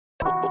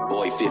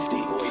Boy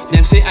 50.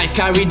 Them say I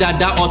carry that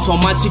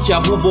automatic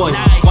Yahoo boy.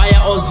 Wire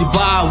us the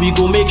bar, we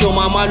go make your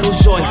mama lose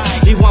joy.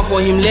 Leave one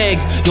for him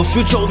leg, your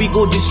future we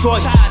go destroy.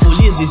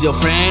 Police is your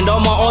friend,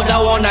 all my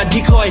other one a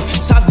decoy.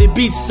 Saz the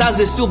beat, Saz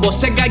the still, but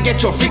Sega get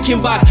your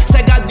freaking back.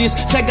 Sega this,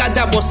 Sega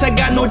that, but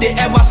Sega no they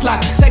ever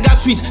slack. Sega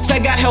tweet,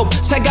 Sega help,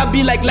 Sega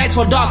be like light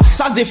for dark.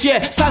 Saz the fear,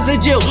 Saz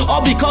the jail,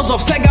 all because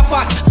of Sega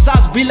fact.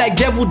 Saz be like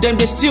devil, them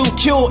they still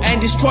kill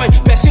and destroy.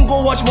 Person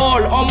go watch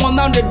ball, all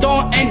now they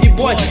don't end the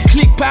boy.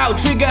 Click pow,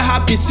 trigger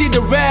happy, see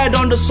the red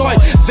on the soil.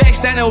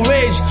 Vexed and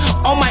enraged,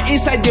 on my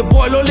inside the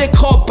boil. Only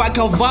cup I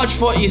can vouch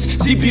for is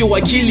CP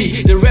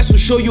Wakili. The rest will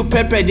show you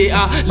pepper, they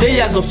are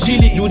layers of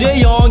chili. You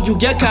they young, you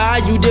get car,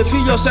 you they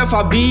feel yourself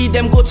a B.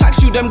 Them go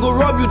tax you, them go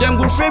rob you, them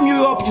go frame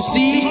you up, you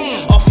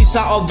see.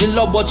 Officer of the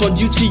law, but on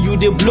duty you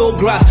they blow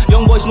grass.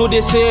 Young boys know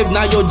they save,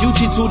 now your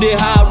duty to they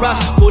harass.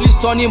 Police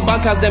turning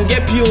bankers, them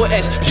get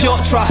POS, pure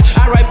trust.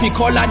 RIP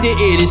caller day,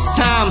 it is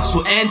time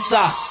to end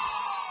SARS.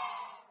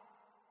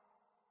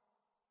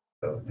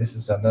 So this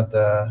is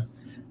another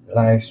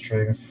live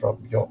stream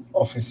from your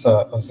officer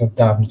of the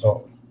damn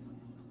law,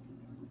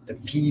 the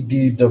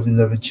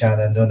PBWW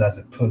channel known as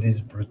the Police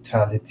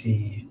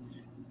Brutality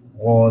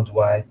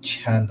Worldwide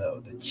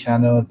channel, the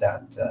channel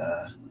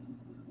that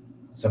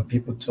some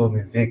people told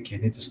me, Vic, you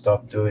need to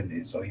stop doing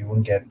this or you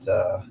won't get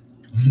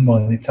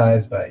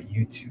monetized by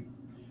YouTube.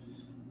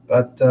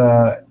 But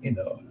you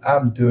know,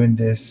 I'm doing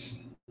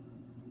this,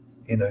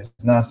 you know,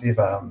 it's not as if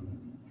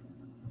I'm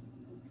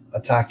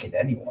attacking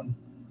anyone.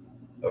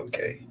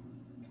 Okay,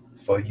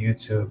 for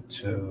YouTube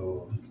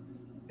to,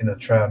 you know,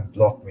 try and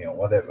block me or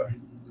whatever.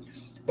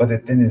 But the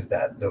thing is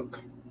that, look,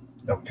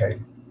 okay,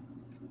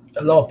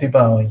 a lot of people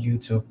are on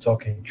YouTube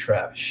talking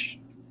trash.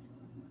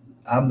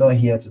 I'm not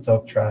here to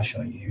talk trash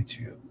on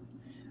YouTube.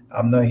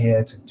 I'm not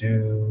here to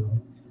do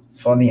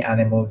funny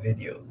animal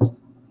videos.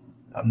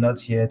 I'm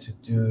not here to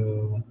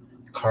do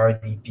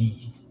Cardi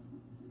B.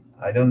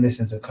 I don't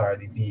listen to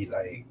Cardi B,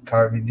 like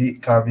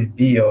Cardi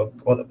B or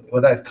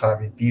whether it's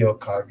Cardi B or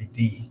Cardi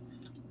D.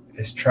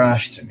 It's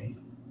trash to me.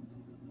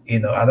 You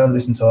know, I don't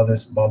listen to all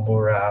this mumble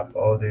rap,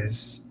 all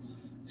this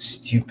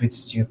stupid,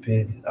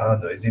 I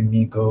don't know, is it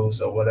Migos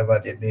or whatever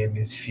their name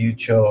is,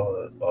 Future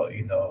or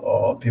you know,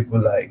 or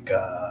people like,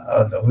 I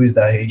don't know, who is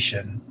that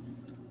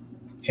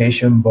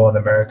Haitian-born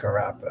American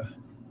rapper?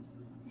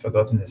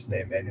 Forgotten his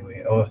name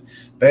anyway.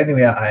 But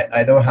anyway,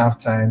 I don't have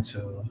time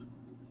to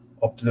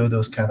upload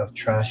those kind of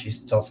trashy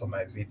stuff on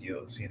my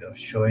videos, you know,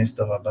 showing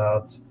stuff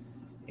about,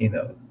 you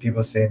know,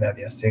 people saying that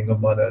they're single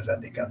mothers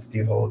and they can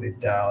still hold it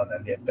down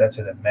and they're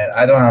better than men.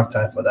 I don't have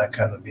time for that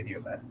kind of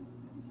video, man.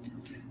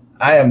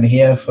 I am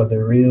here for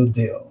the real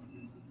deal.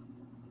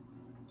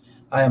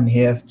 I am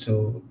here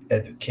to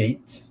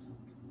educate,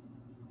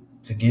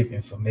 to give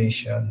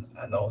information,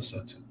 and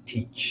also to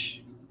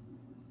teach.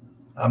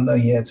 I'm not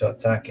here to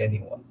attack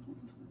anyone.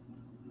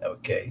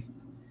 Okay?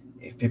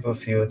 If people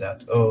feel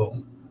that,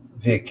 oh,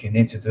 Vic, you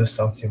need to do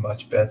something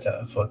much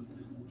better for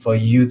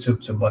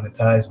YouTube to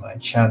monetize my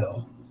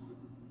channel,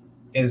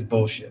 is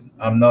bullshit.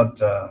 I'm not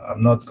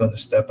going to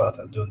step out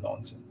and do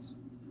nonsense.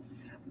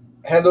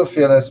 Hello,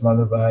 Fearless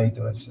Maluba. How you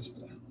doing,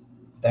 sister?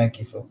 Thank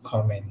you for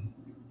coming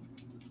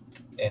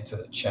into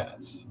the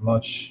chat.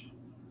 Much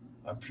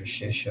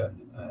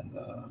appreciation and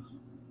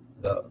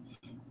love.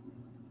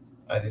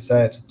 I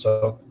decided to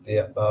talk today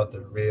about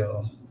the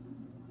Real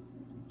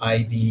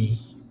ID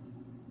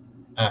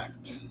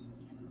Act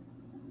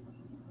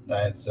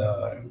that's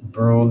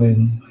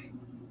brewing.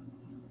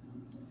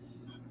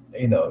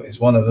 You know, it's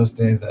one of those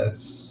things that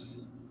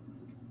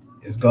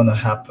is going to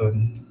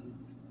happen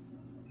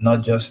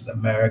not just in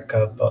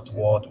America but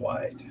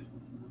worldwide.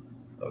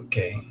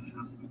 Okay,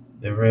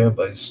 the real,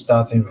 but it's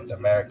starting with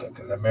America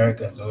because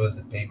America is always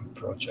the baby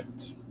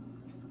project.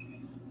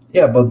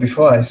 Yeah, but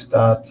before I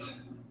start,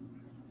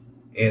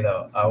 you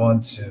know, I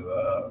want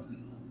to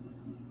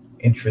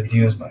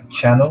introduce my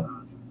channel.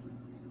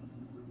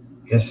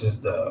 This is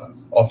the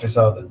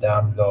Officer of the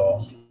Damn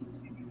Law,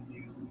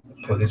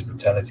 Police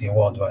Brutality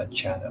Worldwide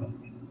channel.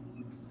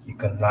 You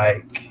can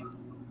like,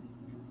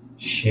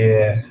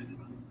 share,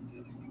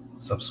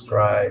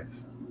 subscribe,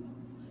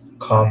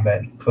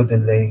 comment, put the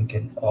link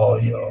in all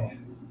your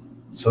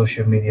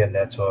social media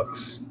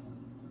networks.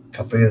 You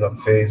can put it on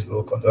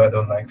Facebook, although I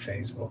don't like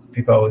Facebook.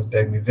 People always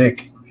beg me,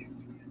 Vic,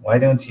 why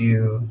don't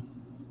you,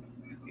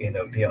 you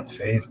know, be on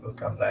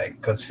Facebook? I'm like,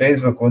 because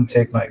Facebook won't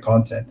take my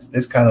content.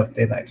 This kind of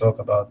thing I talk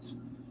about,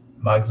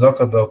 Mark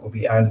Zuckerberg will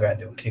be angry and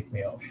they'll kick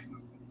me off.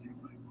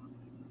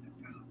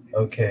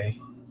 Okay,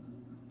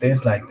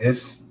 things like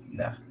this,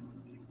 nah.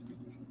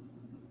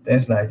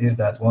 Things like this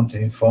that want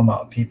to inform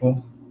our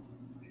people,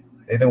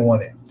 they don't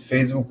want it.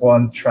 Facebook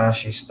want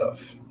trashy stuff.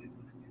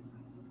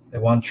 They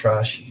want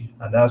trashy,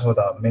 and that's what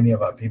many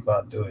of our people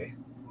are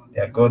doing.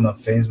 They are going on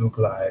Facebook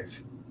Live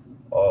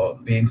or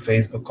being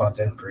Facebook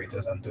content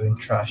creators and doing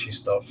trashy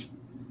stuff,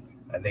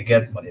 and they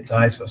get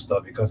monetized for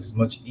stuff because it's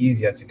much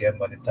easier to get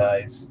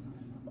monetized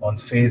on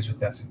Facebook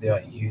than to do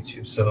on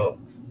YouTube. So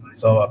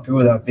some of our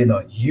people that have been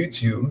on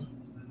YouTube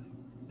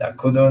that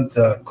couldn't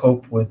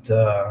cope with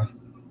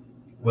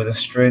with the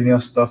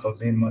strenuous stuff of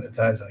being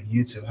monetized on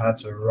YouTube, had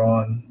to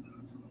run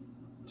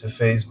to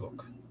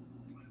Facebook.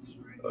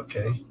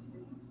 Okay,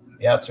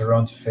 you had to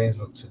run to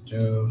Facebook to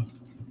do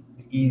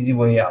the easy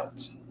way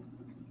out,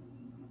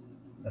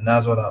 and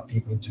that's what our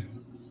people do.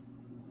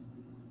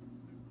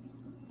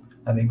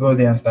 And they go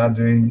there and start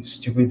doing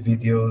stupid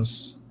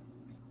videos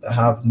that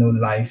have no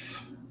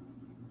life,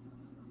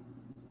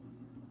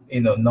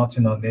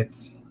 nothing on it.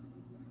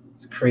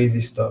 It's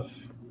crazy stuff,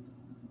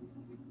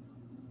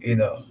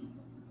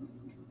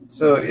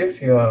 So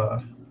if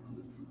you're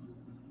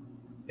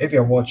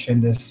watching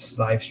this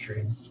live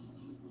stream,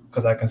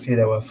 because I can see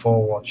there were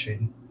 4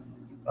 watching,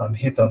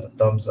 hit on the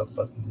thumbs up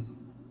button,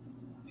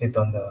 hit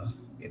on the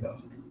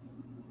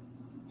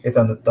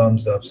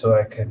thumbs up so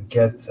I can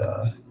get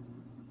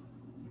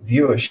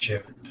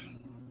viewership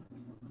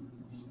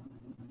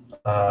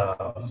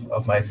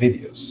of my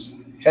videos.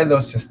 Hello,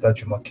 Sister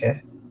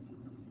Jumake,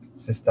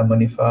 Sister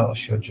Monifa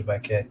Osho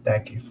Jumake.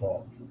 Thank you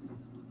for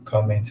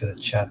coming to the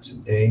chat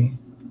today.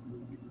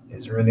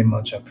 It's really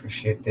much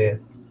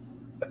appreciated.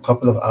 A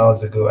couple of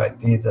hours ago, I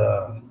did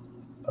a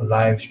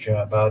live stream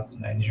about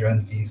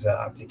Nigerian visa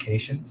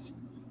applications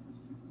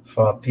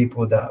for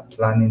people that are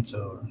planning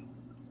to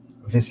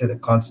visit the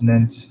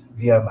continent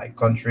via my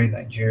country,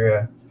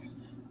 Nigeria.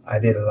 I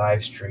did a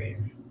live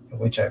stream in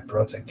which I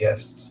brought a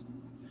guest,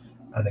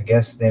 and the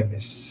guest's name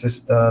is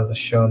Sister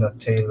Lashona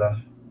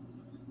Taylor.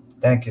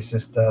 Thank you,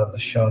 Sister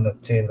Lashona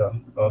Taylor,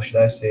 or should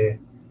I say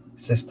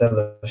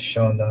Sister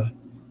Lashona,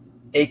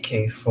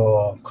 AK,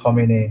 for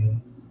coming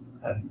in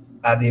and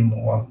adding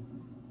more,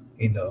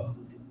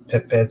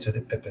 pepper to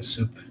the pepper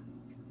soup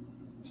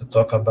to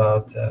talk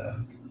about,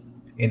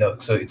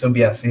 so it won't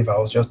be as if I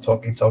was just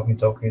talking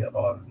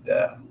on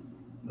the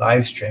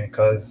live stream,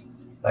 because,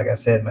 like I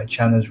said, my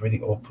channel is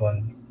really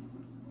open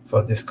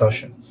for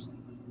discussions.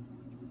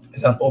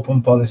 It's an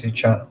open policy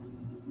channel,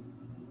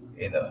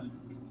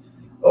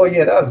 Oh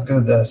yeah, that's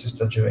good,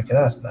 Sister Jamaica.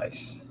 That's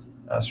nice.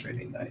 That's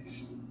really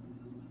nice.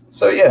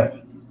 So yeah,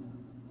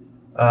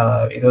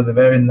 it was a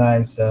very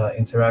nice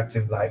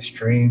interactive live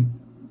stream.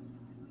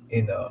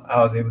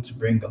 I was able to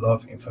bring a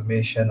lot of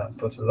information and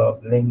put a lot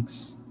of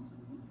links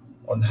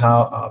on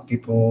how our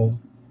people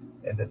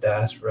in the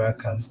diaspora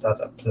can start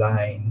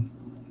applying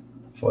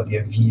for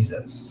their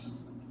visas.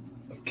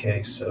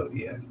 Okay, so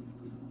yeah,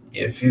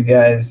 if you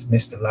guys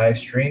missed the live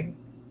stream,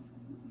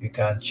 you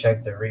can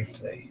check the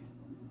replay.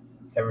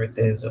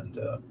 Everything is on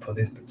the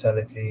Police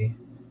Brutality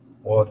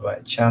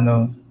Worldwide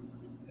channel.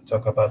 I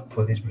talk about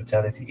police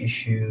brutality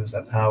issues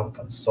and how we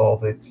can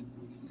solve it.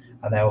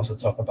 And I also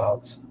talk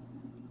about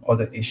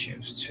other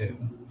issues too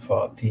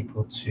for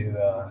people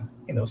to,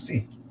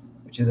 see,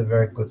 which is a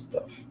very good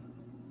stuff.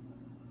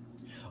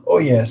 Oh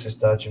yeah,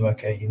 Sister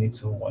Jumake, you need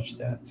to watch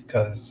that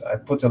because I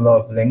put a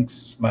lot of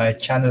links. My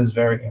channel is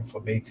very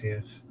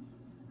informative.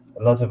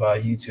 A lot of our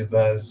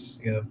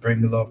YouTubers,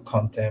 bring a lot of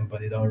content,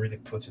 but they don't really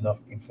put enough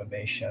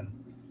information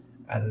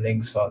and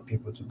links for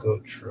people to go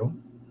through.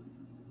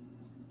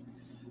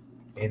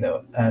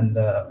 And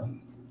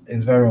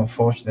it's very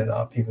unfortunate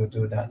that people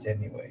do that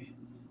anyway.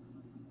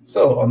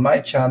 So on my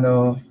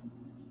channel,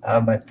 I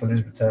have my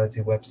police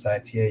brutality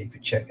website here. You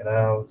can check it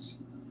out.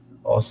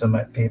 Also,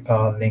 my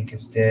PayPal link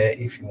is there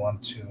if you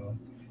want to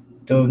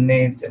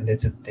donate a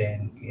little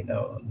thing.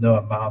 No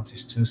amount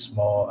is too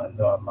small and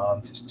no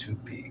amount is too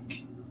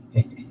big.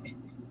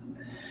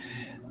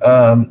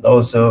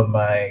 Also,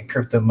 my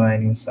crypto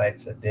mining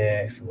sites are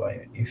there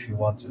if you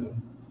want to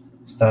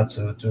start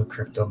to do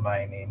crypto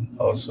mining.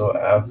 Also,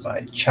 I have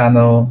my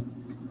channel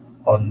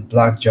on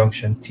Black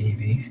Junction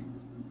TV,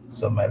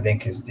 so my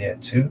link is there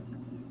too.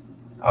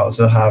 I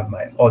also have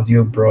my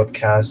audio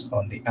broadcast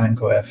on the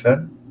Anchor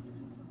FM,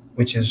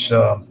 which is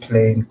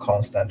playing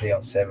constantly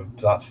on 7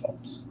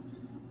 platforms.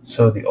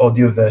 So the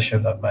audio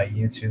version of my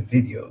YouTube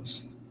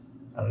videos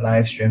and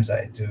live streams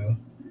I do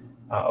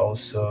are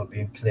also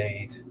being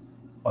played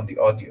on the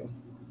audio.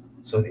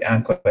 So the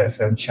Anchor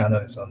FM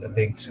channel is on the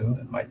link too.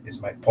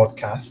 It's my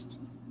podcast,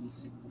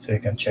 so you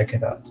can check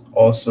it out.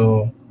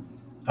 Also,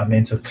 I'm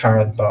into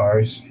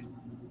Karatbars.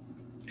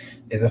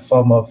 It's a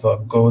form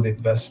of gold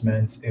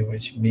investment in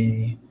which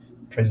me,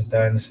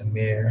 President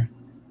Samir,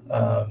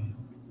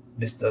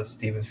 Mr.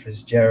 Stephen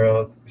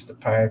Fitzgerald, Mr.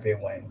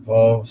 Parabe were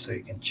involved, so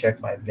you can check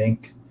my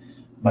link.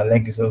 My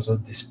link is also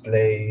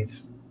displayed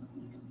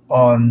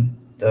on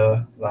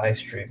the live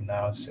stream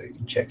now, so you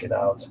can check it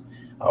out.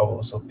 I'll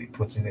also be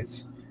putting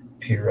it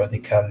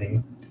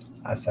periodically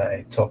as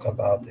I talk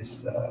about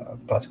this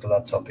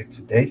particular topic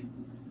today.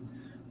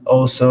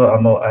 Also,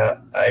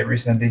 I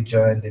recently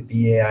joined the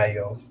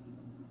BAIO,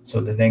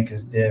 so the link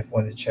is there if you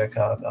want to check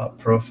out our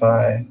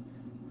profile.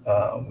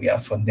 We are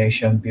for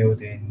nation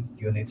building,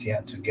 unity,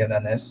 and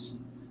togetherness.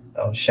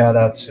 Shout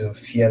out to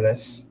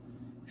Fearless.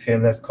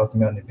 Fearless caught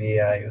me on the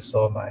BAIO,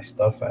 saw my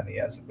stuff, and we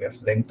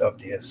have linked up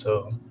there,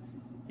 so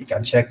you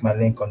can check my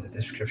link on the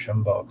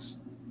description box.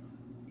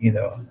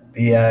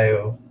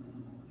 BAIO,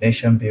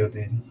 nation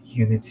building,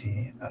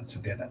 unity, and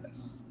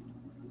togetherness.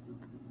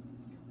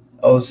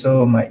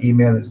 Also, my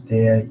email is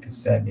there. You can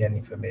send me any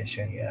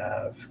information you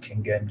have,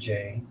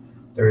 KingMJ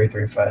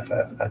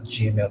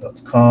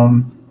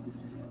 3355@gmail.com.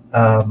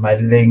 My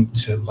link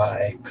to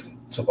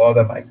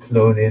order my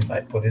clothing,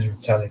 my police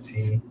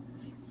brutality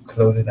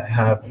clothing I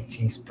have with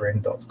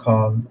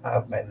teespring.com. I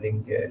have my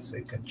link there so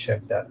you can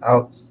check that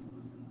out.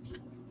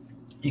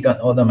 You can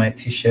order my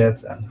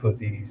t-shirts and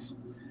hoodies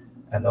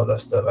and other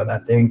stuff. And I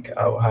think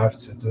I will have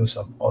to do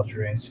some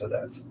ordering so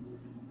that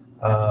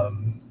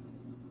um,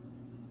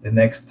 the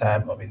next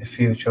time or in the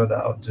future that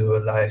I'll do a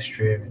live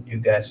stream, you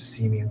guys will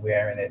see me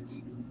wearing it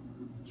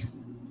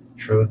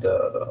through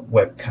the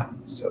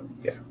webcam. So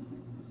yeah,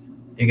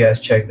 you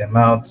guys check them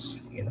out.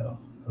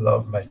 A lot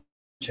of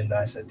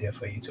merchandise are there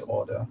for you to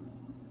order.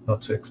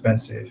 Not too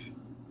expensive,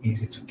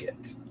 easy to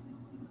get.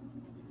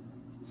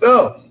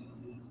 So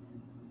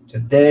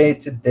today,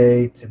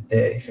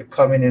 if you're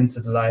coming into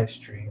the live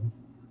stream,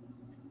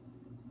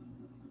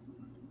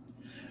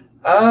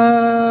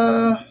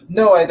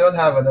 no, I don't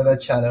have another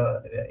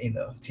channel,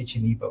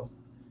 teaching Igbo.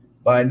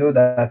 But I know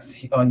that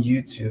on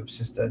YouTube,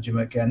 Sister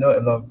Jumoke, I know a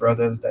lot of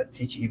brothers that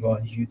teach Igbo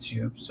on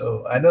YouTube.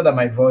 So I know that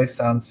my voice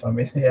sounds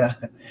familiar.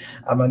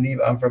 I'm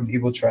from the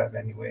Igbo tribe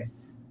anyway.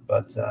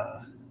 But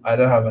I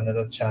don't have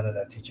another channel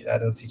that teaches. I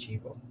don't teach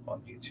Igbo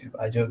on YouTube.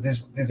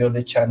 This is the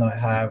only channel I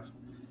have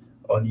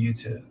on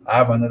YouTube. I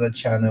have another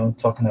channel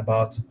talking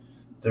about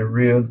the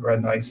real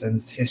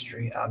Renaissance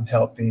history. I'm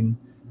helping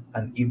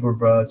an Igbo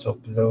brother to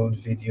upload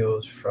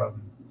videos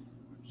from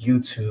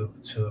YouTube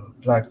to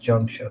Black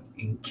Junction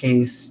in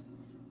case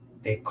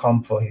they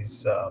come for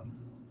his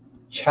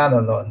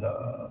channel on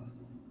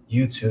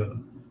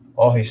YouTube.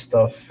 All his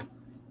stuff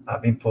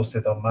have been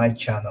posted on my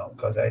channel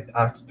because I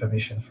asked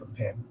permission from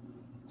him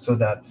so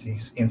that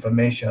his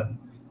information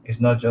is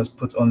not just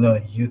put only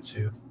on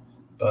YouTube,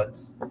 but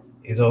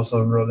is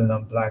also rolling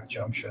on Black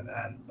Junction.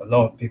 And a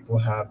lot of people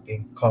have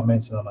been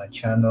commenting on my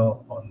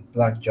channel on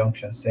Black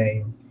Junction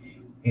saying,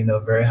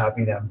 very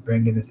happy that I'm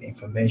bringing this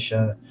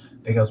information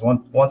because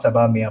once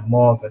about me, I'm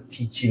more of a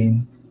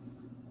teaching,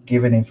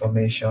 giving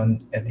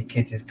information,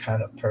 educative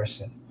kind of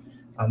person.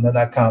 I'm not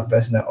that kind of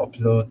person that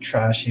upload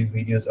trashy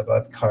videos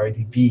about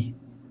Cardi B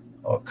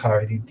or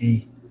Cardi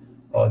D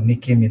or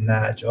Nicki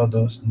Minaj, all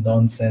those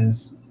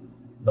nonsense.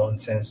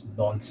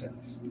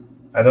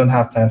 I don't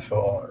have time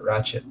for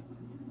ratchet.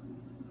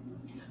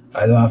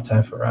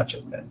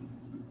 Man.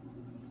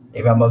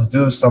 If I must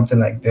do something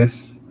like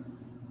this,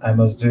 I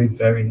must do it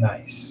very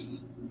nice.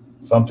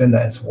 Something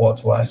that is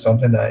worthwhile,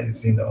 something that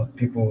is,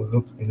 people will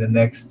look in the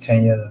next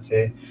 10 years and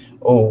say,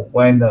 oh,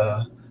 when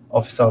the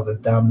officer of the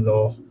damn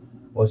law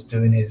was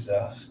doing his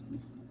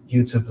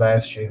YouTube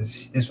live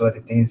streams, these were the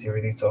things he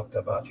really talked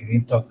about. He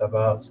didn't talk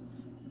about,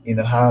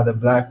 how the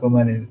black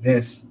woman is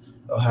this,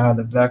 or how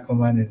the black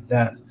woman is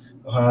that,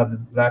 or how the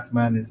black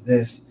man is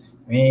this.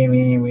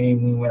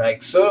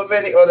 Like so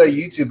many other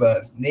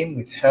YouTubers, name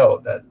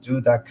withheld, that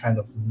do that kind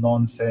of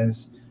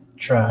nonsense,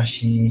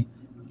 trashy,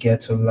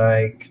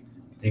 ghetto-like,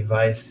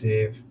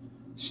 divisive,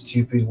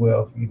 stupid way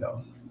of,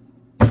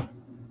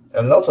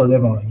 a lot of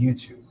them are on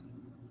YouTube.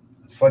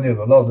 Funny, a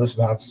lot of those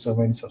who have so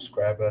many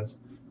subscribers,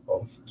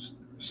 or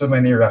so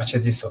many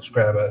ratchety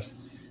subscribers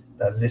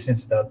that listen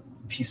to that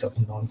piece of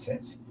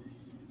nonsense.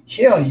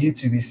 Here on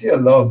YouTube, you see a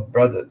lot of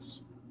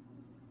brothers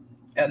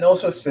and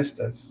also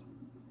sisters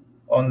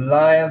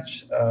online.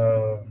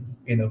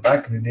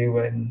 Back in the day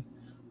when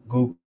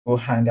Google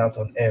Hangout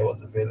on Air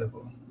was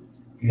available,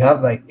 you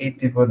have like 8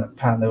 people in a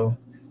panel,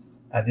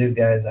 and these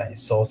guys are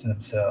insulting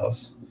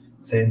themselves,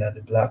 saying that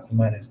the black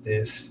woman is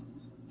this,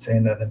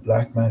 saying that the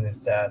black man is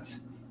that,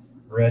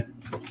 red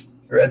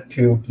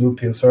pill, blue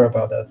pill, sorry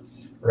about that,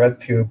 red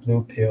pill,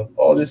 blue pill,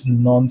 all this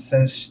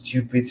nonsense,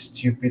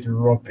 stupid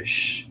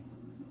rubbish.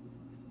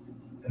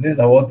 And these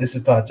are what these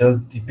people are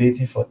just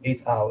debating for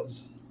 8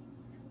 hours.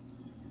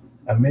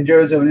 A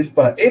majority of these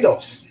people are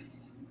ADOS.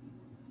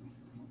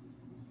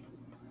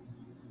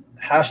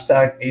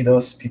 Hashtag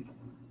ADOS people.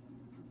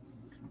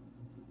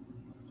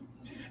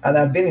 And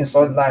I've been in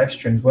some live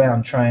streams where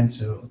I'm trying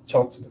to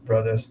talk to the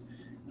brothers,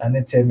 and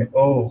they tell me,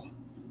 oh,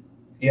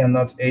 you're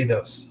not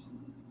ADOS.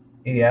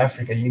 In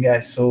Africa, you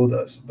guys sold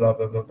us, blah,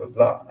 blah, blah, blah,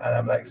 blah. And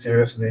I'm like,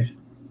 seriously?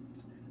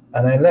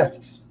 And I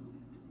left.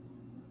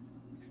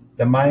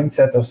 The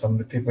mindset of some of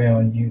the people here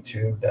on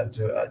YouTube that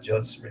do are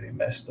just really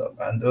messed up.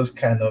 And those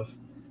kind of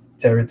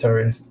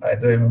territories, I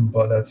don't even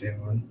bother to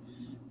even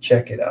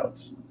check it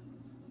out.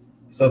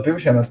 So people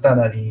should understand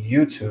that in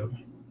YouTube,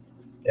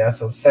 there are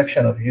some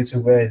section of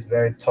YouTube where it's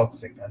very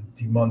toxic and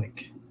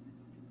demonic.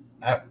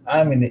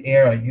 I'm in the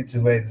era of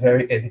YouTube where it's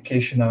very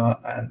educational,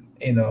 and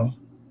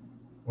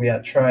we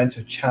are trying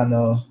to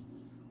channel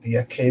the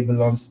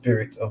Akabalon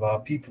spirit of our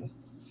people.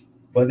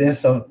 But there's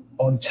some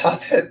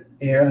uncharted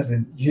areas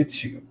in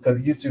YouTube,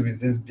 because YouTube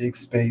is this big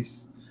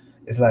space.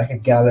 It's like a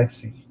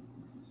galaxy.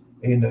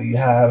 You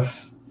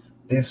have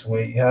this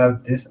way, you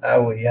have this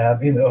hour, you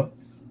have,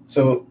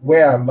 So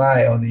where am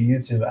I on the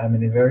YouTube? I'm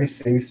in a very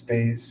safe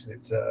space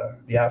with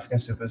the African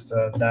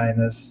superstar,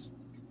 Dinus,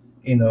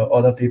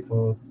 other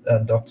people,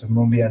 Dr.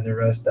 Mumbi and the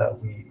rest that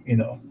we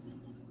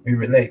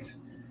relate.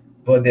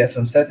 But there are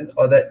some certain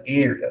other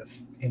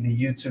areas in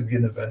the YouTube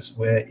universe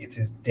where it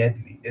is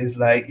deadly. It's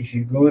like if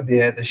you go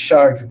there, the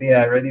sharks they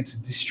are ready to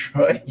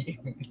destroy you.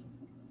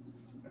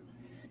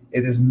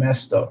 It is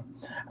messed up.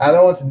 I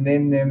don't want to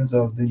name names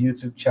of the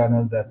YouTube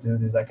channels that do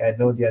this. Like I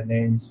know their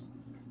names,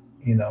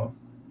 you know,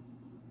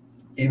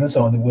 even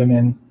some of the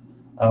women,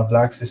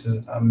 black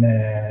sisters.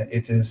 Man,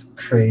 it is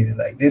crazy.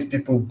 Like these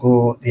people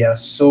go, they are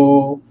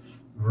so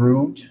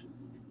rude.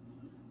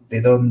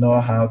 They don't know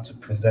how to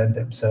present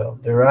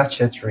themselves. The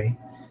ratchetry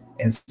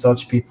in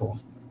such people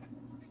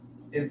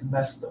is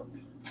messed up.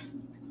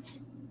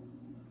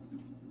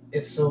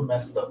 It's so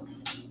messed up.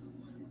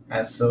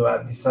 And so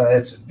I've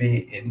decided to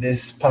be in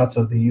this part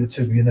of the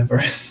YouTube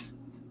universe,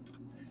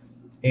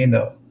 you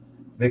know,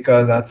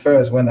 because at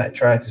first when I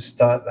tried to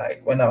start,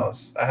 like I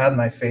had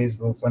my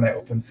Facebook, when I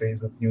opened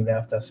Facebook newly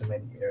after so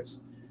many years,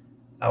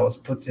 I was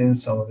putting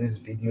some of these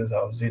videos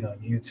I was doing on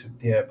YouTube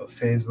there, but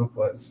Facebook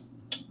was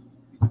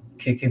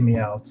kicking me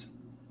out.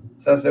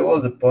 So I said,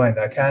 what's the point?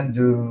 I can't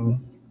do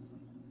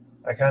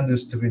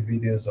stupid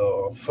videos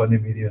or funny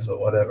videos or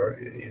whatever.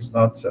 It's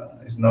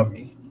not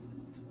me.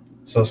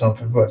 So some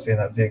people are saying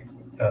that Vic,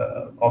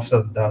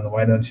 after down,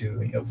 why don't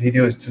your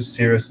video is too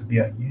serious to be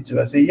on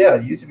YouTube? I say, yeah,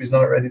 YouTube is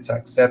not ready to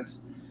accept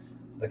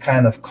the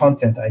kind of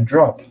content I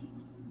drop.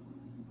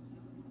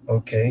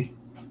 Okay,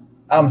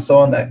 I'm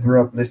someone that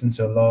grew up listening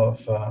to a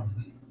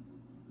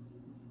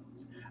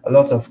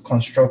lot of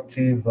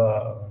constructive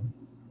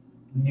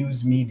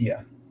news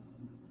media.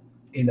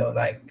 You know,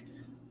 like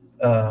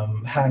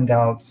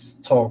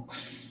hangouts,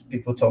 talks,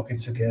 people talking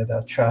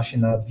together,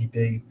 trashing out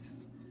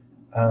debates,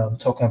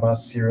 talking about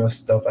serious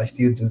stuff. I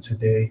still do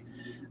today.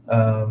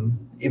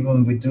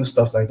 Even we do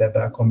stuff like that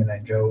back home in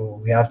Nigeria.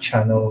 We have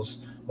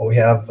channels or we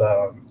have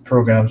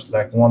programs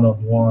like One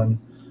on One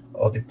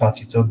or the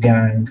Patito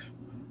Gang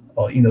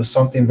or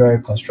something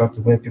very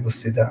constructive where people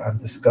sit down and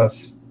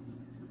discuss.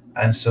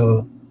 And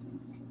so,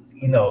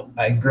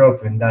 I grew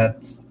up in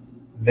that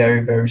very,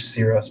 very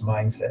serious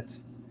mindset.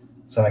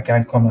 So I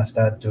can't come and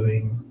start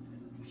doing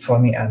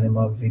funny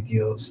animal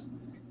videos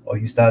or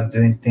you start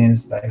doing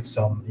things like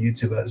some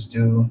YouTubers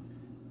do,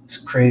 it's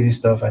crazy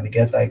stuff, and they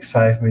get like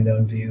 5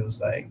 million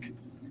views. Like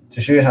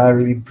to show you how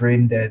really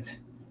brain dead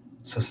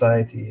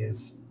society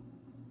is.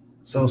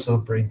 So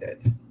brain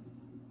dead.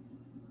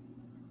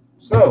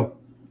 So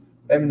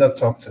let me not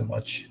talk too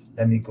much.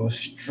 Let me go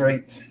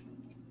straight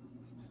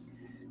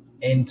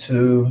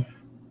into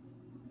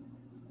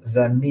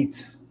the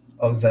meat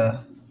of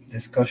the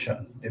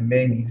discussion, the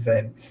main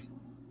event.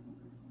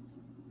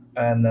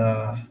 And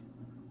I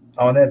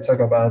wanted to talk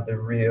about the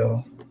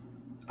Real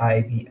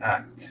ID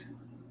Act.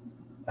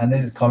 And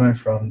this is coming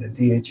from the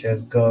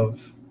DHS Gov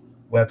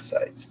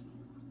website,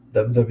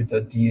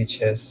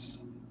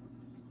 www.dhs.gov,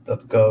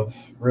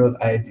 Real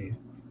ID.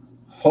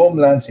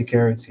 Homeland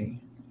Security,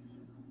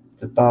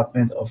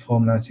 Department of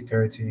Homeland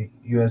Security,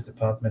 US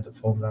Department of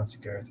Homeland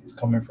Security. Is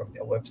coming from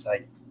their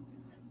website.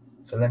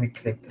 So let me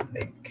click the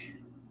link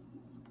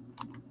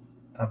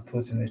and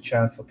put in the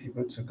chat for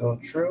people to go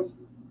through.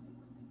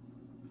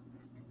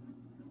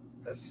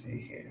 Let's see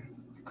here,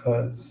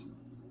 because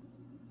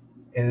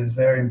it is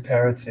very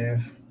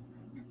imperative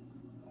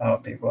how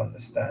people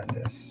understand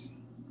this.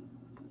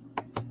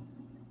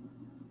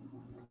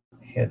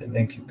 Here the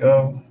link you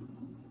go.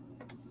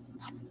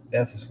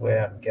 That is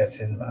where I'm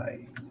getting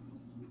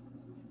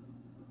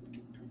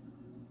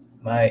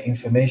my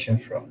information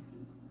from.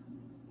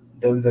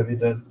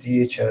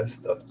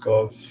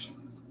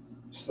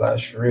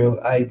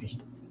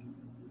 www.dhs.gov/realid.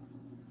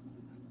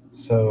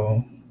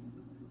 So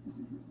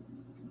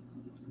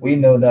we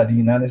know that the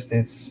United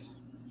States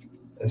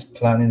is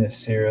planning a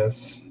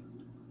serious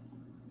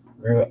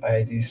Real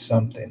ID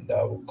something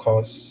that will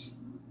cause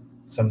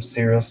some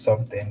serious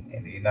something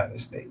in the United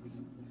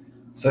States.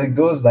 So it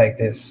goes like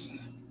this.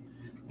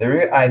 The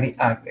Real ID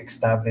Act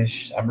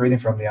established, I'm reading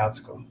from the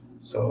article,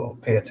 so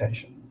pay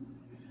attention.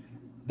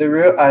 The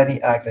Real ID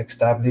Act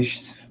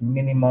established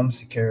minimum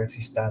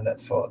security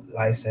standard for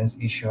license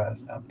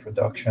issuance and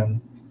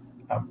production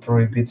and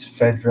prohibits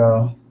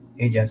federal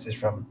agencies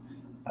from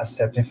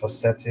accepting for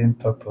certain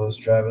purpose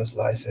driver's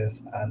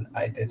license and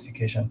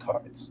identification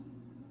cards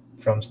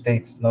from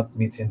states not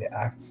meeting the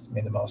Act's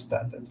minimal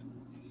standard.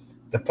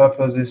 The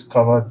purposes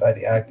covered by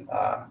the Act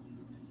are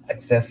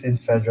accessing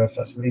federal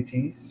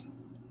facilities,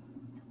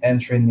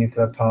 entering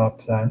nuclear power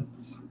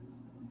plants,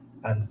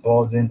 and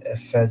boarding a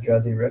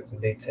federally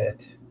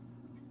regulated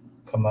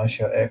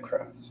commercial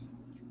aircraft.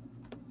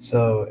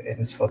 So it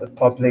is for the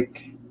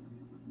public,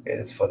 it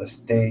is for the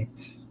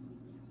state,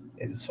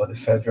 it is for the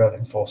federal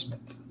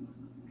enforcement.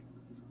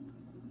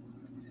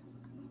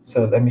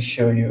 So let me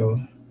show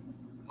you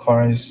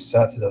current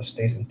status of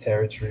states and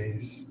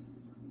territories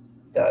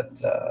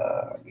that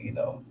are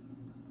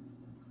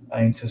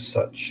into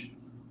such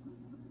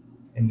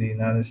in the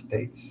United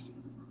States.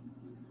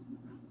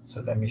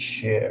 So let me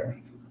share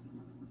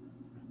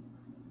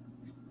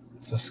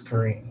the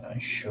screen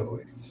and show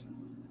it.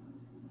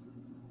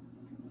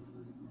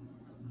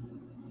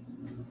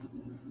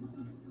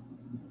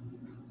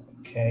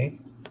 Okay.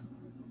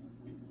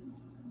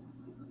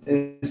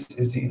 This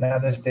is the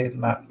United States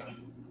map.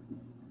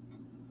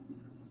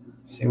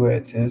 See where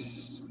it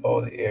is,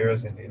 all the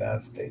areas in the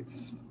United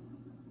States.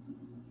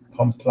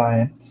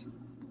 Compliant.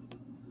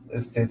 The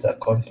states are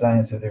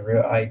compliant with the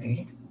real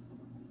ID.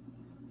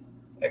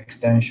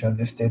 Extension.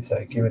 The states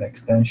are given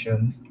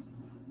extension.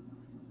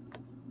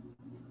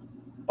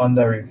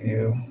 Under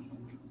review.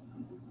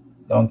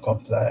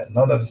 Non-compliant.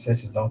 None of the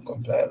states is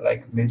non-compliant.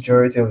 Like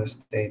majority of the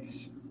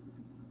states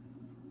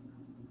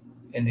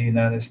in the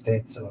United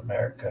States of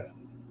America.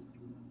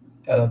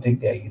 I don't think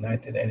they're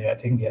united anyway. I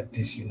think they are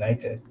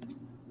disunited.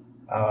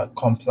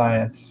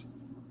 Compliant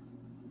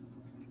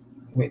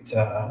with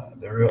the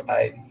real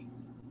ID.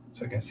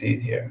 So you can see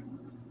it here.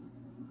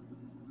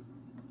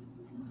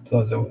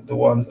 Plus the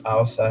ones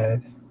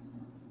outside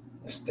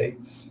the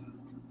states.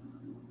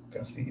 You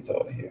can see it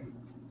all here.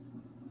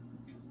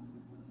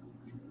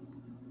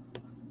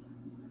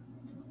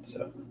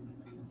 So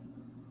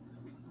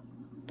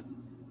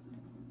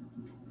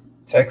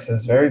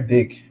Texas, very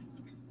big.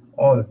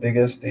 One of the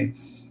biggest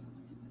states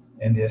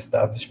in the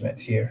establishment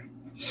here.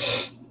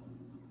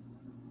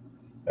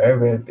 Very,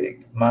 very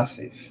big,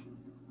 massive.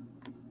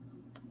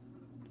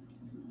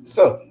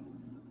 So,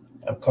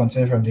 I'm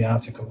continuing from the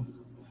article.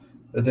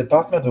 The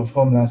Department of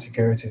Homeland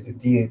Security, the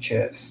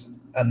DHS,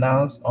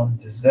 announced on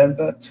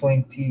December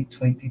 20,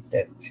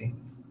 2013,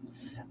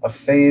 a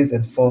phased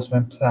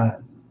enforcement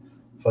plan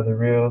for the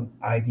Real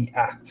ID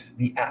Act,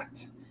 the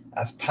Act,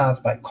 as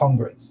passed by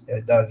Congress,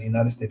 that's the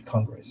United States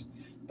Congress,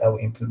 that will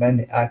implement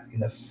the Act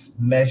in a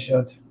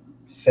measured,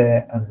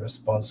 fair, and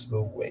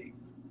responsible way.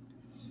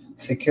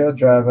 Secure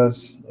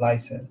driver's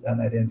license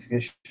and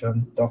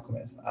identification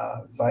documents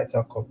are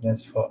vital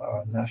components for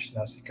our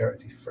national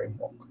security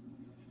framework.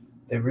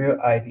 The Real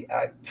ID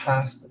Act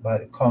passed by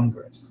the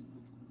Congress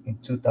in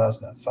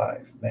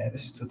 2005. Man,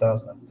 this is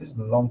 2000. This is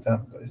a long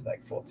time ago. This is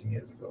like 14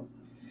 years ago.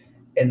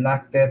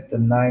 Enacted the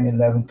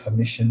 9/11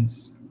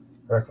 Commission's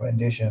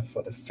recommendation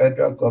for the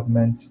federal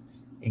government,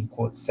 in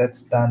quote, set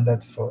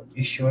standard for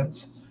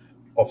issuance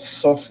of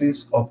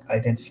sources of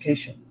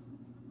identification,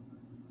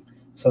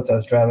 such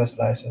as driver's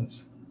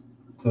license,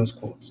 close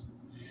quotes.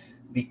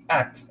 The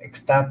Act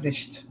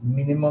established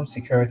minimum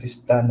security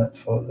standards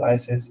for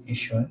license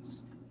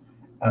issuance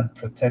and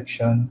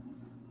protection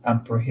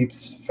and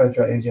prohibits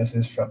federal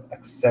agencies from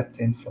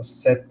accepting for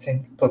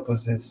certain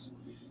purposes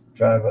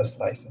driver's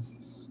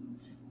licenses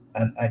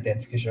and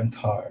identification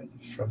card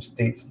from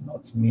states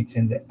not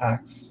meeting the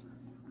Act's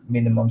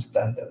minimum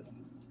standard.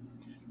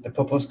 The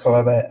purpose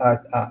covered by the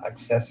Act are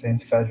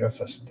accessing federal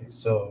facilities.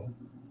 So,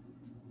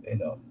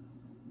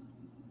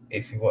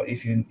 if your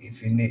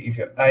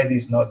ID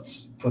is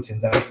not put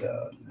in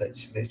that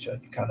legislation,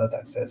 you cannot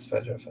access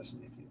federal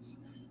facilities.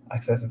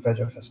 Accessing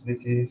federal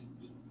facilities,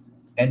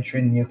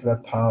 entering nuclear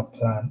power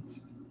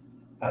plants,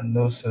 and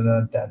no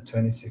sooner than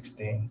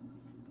 2016.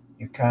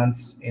 You can't,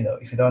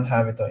 if you don't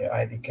have it on your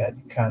ID card,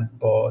 you can't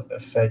board a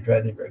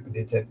federally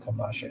regulated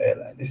commercial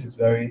airline. This is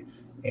very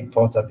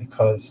important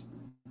because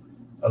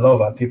a lot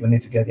of our people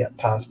need to get their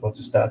passport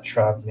to start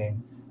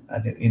traveling.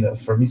 And,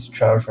 for me to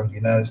travel from the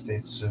United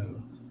States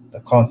to the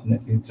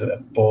continent, you need to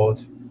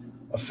board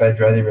a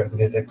federally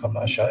regulated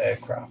commercial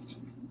aircraft.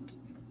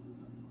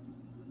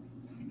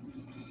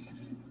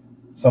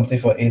 Something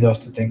for ADOS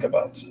to think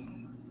about.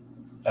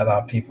 And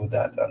our people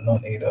that are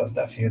non-ADOS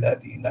that feel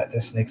that the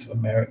United States of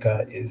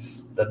America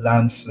is the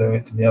land flowing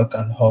with milk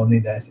and honey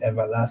that is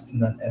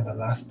everlasting and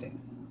everlasting.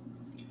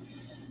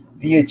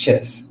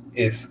 DHS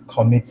is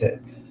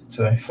committed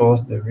to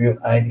enforce the Real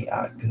ID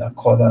Act in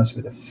accordance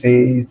with the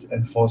phased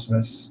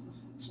enforcement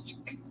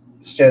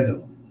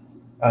schedule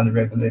and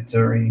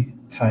regulatory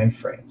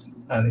timeframes,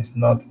 and is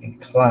not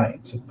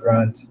inclined to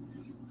grant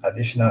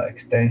additional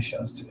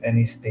extensions to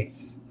any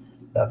states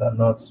that are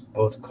not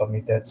both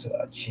committed to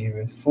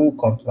achieving full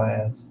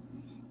compliance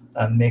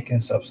and making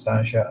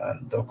substantial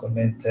and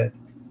documented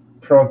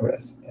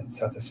progress in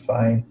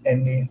satisfying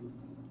any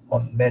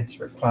unmet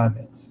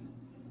requirements.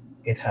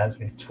 It has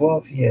been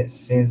 12 years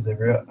since the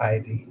Real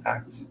ID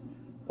Act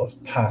was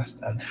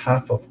passed, and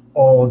half of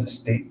all the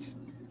states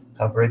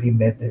have already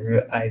met the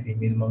Real ID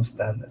minimum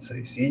standard. So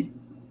you see,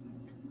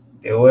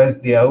 they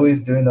are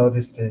always doing all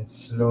these things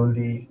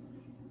slowly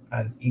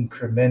and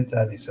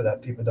incrementally so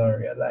that people don't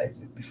realize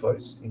it before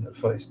it's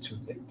too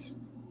late.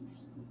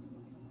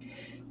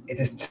 It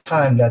is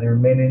time that the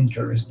remaining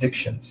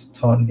jurisdictions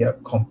turn their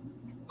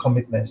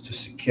commitments to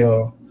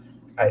secure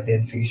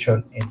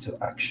identification into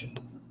action.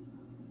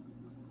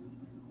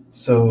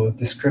 So,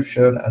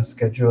 description and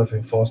schedule of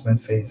enforcement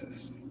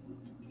phases.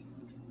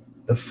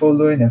 The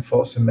following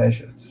enforcement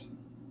measures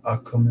are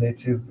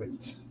cumulative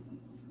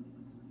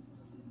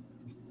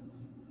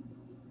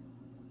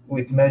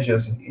with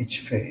measures in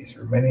each phase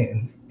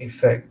remaining in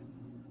effect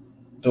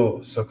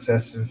through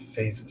successive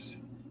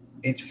phases.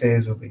 Each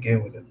phase will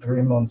begin with a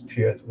 3-month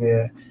period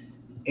where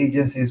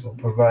agencies will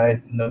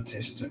provide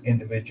notice to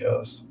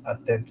individuals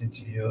attempting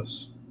to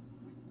use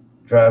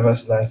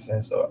driver's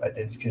license or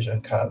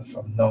identification card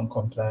from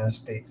non-compliant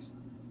states,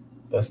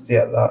 but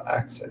still allow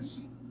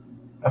access.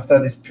 After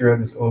this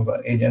period is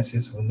over,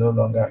 agencies will no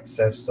longer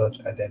accept such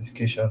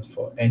identification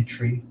for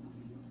entry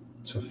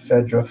to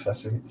federal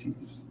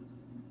facilities.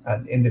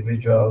 and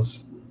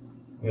individuals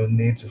will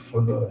need to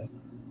follow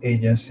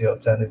agency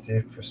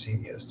alternative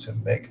procedures to be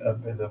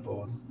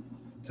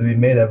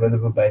made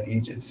available by the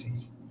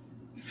agency.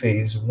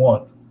 Phase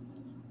 1: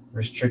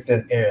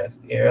 restricted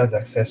areas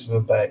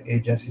accessible by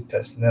agency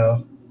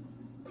personnel,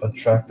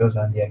 contractors,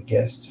 and their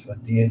guests for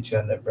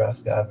DHL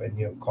Nebraska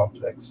Avenue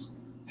Complex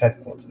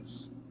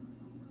headquarters.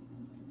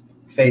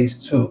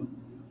 Phase 2: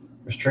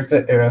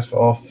 restricted areas for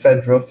all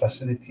federal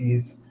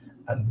facilities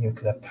and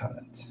nuclear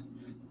plants.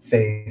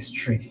 Phase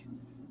 3: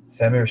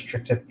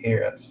 semi-restricted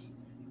areas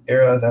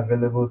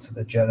available to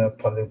the general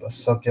public but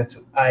subject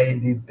to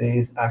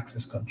ID-based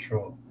access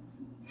control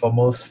for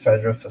most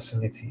federal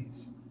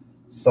facilities,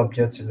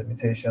 subject to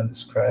limitation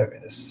described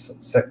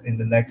in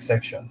the next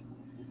section.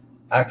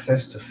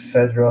 Access to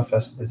federal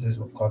facilities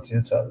will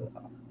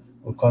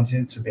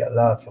continue to be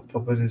allowed for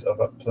purposes of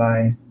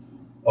applying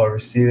or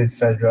receiving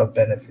federal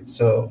benefits.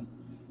 So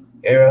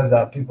areas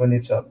that people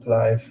need to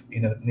apply,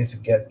 need to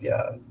get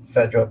their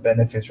federal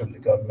benefits from the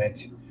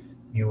government,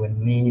 you will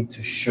need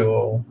to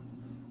show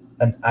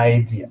an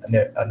ID, and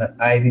an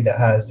ID that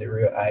has the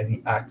Real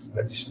ID Act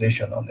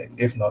legislation on it.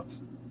 If not,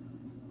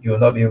 you will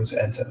not be able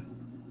to enter.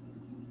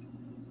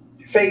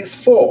 Phase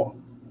 4: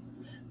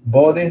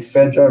 boarding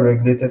federal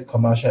regulated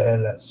commercial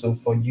airlines. So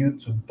for you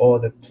to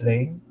board a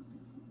plane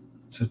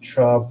to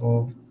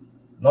travel,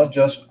 not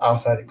just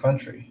outside the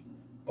country,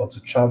 but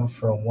to travel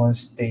from one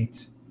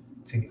state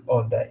to the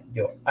other,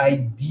 your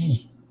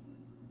ID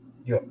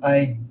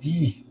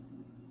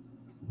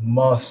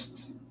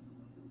must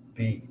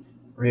be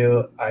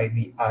Real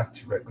ID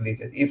Act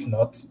regulated. If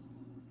not,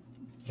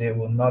 they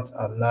will not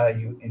allow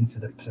you into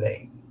the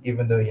plane,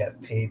 even though you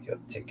have paid your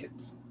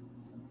ticket.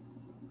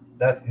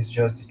 That is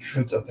just the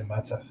truth of the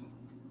matter.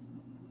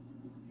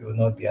 You will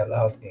not be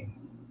allowed in.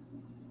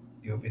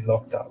 You will be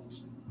locked out.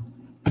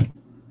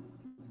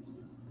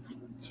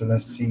 So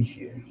let's see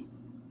here.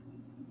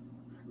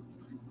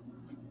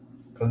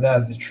 Because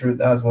that's the truth.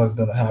 That's what's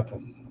going to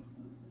happen.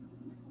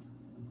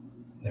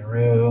 The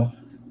Real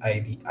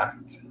ID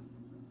Act.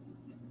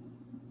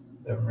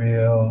 The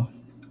Real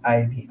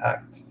ID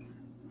Act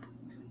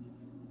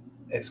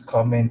is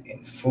coming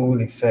in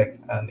full effect,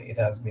 and it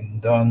has been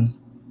done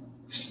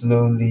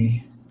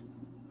slowly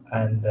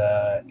and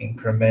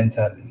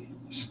incrementally.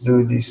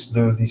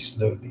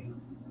 Slowly.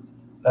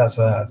 That's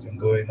what has been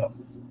going on.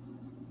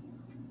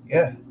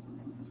 Yeah.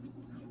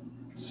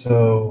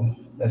 So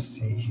let's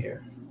see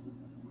here.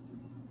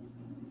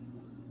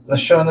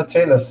 LaShawna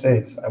Taylor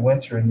says, I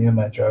went to renew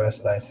my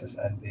driver's license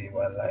and they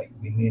were like,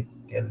 we need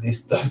a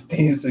list of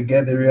things to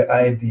get the Real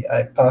ID.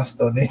 I passed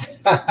on it.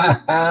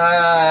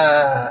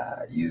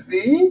 You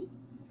see?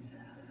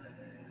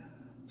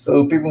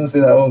 So people say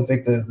that, oh,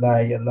 Victor is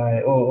lying, you're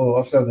lying. Oh,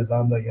 Officer of the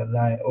Landlord, you're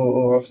lying.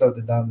 Oh, Officer of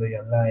the Landlord,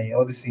 you're lying.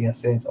 All these things you're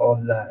saying is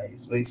all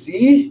lies. But you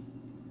see?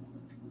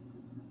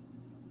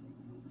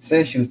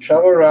 Says she'll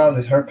travel around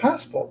with her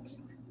passport.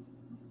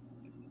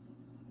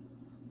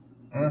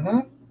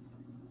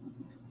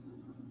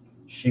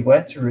 She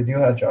went to renew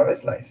her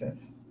driver's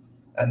license,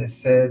 and it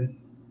said,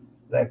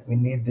 like, we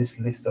need this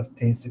list of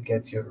things to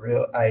get your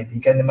Real ID.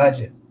 You can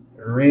imagine,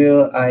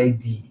 Real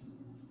ID,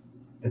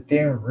 the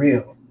thing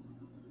real.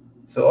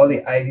 So all the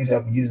IDs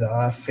that we use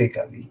are fake,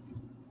 Abby.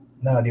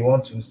 Now they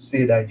want to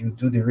say that you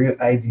do the Real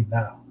ID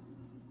now.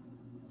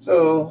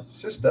 So,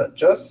 sister,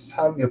 just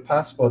have your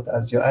passport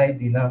as your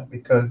ID now,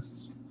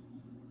 because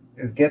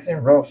it's getting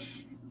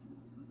rough.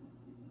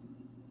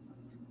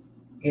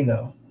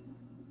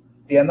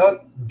 They are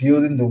not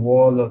building the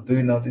wall or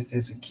doing all these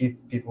things to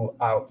keep people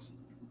out.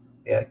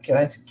 They are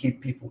trying to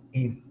keep people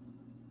in,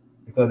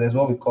 because there's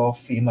what we call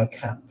FEMA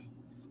camp.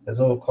 There's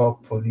what we call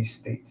police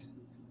state.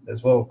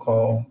 There's what we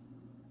call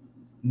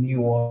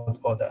New World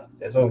Order.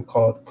 There's what we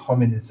call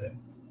communism.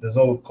 There's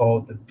what we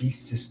call the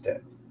beast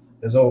system.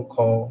 There's what we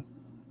call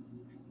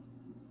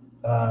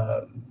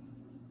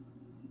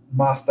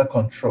master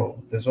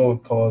control. There's what we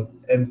call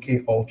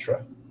MK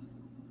Ultra.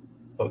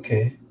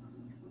 Okay.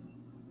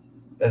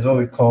 There's what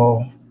we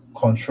call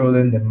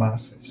controlling the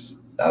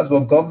masses. That's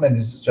what government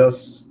is,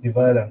 just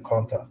divide and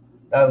conquer.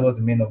 That's what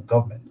the meaning of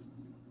government.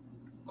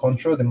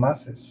 Control the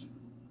masses.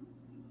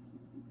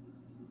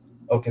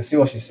 Okay, see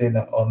what she's saying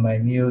now. On my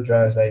new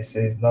driver's license, it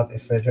says not a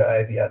federal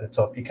ID at the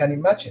top. You can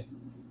imagine.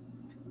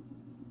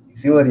 You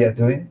see what they are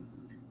doing?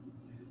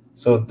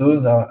 So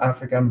those are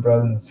African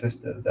brothers and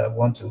sisters that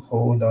want to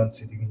hold on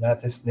to the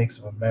United States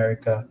of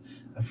America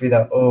and feel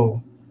that,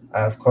 oh,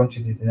 I have come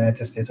to the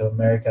United States of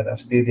America and I've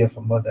stayed there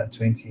for more than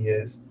 20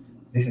 years.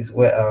 This is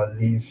where I'll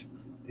live.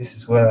 This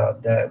is where I'll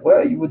die.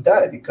 Well, you would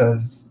die,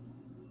 because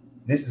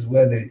this is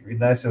where the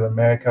United States of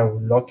America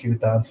will lock you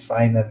down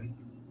finally.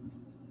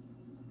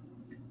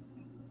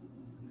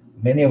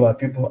 Many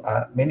people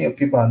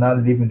are now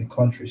leaving the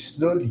country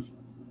slowly.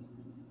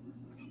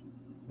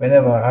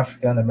 Whenever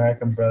African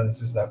American brothers and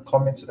sisters are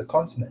coming to the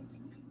continent,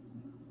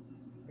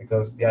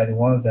 because they are the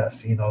ones that are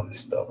seeing all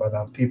this stuff, and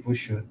now people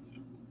should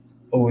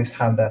always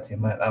have that in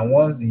mind. And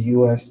once the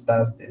US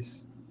does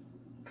this,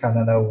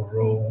 Canada will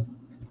roll.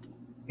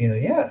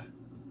 Yeah.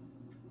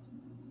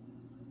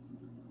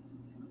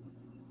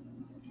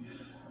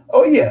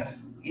 Oh yeah,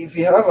 if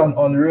you have an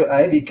unreal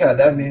ID card,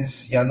 that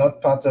means you're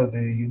not part of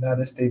the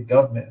United States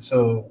government.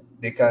 So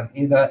they can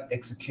either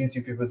execute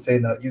you, people say,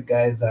 no, you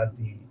guys are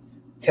the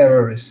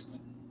terrorists.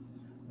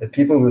 The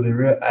people with the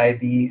real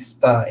ID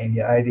star in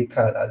the ID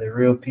card are the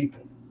real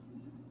people.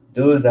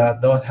 Those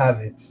that don't have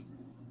it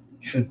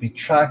should be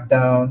tracked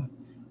down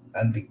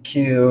and be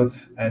killed,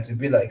 and to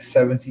be like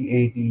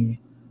 70 AD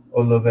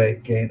all over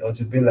again, or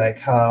to be like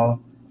how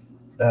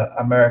the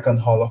American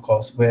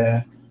Holocaust,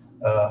 where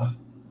the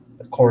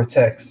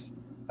Cortex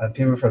and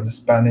people from the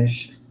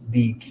Spanish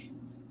League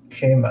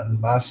came and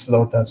mass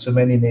slaughtered so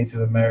many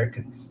Native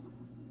Americans,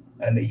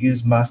 and they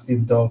used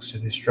mastiff dogs to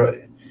destroy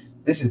it.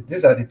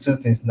 These are the two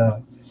things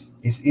now.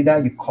 It's either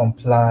you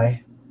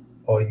comply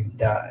or you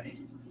die.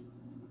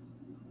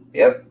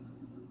 Yep.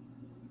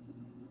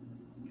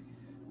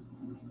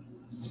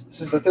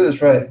 Sister Taylor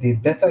is right. They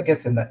better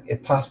get a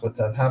passport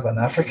and have an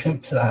African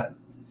plan,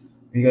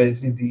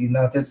 because the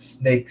United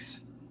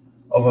Snakes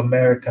of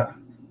America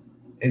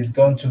is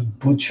going to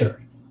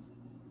butcher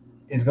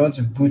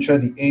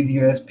the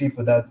ADOS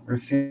people that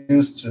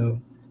refuse to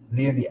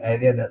leave the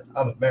idea that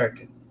I'm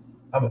American,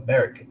 I'm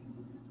American,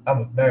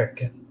 I'm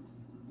American.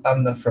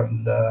 I'm not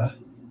from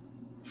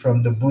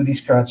the booty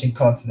scratching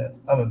continent.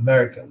 I'm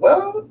American.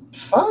 Well,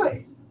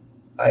 fine.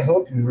 I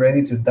hope you're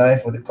ready to die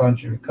for the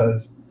country,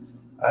 because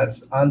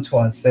as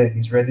Antoine said,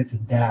 he's ready to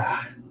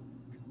die.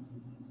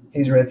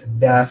 He's ready to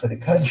die for the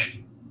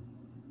country.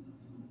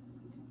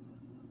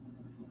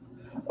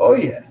 Oh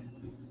yeah.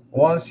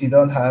 Once you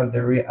don't have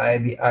the real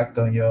ID act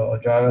on your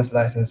driver's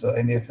license or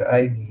any of your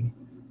ID,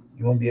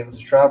 you won't be able to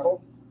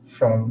travel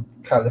from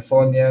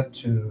California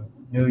to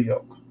New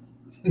York.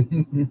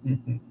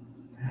 You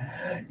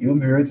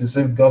won't be able to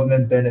receive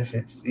government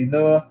benefits.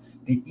 The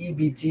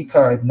EBT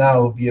card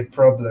now will be a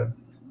problem.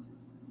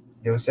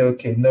 They will say,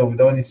 okay, no, we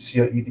don't need to see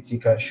your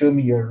EBT card. Show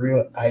me your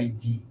real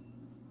ID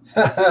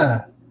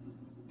to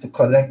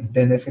collect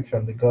benefit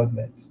from the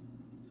government.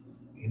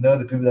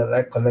 The people that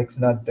like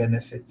collecting that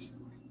benefits,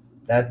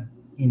 that,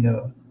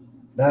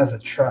 that's a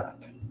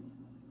trap.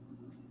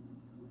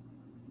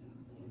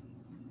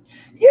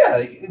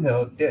 Yeah,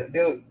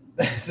 they'll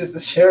Sister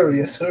Cheryl,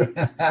 yes,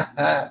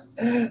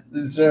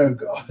 Sister Cheryl,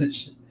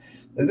 gosh.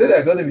 They said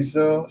they're going to be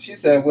so, she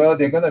said, well,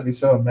 they're going to be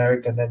so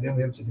American that they'll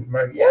be able to do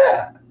American.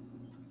 Yeah,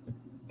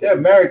 they're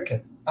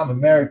American. I'm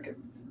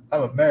American.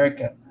 I'm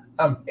American.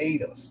 I'm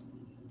ADOS.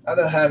 I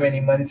don't have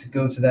any money to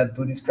go to that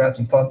booty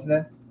scratching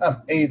continent.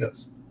 I'm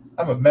ADOS.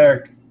 I'm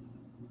American.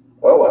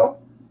 Well,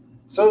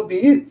 so be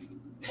it.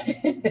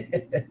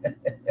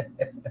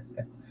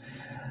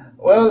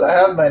 Well, I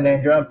have my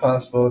Nigerian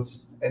passport.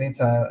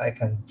 Anytime I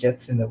can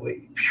jettson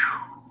away.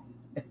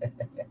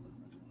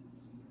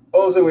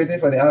 Also waiting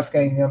for the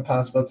African Union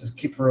passport to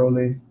keep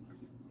rolling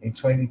in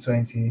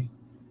 2020.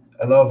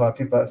 A lot of our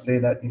people say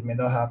that it may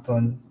not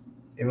happen.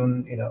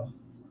 Even,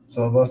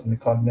 some of us in the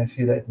continent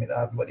feel that it may not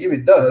happen. But if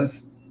it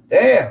does,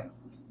 damn,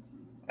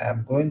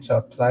 I'm going to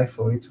apply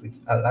for it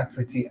with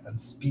alacrity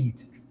and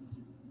speed.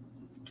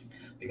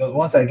 Because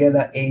once I get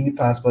that AE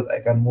passport, I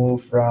can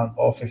move around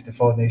all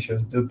 54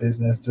 nations, do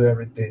business, do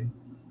everything.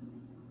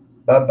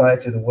 Bye-bye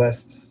to the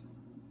West.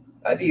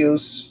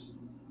 Adios.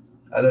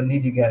 I don't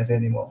need you guys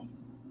anymore.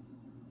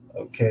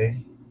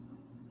 Okay.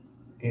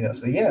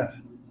 So yeah.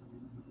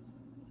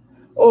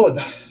 Oh,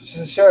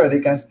 sure,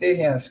 they can stay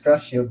here and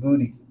scratch your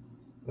booty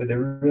with a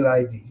real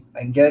ID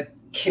and get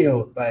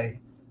killed by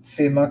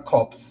FEMA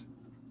cops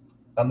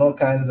and all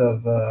kinds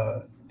of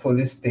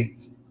police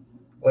states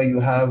where you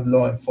have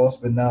law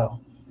enforcement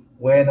now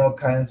wearing all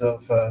kinds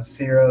of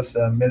serious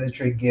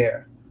military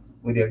gear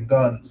with their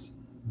guns,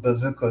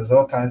 bazookas,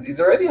 all kinds. It's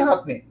already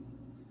happening.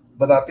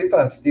 But our people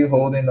are still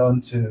holding on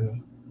to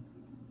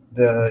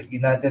the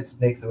United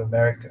States of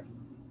America.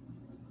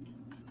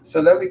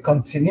 So let me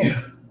continue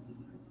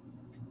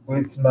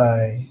with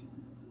my,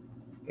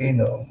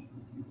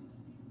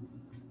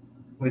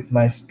 with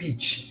my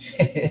speech.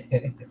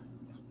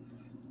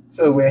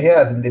 So we're here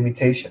at the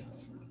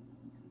limitations.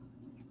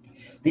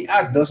 The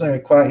Act doesn't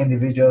require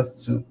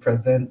individuals to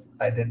present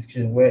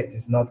identification where it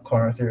is not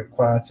currently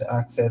required to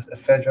access a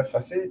federal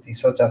facility,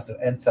 such as to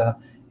enter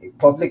a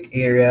public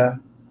area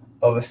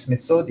of a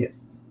Smithsonian.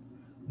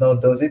 Nor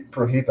does it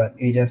prohibit an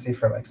agency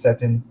from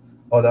accepting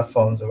other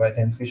forms of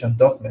identification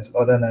documents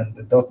other than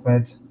the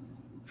document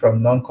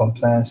from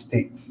non-compliant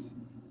states,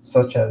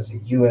 such as the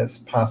U.S.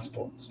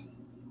 passport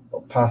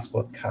or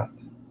passport card.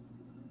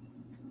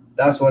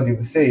 That's what they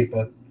would say,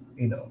 but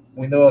we know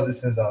all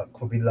these things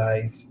could be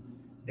lies.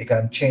 They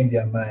can change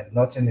their mind.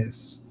 Nothing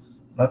is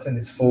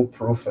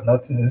foolproof, and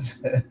nothing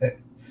is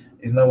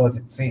is not what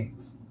it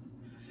seems.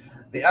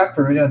 The Act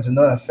provisions do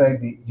not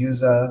affect the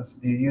use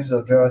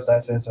of driver's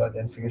license or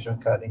identification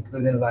card,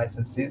 including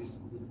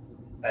licenses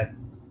and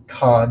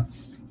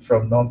cards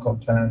from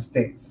non-compliant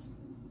states.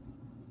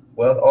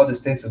 Well, all the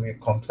states will be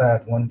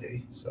compliant one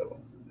day, so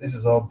this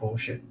is all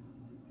bullshit.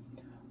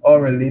 All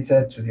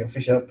related to the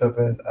official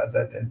purpose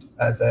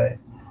as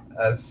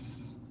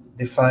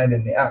defined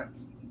in the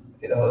Act.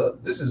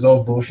 This is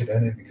all bullshit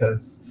anyway,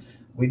 because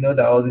we know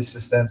that all these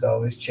systems are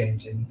always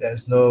changing.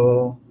 There's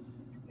no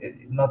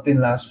Nothing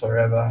lasts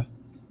forever.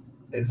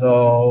 It's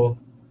all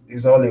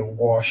a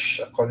wash,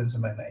 according to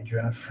my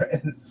Nigerian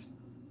friends.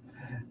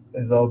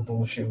 It's all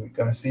bullshit. We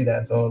can see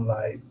that's all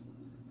lies.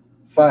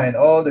 Fine,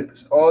 all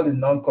the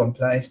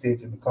non-compliant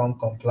states will become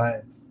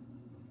compliant,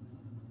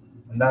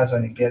 and that's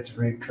when it gets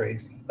really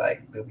crazy.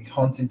 Like they'll be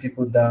hunting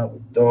people down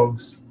with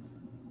dogs.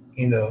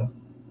 You know,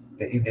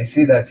 if they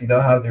see that you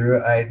don't have the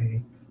real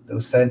ID,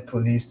 they'll send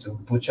police to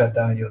butcher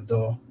down your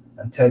door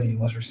and tell you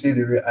must receive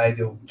the real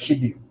ID or kill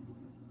you.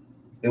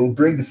 They will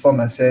bring the form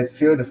and say,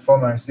 fill the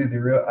form and receive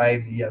the real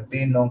ID. You're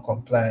being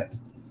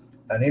non-compliant.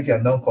 And if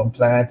you're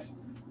non-compliant,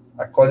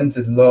 according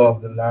to the law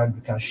of the land,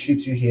 we can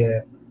shoot you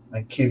here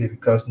and kill you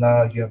because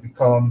now you have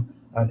become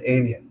an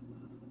alien.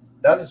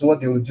 That is what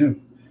they will do.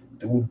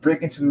 They will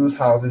break into people's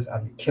houses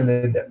and be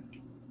killing them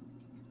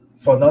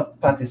for not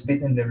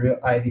participating in the real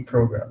ID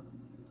program.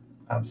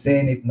 I'm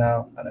saying it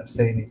now and I'm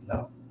saying it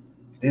now.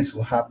 This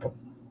will happen.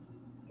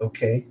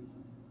 Okay?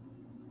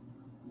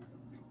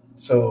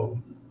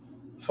 So,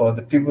 for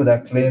the people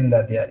that claim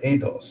that they are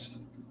ADOS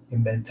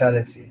in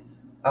mentality,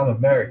 I'm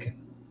American.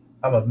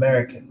 I'm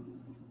American.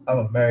 I'm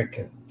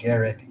American. Get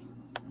ready.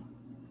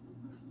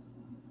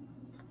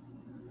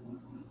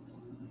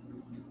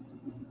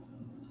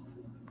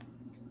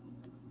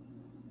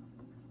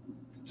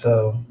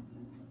 So,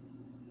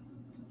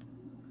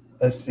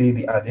 let's see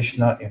the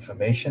additional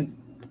information.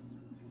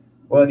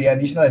 Well, the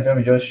additional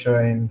information is just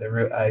showing the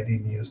real ID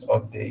news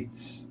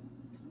updates.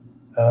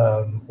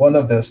 One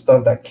of the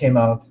stuff that came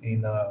out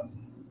in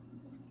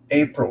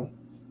April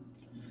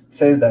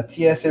says that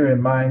TSA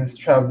reminds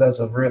travelers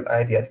of real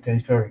ID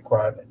educational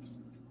requirements.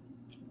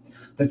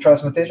 The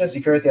Transportation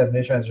Security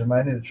Administration has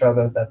reminded the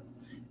travelers that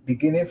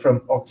beginning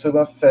from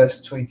October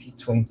 1st,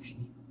 2020,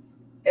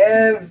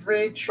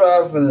 every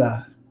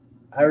traveler,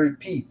 I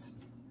repeat,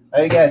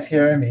 are you guys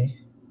hearing me?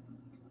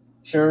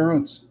 Cheryl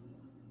Roots,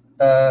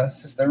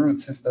 Sister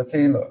Roots, Sister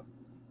Taylor,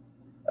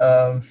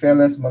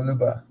 Fearless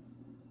Maluba,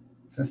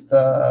 Sister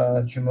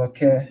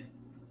Jumoke.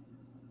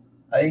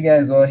 Are you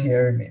guys all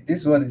hearing me?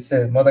 This is what it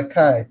says.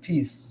 Mordecai,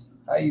 peace.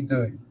 How you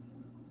doing?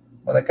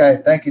 Mordecai,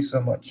 thank you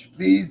so much.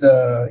 Please,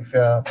 if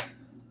you're,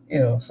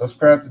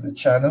 subscribe to the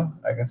channel.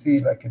 I can see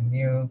like a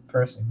new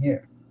person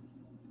here.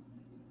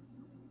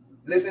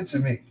 Listen to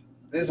me.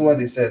 This is what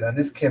they said, and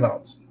this came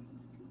out.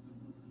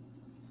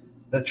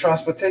 The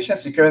Transportation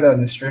Security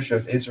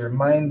Administration is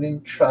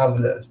reminding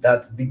travelers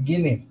that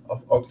beginning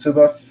of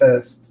October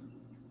 1st,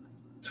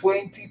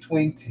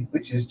 2020,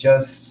 which is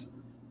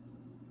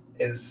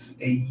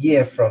a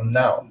year from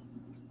now,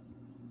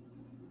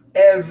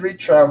 every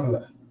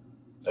traveler,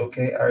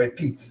 okay, I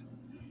repeat,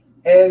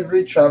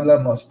 every traveler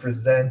must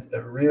present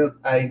a real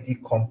ID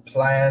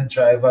compliant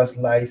driver's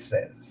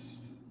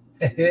license.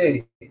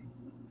 Hey,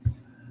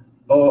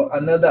 or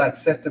another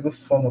acceptable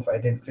form of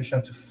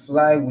identification to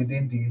fly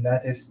within the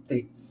United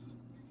States.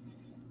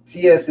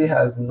 TSA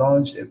has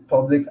launched a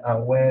public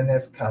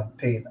awareness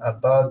campaign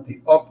about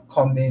the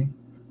upcoming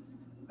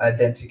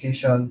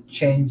identification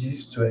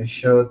changes to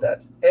ensure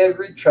that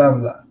every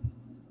traveler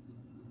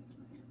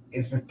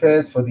is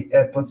prepared for the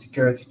airport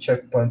security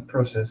checkpoint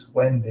process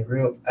when the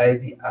real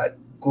ID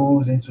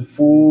goes into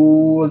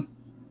full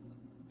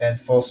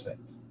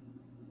enforcement.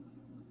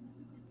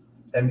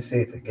 Let me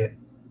say it again.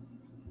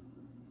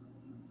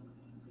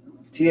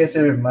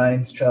 TSA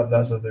reminds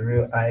travelers of the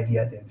real ID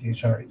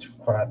identification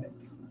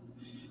requirements.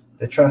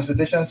 The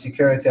Transportation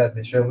Security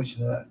Administration, which is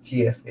known as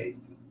TSA,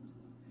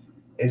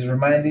 is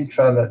reminding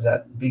travelers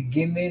that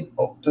beginning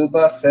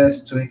October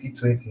 1st,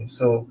 2020,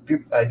 so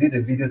I did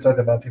a video talking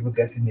about people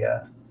getting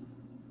their,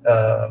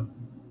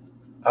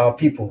 our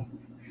people,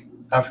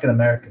 African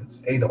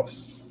Americans,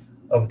 ADOS,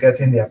 of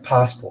getting their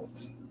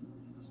passports.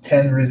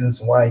 10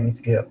 reasons why you need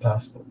to get a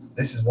passport.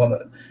 This is one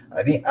of,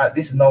 I think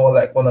this is not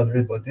like one of the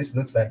reasons, but this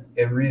looks like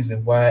a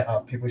reason why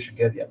our people should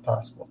get their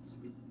passports.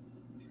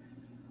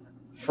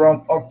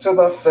 From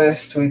October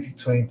 1st,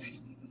 2020,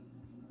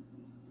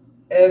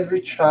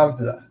 every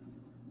traveler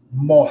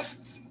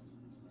must,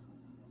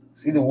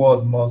 see the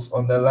word must,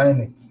 underline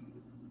it,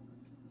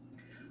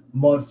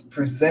 must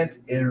present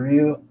a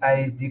real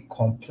ID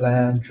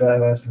compliant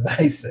driver's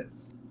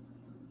license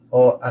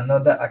or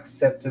another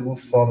acceptable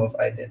form of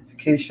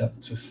identification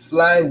to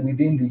fly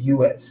within the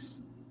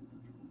US.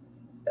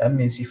 That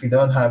means if you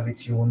don't have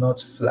it, you will not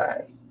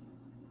fly.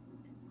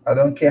 I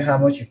don't care how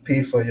much you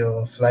pay for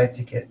your flight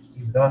tickets.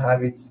 If you don't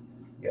have it,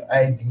 your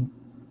ID,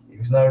 if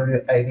it's not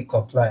real ID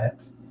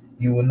compliant,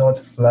 you will not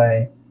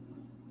fly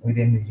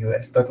within the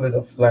US. Talk less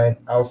of flying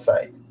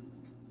outside.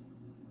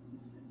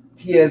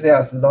 TSA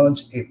has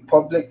launched a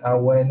public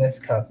awareness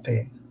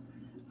campaign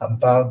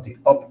about the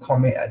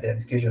upcoming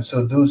identification.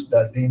 So those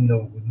that didn't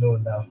know will know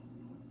now.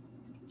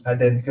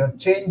 Identification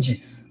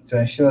changes to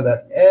ensure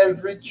that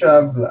every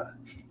traveler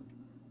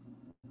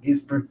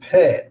is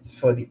prepared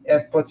for the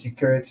airport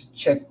security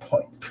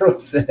checkpoint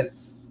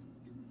process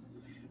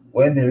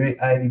when the real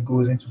ID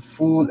goes into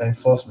full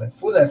enforcement.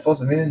 Full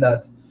enforcement meaning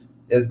that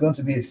there's going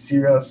to be a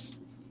serious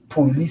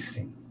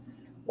policing.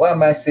 Why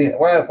am I saying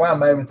why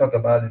am I even talking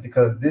about it?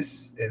 Because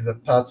this is a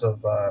part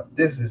of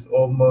this is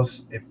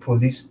almost a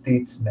police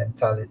state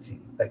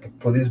mentality, like a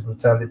police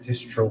brutality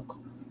stroke,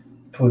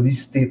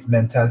 police state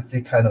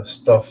mentality kind of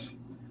stuff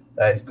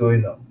that is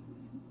going on.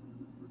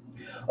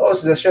 Oh,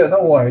 so sure,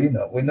 don't worry,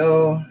 we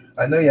know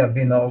I know you have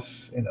been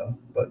off,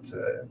 but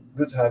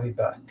good to have you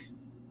back.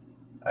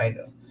 I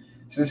know.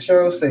 Sister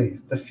Cheryl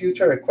says the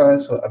future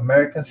requires for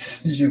American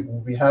citizenship will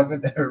be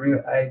having a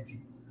real ID.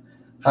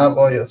 Have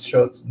all your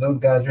shots, no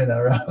gathering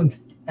around.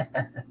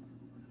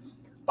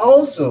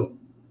 Also,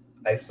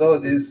 I saw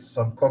this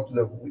some couple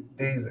of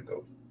days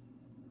ago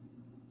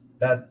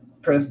that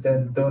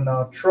President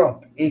Donald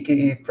Trump,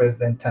 aka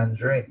President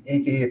Tangerine,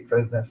 aka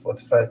President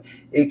 45,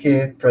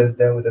 aka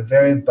President with a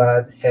very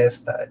bad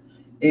hairstyle,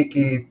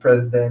 aka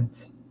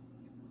President,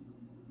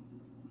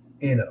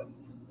 you know,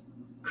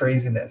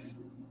 craziness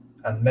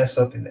and mess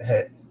up in the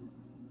head,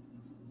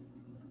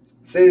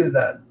 says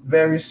that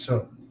very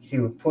soon he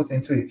will put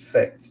into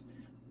effect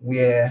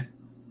where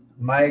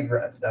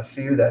migrants that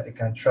feel that they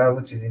can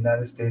travel to the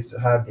United States to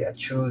have their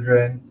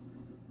children,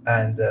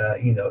 and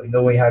when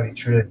you have your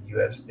children in the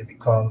US, they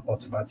become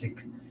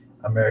automatic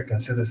American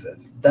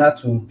citizens.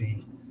 That will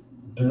be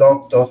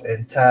blocked off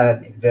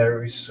entirely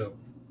very soon.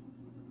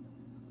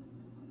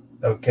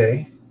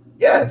 Okay.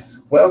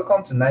 Yes,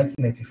 welcome to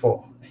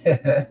 1984.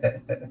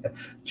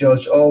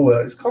 George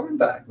Orwell is coming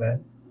back,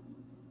 man.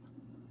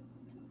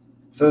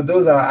 So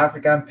those are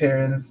African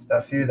parents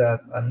that feel that,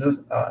 and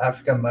those are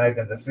African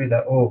migrants that feel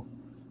that, oh,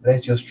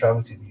 let's just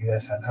travel to the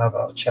US and have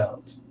our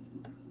child.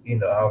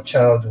 Our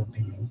child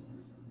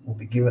will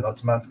be given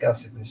automatic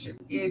citizenship.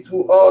 It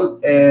will all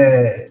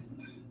end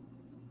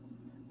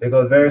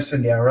because very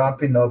soon they are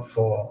ramping up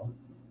for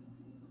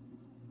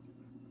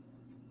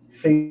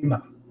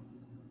FEMA.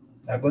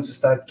 They're going to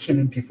start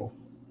killing people.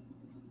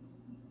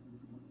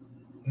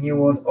 New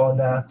World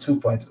Order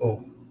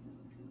 2.0.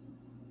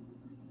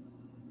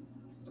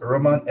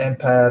 Roman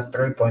Empire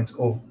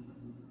 3.0.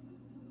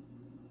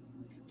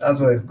 That's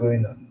what is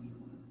going on.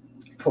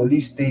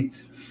 Police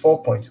State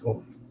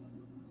 4.0.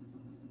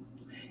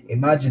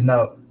 Imagine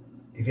now,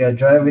 if you are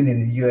driving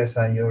in the US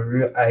and your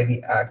real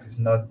ID act is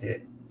not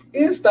there,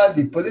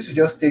 instantly police will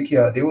just take you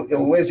out. They will,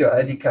 where's your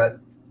ID card?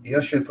 They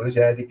just show police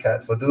your ID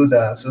card. For those that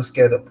are so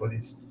scared of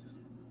police,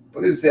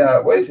 police say,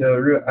 where's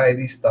your real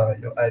ID star,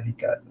 your ID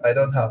card? I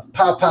don't have.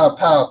 Pow, pow,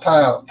 pow,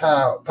 pow,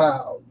 pow,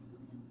 pow.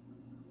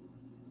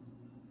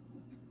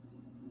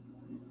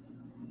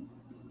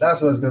 That's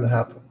what's going to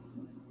happen.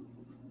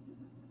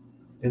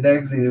 The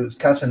next day, they will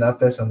catch another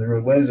person on the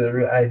road. Where's your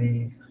real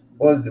ID?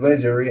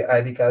 Where's your real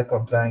ID card,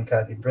 compliant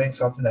card? They bring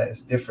something that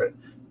is different.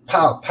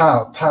 Pow,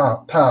 pow,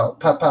 pow, pow,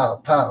 pow, pow,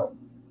 pow.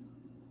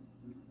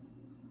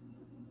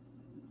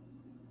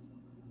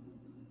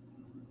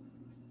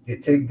 They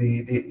take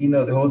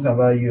the whole thing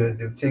about US,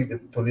 they'll take the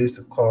police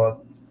to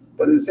court.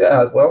 But they say,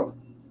 well,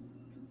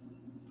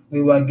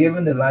 we were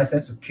given the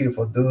license to kill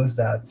for those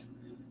that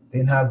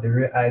didn't have the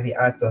real ID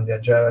act on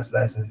their driver's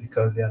license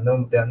because they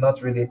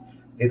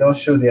don't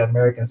show the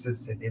American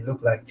citizen. They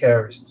look like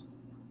terrorists.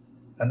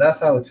 And that's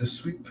how it will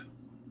sweep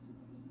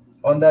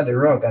under the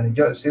rug. And the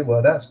judge say,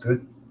 well, that's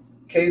good.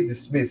 Case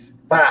dismissed.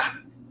 Bah!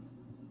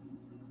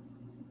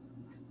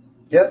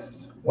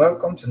 Yes,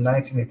 welcome to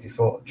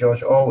 1984,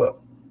 George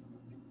Orwell.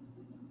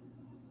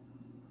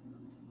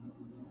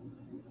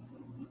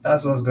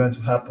 That's what's going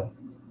to happen.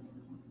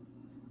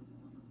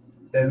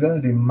 There's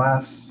going to be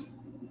mass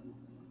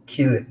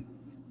killing.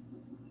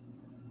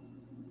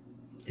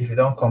 If you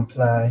don't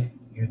comply,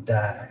 you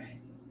die.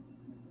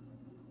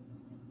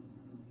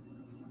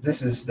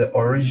 This is the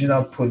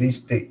original police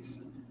state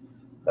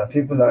that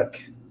people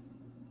like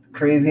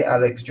crazy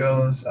Alex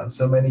Jones and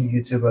so many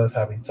YouTubers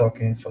have been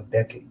talking for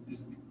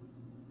decades.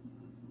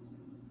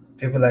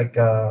 People like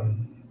a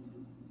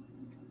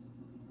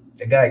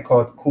guy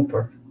called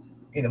Cooper.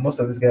 Most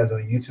of these guys on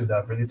YouTube that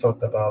have really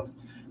talked about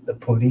the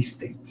police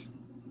state,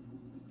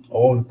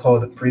 or what we call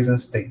the prison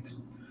state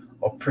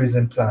or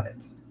prison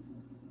planet.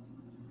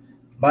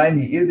 Mind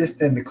you, if this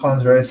thing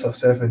becomes very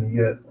successful in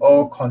the US,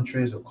 all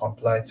countries will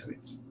comply to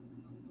it.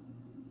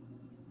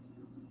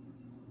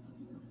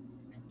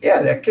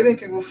 Yeah, they're killing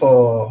people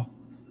for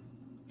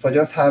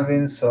just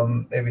having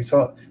they're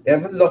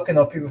even locking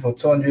up people for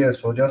 200 years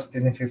for just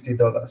stealing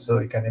 $50. So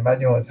you can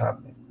imagine what's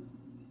happening.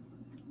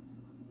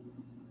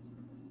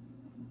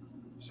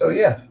 So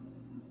yeah,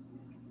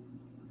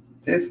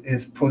 this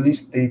is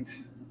police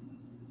state,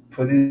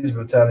 police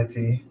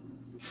brutality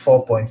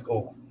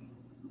 4.0.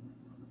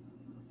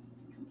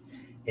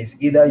 It's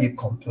either you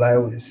comply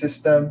with the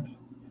system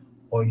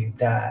or you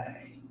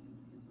die.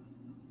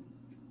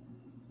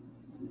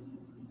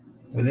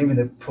 We live in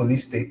a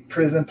police state,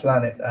 prison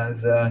planet,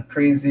 as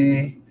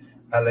crazy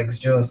Alex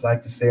Jones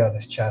like to say on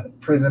his channel.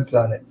 Prison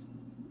planet.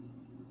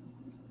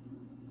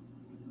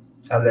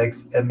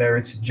 Alex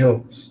Emerit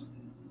Jones.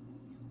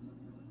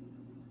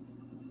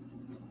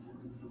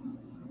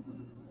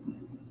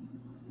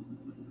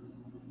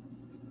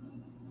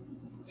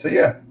 So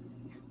yeah,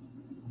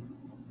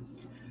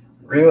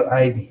 real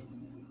ID,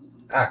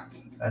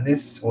 act, And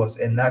this was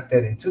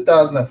enacted in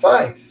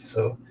 2005.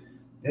 So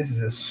this is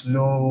a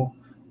slow,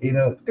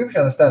 people should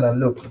understand that,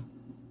 look,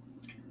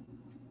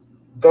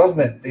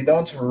 government, they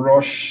don't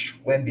rush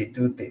when they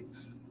do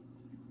things.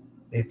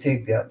 They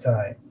take their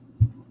time.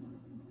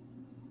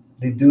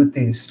 They do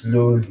things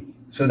slowly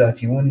so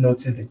that you won't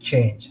notice the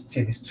change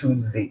till it's too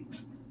late.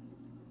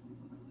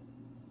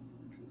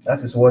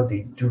 That is what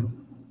they do.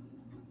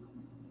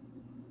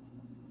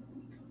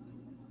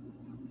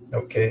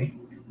 Okay?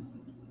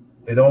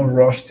 They don't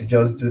rush to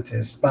just do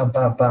things. Bam,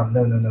 bam, bam.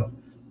 No, no, no.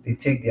 They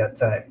take their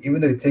time,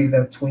 even though it takes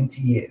them 20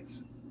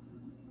 years,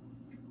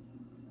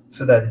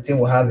 so that the thing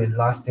will have a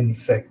lasting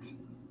effect.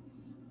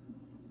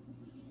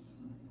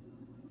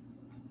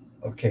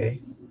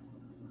 Okay?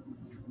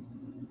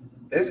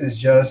 This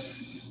is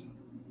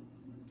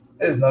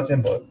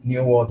nothing but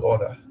New World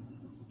Order.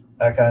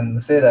 I can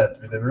say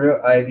that the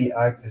Real ID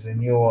Act is a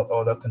New World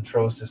Order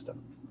control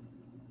system.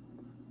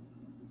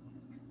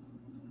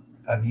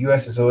 And the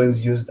US is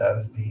always used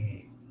as the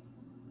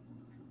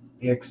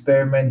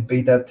experiment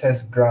beta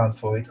test ground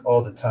for it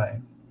all the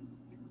time.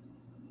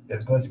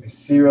 There's going to be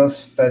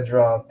serious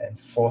federal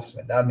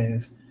enforcement. That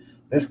means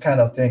this kind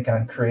of thing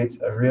can create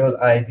a Real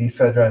ID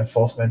federal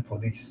enforcement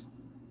police.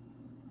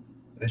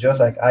 It's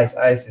just like ICE.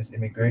 ICE is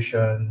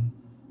immigration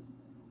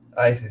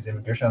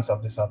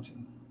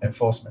something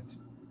enforcement.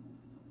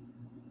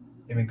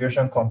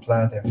 Immigration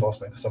compliant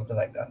enforcement, something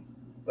like that.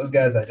 Those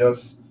guys are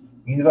just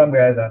uniform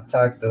guys that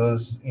attack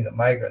those,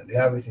 migrants. They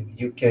have it in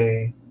the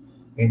UK,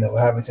 we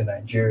have it in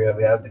Nigeria,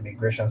 we have the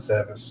immigration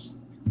service,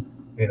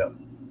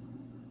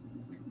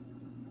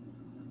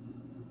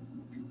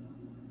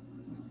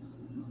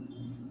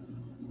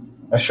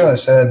 As Sean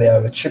said, they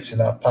have chips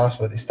in our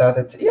passport. They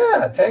started,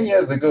 10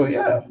 years ago,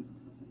 yeah.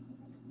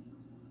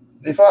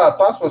 Before, our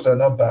passports were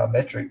not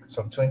biometric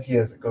some 20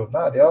 years ago.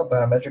 Now they're all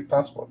biometric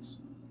passports.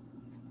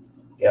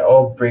 They're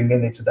all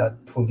bringing it to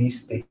that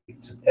police state.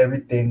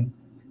 Everything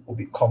will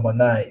be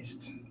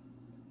commonized.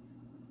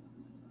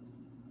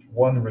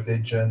 One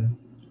religion,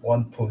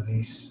 one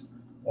police,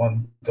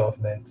 one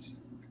government,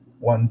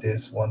 one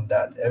this, one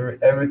that.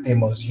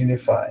 Everything must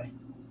unify.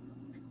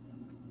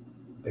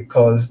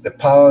 Because the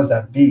powers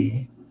that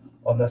be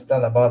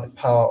understand about the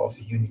power of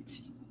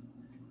unity.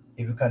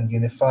 If we can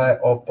unify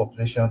all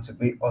population to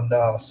be under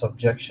our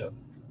subjection,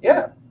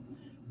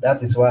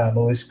 that is why I'm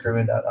always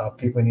screaming that our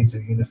people need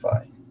to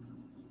unify.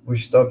 We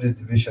should stop this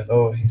division.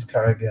 Oh, he's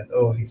Caribbean.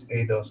 Oh, he's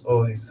ADOS.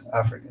 Oh, he's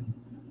African.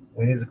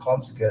 We need to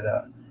come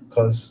together,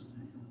 because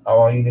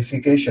our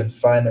unification,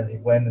 finally,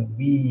 when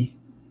we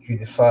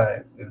unify,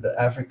 if the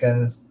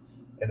Africans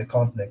in the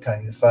continent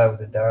can unify with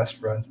the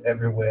diasporans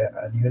everywhere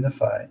and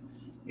unify,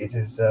 it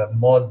is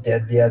more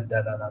deadlier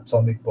than an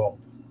atomic bomb.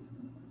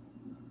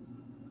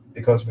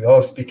 Because we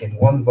all speak in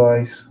one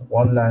voice,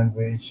 one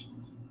language,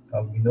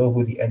 and we know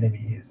who the enemy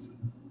is.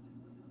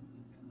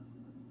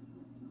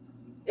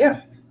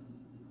 Yeah.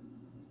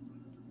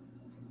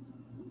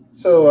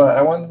 So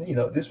I want,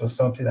 this was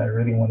something I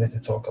really wanted to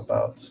talk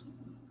about,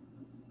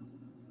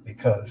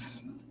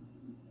 because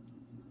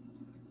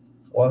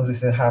once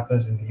this thing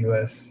happens in the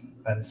US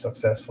and is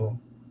successful,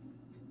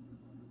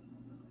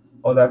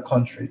 other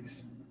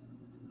countries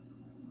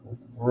will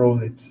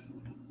roll it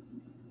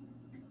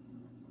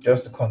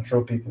just to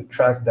control people,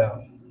 track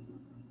down.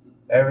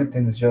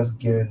 Everything is just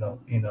gearing up,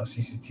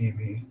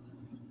 CCTV,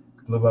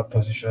 global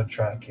position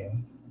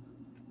tracking.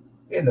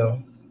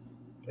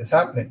 It's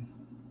happening.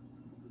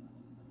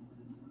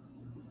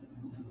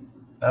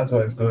 That's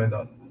what is going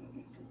on.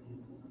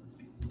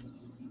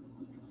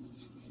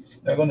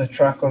 They're going to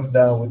track us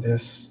down with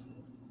this.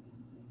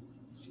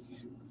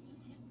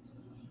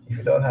 If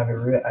you don't have a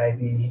Real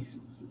ID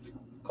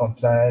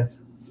compliant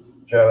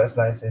driver's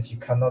license, you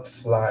cannot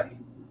fly.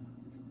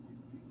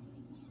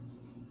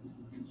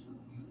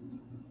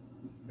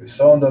 If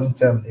someone doesn't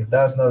tell me, if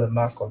that's not the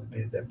mark of the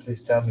beast, then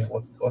please tell me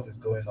what is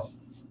going on.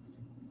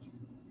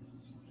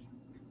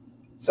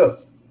 So,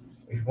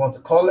 if you want to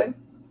call in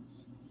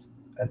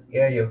and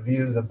hear your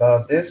views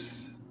about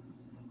this,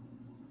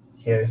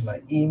 here is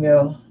my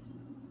email.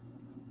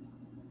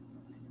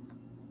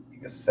 You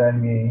can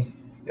send me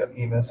your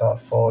email, so I'll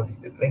forward you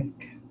the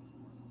link.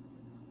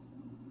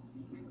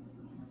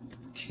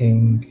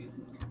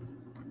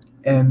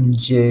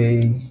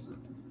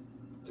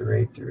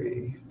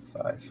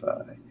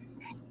 KingMJ3355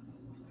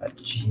 at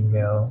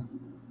gmail.com.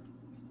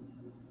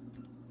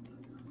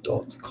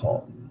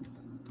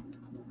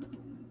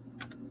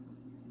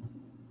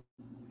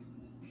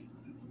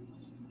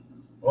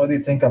 What do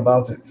you think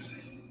about it?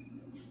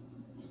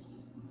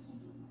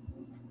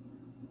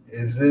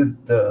 Is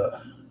it the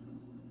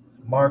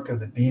mark of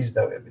the beast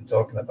that we've been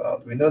talking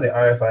about? We know the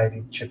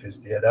RFID chip is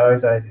there. The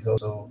RFID is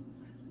also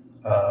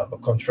a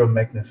control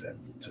mechanism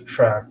to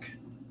track,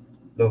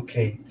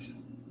 locate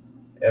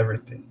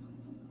everything.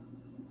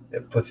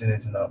 They're putting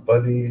it in our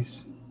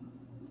bodies.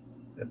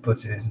 They're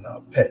putting it in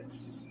our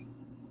pets.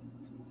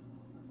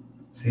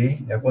 See,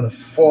 they're going to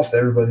force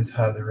everybody to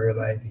have the Real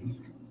ID.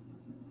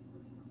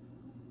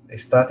 They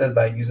started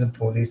by using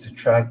police to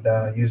track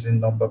down using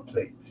number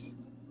plates.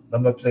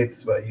 Number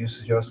plates were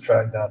used to just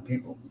track down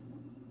people.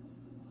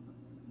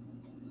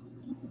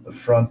 The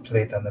front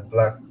plate and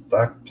the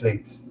back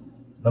plates,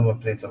 number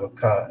plates of a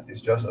car,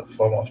 is just a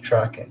form of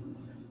tracking.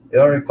 They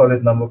don't really call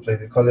it number plate.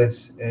 They call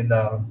it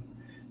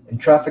in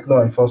traffic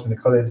law enforcement.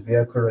 They call it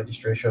vehicle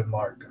registration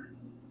marker.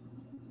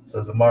 So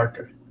it's a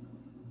marker.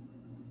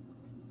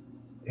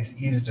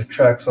 It's easy to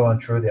track someone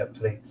through their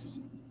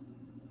plates.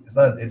 It's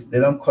not. They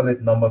don't call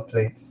it number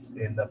plates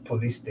in the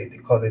police state. They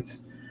call it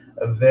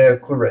a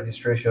vehicle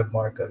registration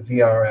marker,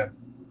 VRM.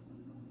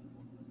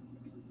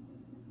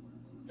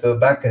 So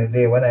back in the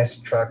day, when I used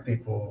to track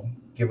people,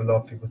 give a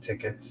lot of people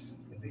tickets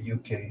in the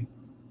UK,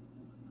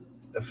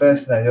 the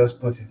first thing I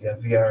just put is their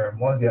VRM.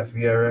 Once their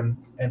VRM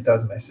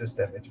enters my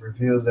system, it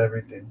reveals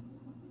everything.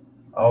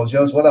 I was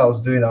just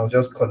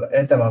collect.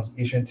 Anytime I was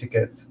issuing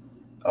tickets,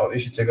 I'll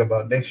issue ticket,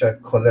 but make sure I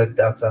collect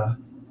data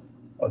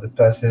of the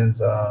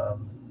person's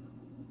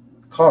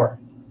car,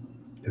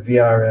 the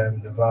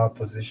VRM, the valve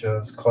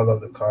positions, color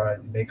of the car,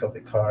 make of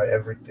the car,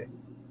 everything.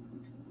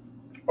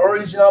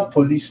 Original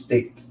police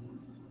state.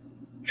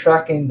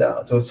 Tracking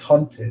down, so it's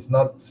hunting. It's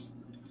not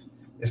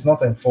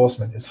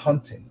enforcement, it's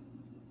hunting.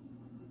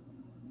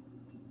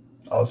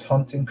 I was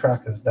hunting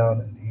crackers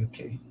down in the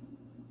UK.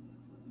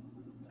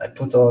 I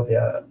put all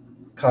their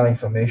car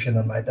information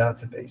on my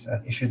database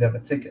and issued them a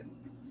ticket.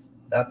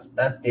 That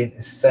thing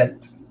is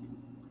sent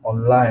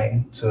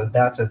online to a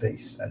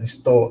database and is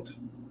stored.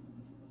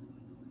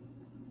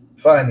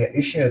 Fine, you're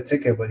issuing a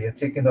ticket, but you're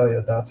taking all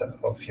your data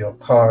of your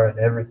car and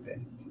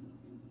everything.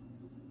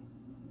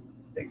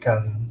 They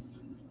can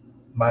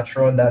match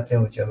run that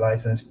thing with your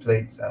license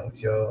plates and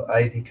with your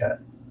ID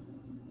card.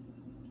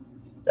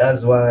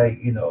 That's why,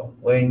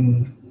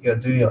 when you're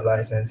doing your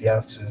license, you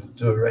have to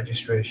do a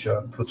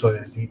registration, put all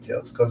your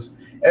details, because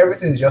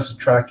everything is just to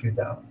track you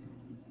down.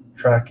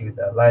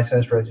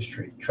 License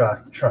registry,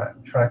 track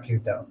you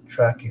down.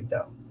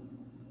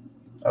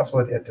 That's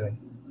what they're doing.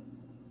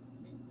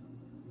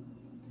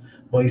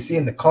 But you see,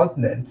 in the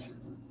continent,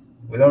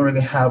 we don't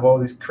really have all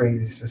these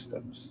crazy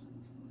systems.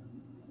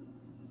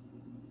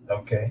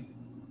 Okay?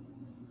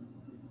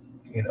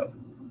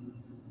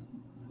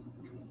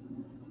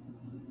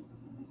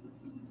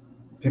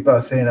 People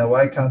are saying that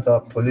why can't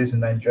our police in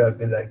Nigeria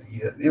be like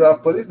the US? If our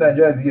police in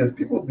Nigeria is the US,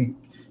 it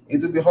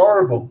will be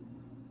horrible.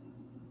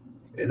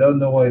 They don't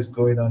know what is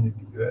going on in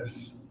the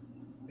US.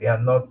 They are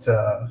not.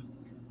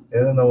 They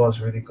don't know what's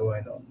really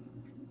going on.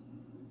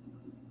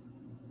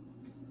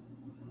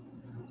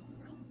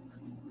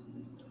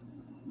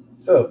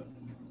 So,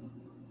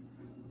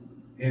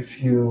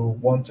 if you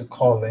want to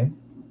call in,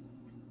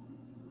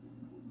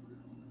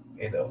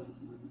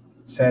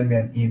 send me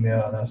an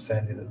email and I'll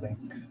send you the link.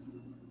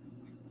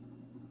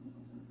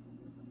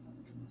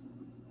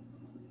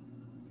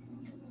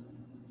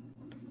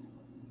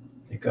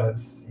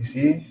 Because you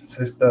see,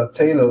 Sister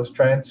Taylor was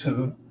trying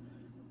to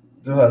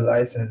do her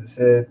license. She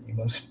said, you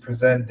must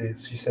present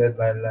this. She said,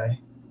 lie.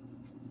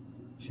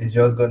 She's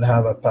just going to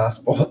have a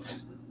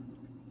passport.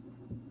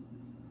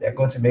 They're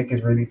going to make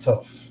it really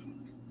tough.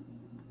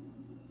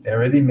 They're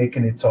already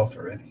making it tough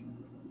already.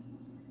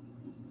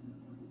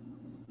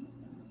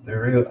 The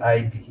real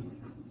ID.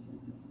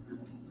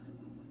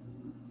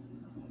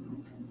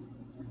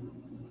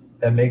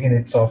 They're making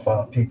it tough for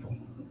our people.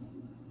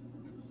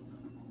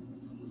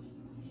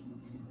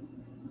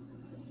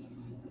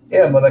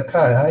 Yeah, Mother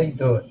Kai, how you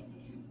doing?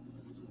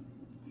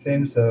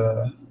 Seems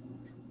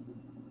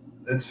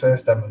this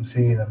first time I'm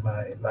seeing in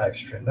my live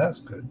stream. That's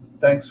good.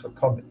 Thanks for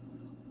coming.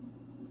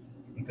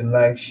 You can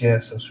like,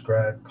 share,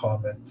 subscribe,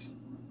 comment.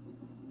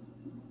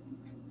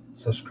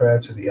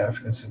 Subscribe to the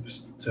African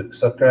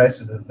subscribe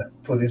to the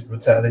police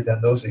brutality,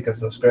 and also you can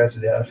subscribe to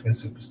the African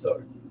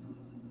Superstar.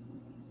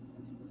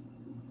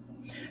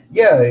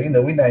 Yeah,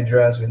 we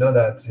Nigerians, we know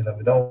that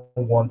we don't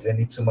want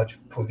any too much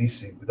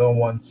policing. We don't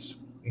want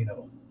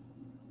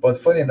But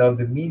funny enough,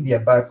 the media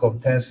back home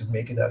tends to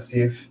make it as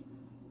if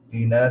the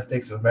United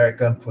States of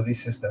American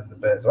police system is the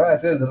best. Why I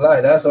say it's a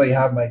lie. That's why you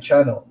have my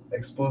channel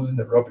exposing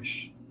the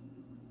rubbish.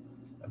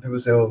 And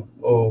people say,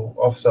 oh,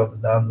 officer of the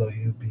damn law,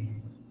 you'll be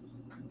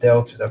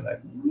dealt with. I'm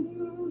like,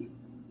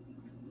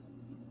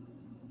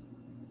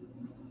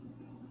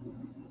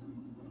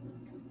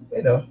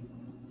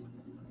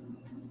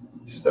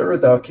 Sister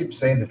Ruth, I'll keep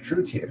saying the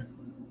truth here.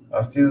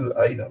 I'll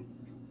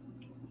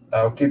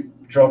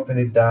keep dropping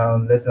it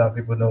down, letting our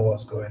people know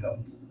what's going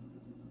on.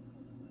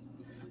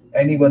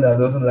 Anyone that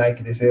doesn't like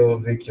it, they say, oh,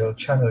 Vic, your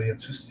channel, you're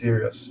too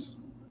serious.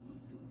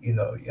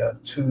 You're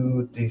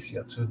too this,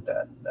 you're too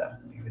that. Nah.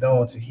 If you don't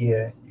want to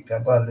hear, you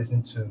can go and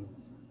listen to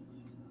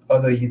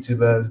other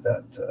YouTubers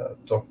that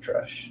talk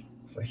trash.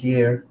 For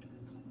here,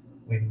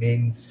 we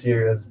mean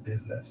serious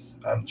business.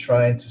 I'm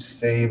trying to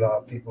save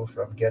our people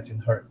from getting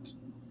hurt.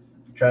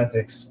 I'm trying to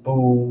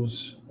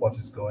expose what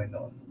is going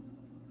on.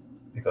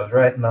 Because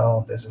right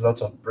now, there's a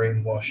lot of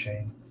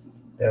brainwashing.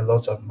 There are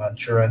lots of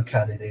Manchurian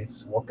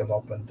candidates walking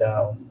up and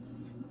down.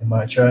 The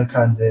Manchurian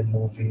Candidate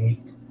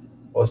movie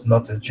was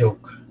not a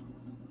joke.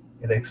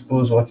 It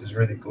exposed what is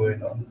really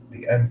going on.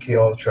 The MK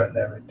Ultra and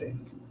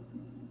everything.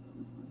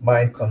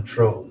 Mind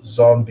control,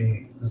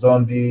 zombie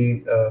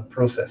zombie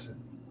processing.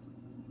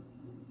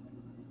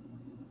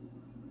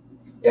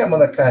 Yeah,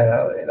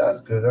 Malachi,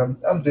 that's good.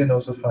 I'm doing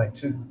also fine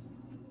too.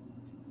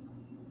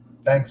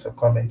 Thanks for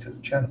coming to the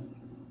channel.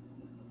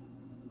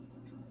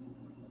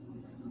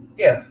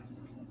 Yeah,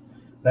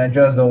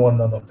 Nigerians don't want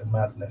none of the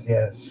madness.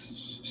 Yeah,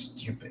 it's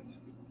stupid.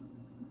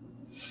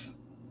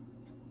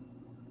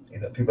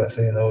 People are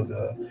saying, "Oh,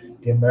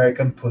 the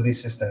American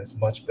police system is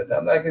much better."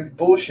 I'm like, it's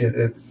bullshit.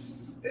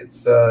 It's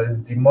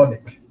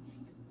demonic.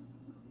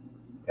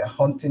 They're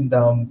hunting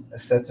down a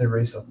certain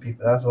race of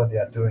people. That's what they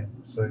are doing.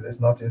 So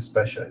there's nothing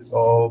special. It's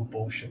all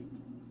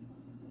bullshit.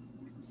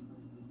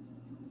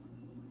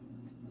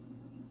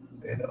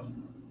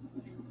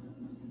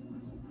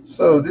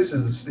 So this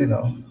is,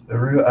 the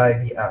Real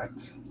ID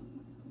Act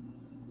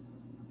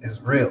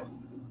is real.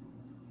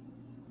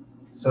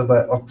 So by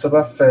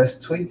October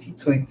 1st,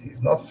 2020,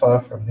 it's not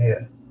far from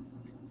here.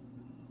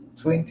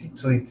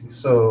 2020.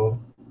 So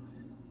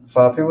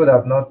for people that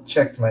have not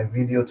checked my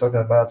video talking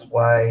about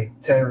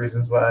 10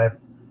 reasons why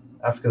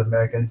African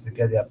Americans to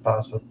get their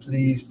passport,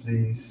 please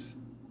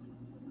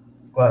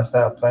go and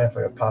start applying for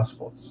your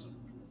passports.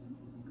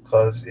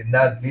 Because in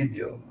that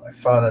video, I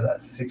found out that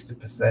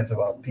 60% of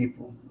our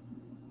people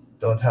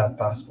don't have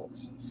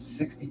passports.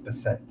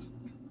 60%.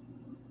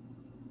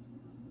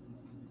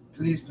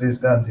 Please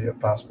go and do your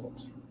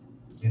passport.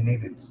 You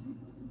need it.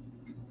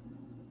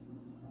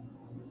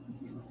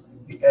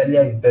 The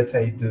earlier the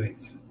better you do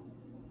it.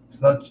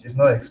 It's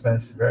not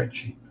expensive, very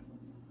cheap.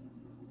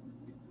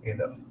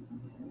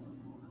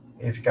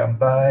 If you can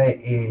buy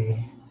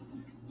a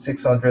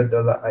 $600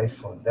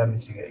 iPhone, that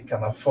means you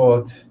can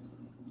afford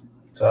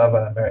to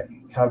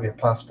have your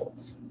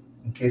passport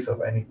in case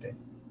of anything.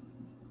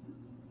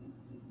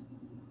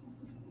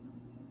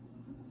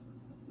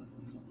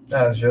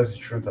 That's just the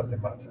truth of the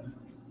matter.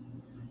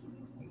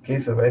 In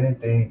case of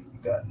anything, you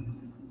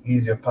can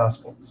use your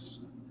passports.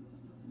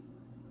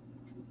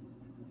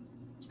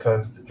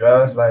 Because the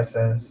driver's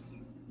license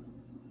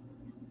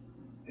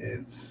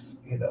is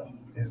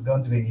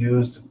going to be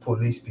used to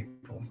police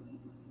people.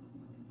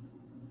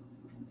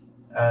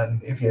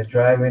 And if you're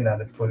driving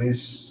and the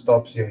police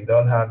stops you, you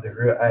don't have the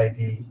Real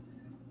ID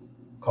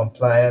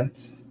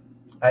compliant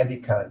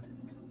ID card,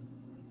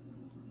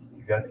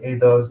 you got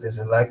ADOS, there's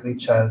a likely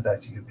chance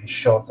that you'll be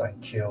shot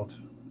and killed.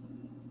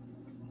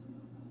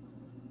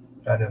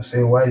 And they'll say,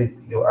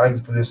 you'll ask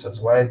the police,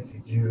 why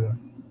did you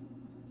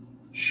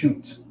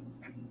shoot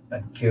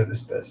and kill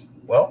this person?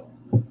 Well,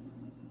 the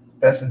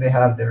person didn't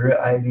have the Real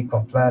ID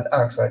compliant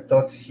act, so I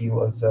thought he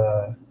was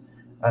an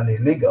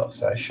illegal,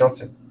 so I shot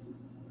him.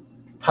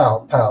 Pow,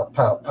 pow,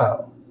 pow,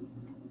 pow.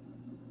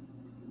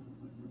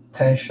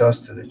 10 shots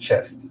to the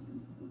chest.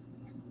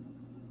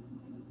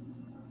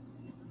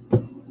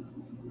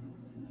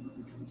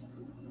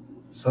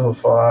 So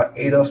for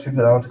ADOS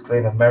people that want to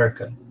claim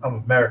American,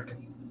 I'm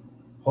American.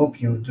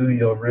 Hope you do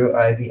your Real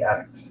ID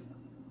Act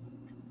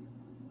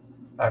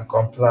and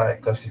comply,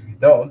 because if you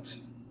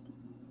don't,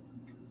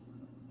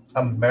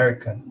 I'm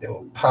American. They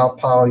will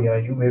pow,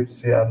 you may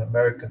say I'm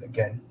American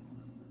again.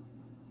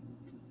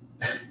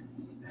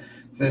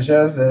 So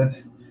Sharon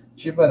said,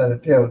 cheaper than a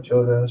pair of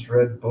Jordan's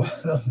Red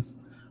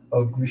bottoms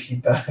or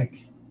Gucci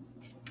bag.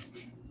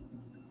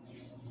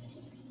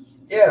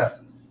 Yeah,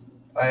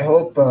 I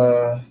hope,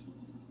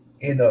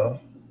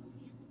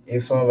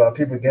 if some of our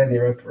people get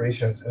their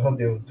reparations, I hope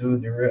they will do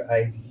the Real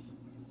ID.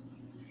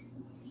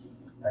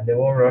 And they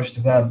won't rush to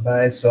go and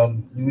buy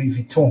some Louis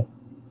Vuitton.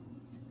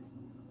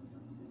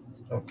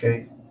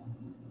 Okay?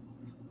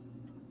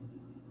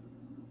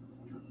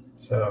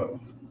 So,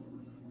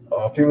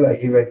 people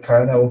like Yvette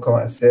Carter will come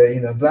and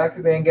say, black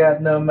people ain't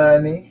got no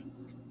money.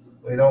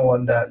 We don't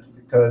want that,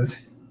 because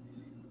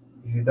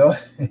if you don't,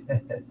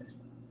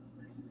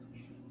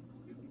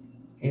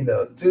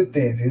 two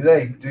things. Either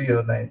you do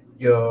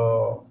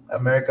your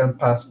American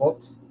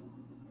passport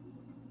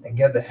and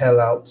get the hell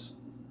out,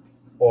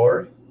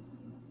 or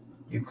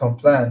you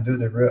comply and do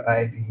the Real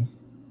ID,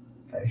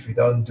 and if you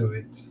don't do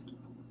it,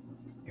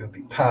 you'll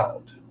be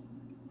pound.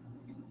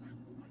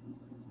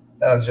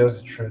 That's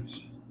just the truth.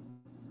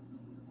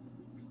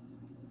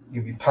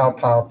 You'll be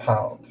pound.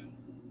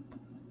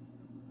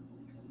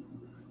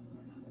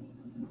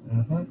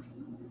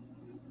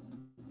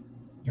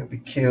 You'll be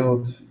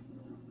killed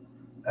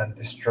and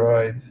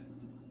destroyed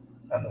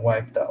and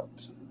wiped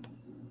out.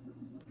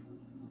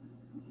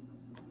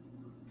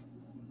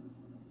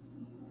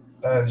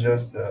 That's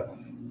just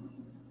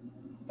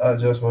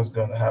what's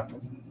going to happen.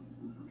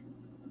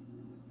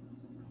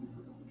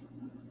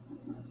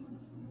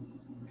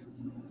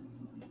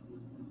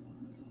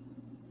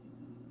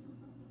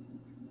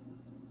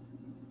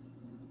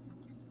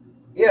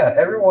 Yeah,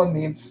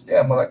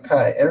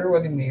 Malachi,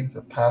 everybody needs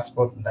a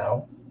passport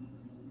now.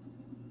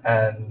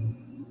 And,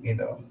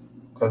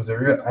 because the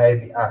Real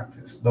ID Act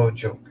is no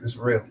joke, it's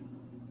real.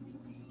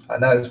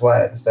 And that is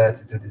why I decided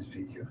to do this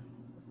video.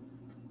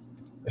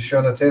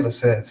 Shona Taylor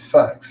says,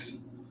 facts.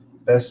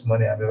 Best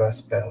money I've ever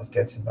spent was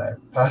getting my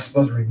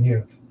passport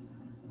renewed.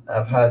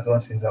 I've had one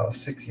since I was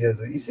 6 years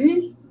old. You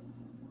see?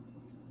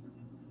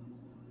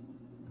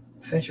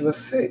 since she was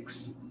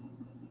 6.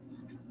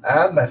 I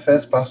had my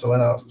first passport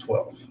when I was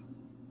 12.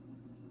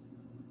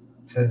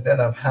 Since then,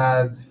 I've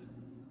had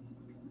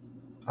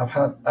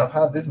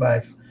this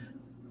my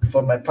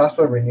for my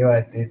passport renewal.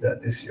 I did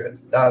that this year.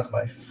 That's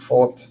my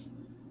 4th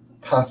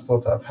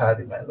passport I've had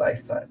in my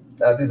lifetime.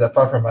 That is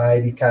apart from my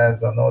ID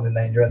cards and all the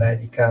Nigerian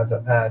ID cards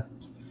I've had.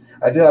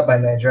 I do have my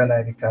Nigerian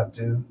ID card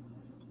too.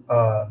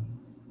 Um,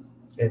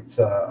 it's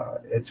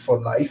for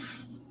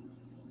life.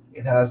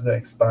 It has no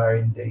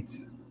expiring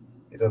date.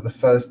 It was the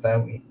first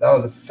time that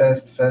was the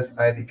first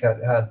ID card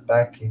we had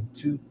back in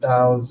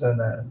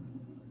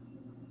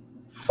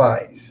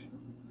 2005.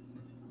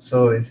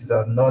 So it is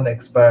a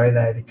non-expiring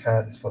ID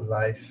card. It's for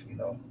life.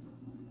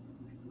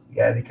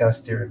 The ID card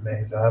still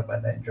remains. I have my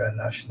Nigerian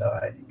national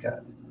ID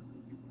card.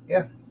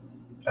 Yeah,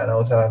 and I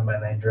also have my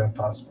Nigerian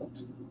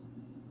passport.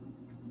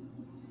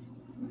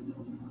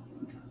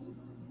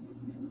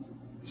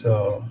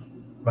 So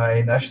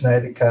my national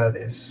ID card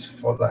is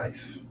for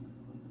life.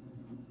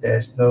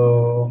 There's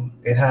no.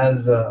 It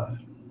has a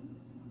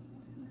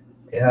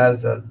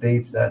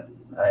date that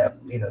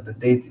the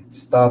date it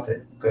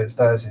started, because it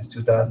started since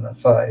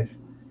 2005,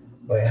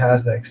 but it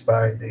has no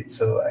expiry date,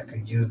 so I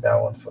could use that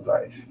one for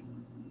life.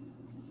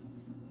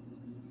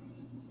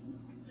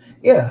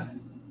 Yeah.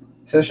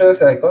 So shall I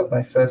say I got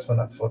my first one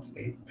at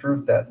 48.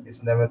 Proof that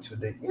it's never too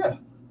late. Yeah.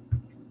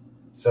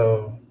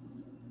 So,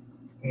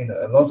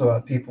 a lot of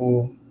our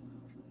people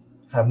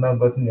have not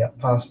gotten their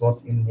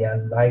passports in their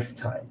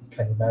lifetime.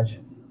 Can you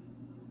imagine?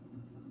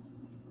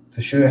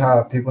 To show you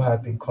how people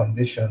have been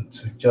conditioned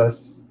to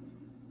just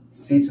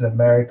sit in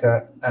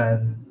America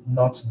and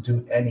not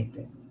do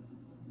anything.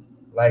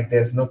 Like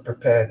there's no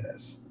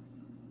preparedness.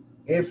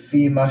 If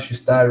FEMA should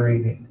start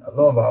raiding, a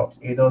lot of our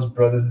ADOS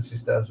brothers and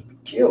sisters will be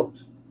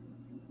killed.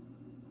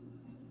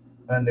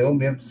 And they won't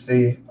be able to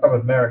say, I'm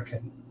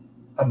American,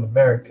 I'm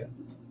American,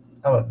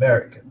 I'm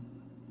American.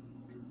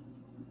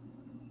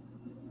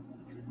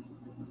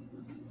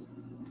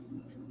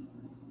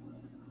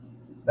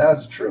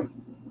 That's true.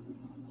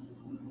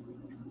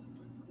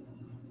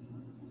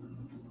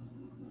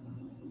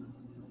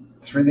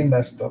 It's really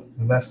messed up,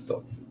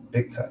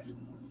 big time.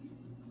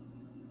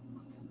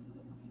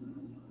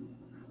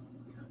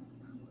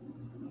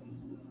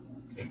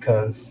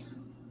 Because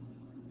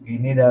you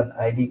need an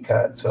ID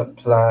card to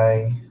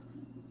apply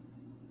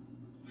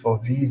for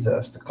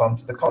visas to come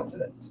to the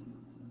continent.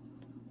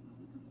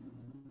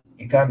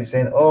 You can't be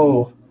saying,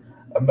 oh,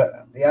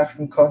 the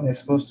African continent is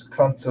supposed to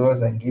come to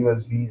us and give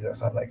us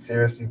visas. I'm like,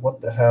 seriously,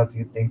 what the hell do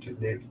you think you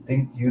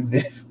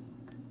live?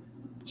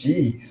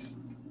 Jeez.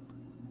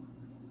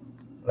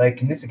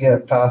 Like, you need to get a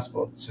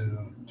passport to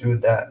do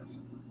that.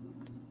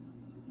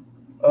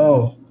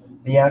 Oh,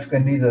 the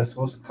African leaders are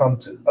supposed to come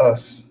to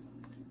us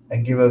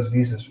and give us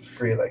visas for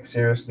free. Like,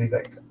 seriously,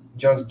 like,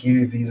 just give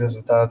you visas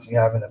without you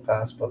having a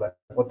passport. Like,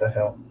 what the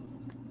hell?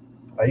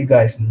 Are you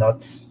guys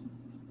nuts?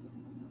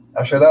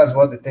 I'm sure that's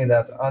what the thing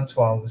that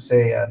Antoine would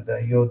say, and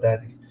your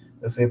daddy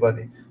will say, but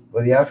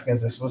the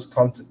Africans are supposed to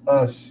come to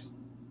us,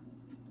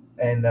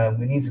 and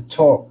we need to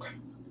talk,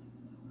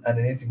 and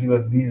they need to give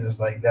us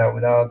visas like that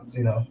without,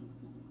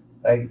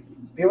 like,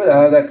 people that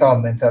have that kind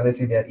of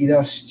mentality, they're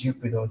either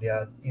stupid or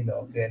they're in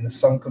a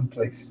sunken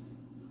place.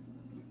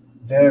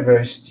 Very,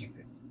 very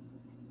stupid.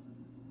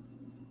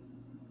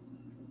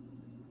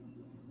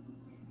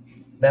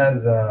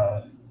 That's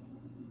a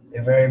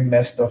very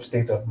messed up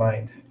state of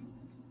mind.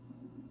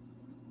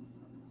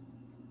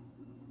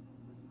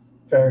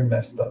 Very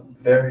messed up,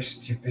 very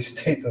stupid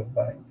state of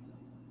mind.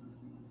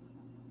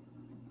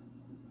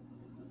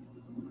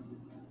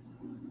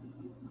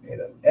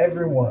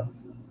 Everyone,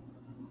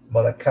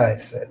 Malachi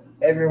said,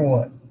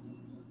 everyone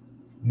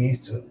needs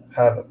to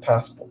have a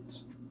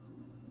passport.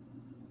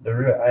 The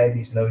real ID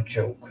is no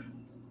joke.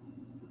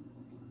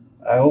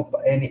 I hope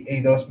any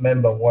ADOS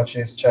member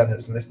watching this channel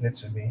is listening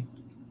to me.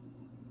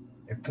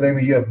 You claim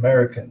you're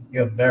American.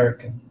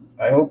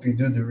 I hope you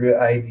do the real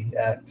ID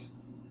act.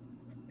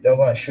 You don't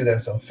go to show them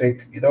some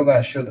fake. You don't go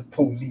to show the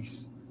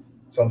police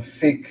some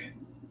fake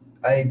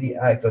ID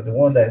act, or the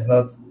one that is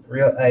not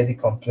real ID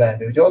compliant.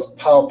 They will just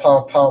power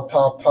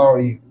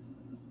you.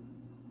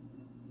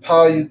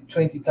 Power you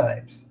 20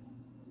 times.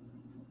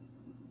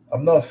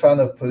 I'm not a fan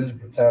of police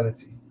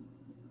brutality,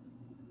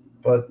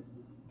 but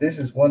this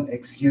is one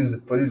excuse the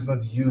police is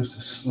going to use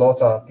to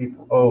slaughter our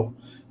people. Oh,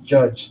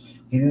 judge,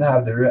 he didn't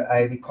have the real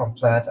ID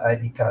compliant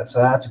ID card, so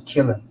I had to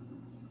kill him.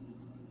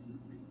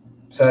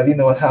 So I didn't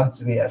know what happened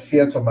to me. I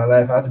feared for my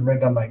life. I had to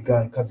bring out my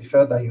gun because he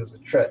felt that he was a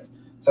threat.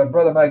 So I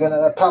brought out my gun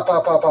and I pop.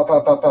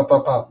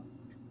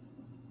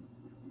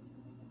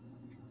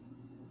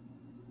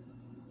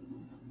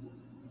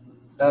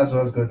 That's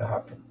what's going to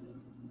happen.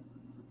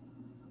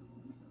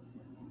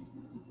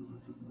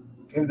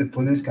 If the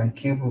police can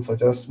kill people for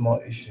just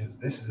small issues,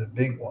 this is a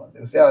big one.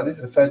 They'll say, oh, this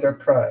is a federal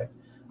crime.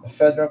 Because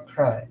they're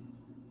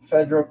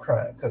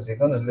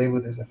going to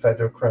label this a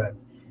federal crime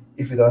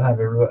if you don't have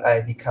a real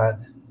ID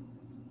card,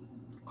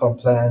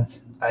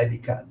 compliant ID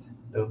card.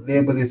 They'll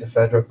label it a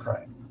federal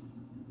crime.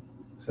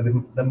 So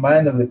the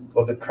mind of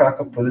the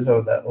cracker police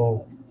are that,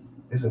 oh,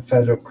 this is a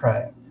federal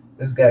crime.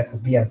 This guy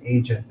could be an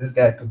agent. This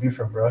guy could be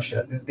from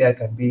Russia. This guy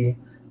can be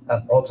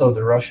an author of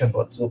the Russian,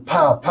 but so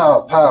pow,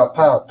 pow, pow,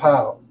 pow,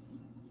 pow.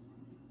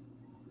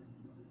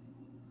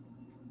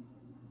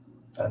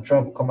 And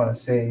Trump will come and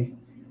say,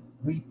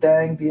 we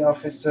thank the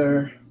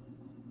officer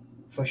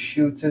for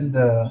shooting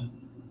the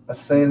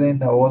assailant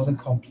that wasn't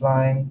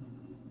complying.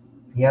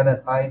 He had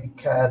an ID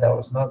card that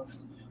was not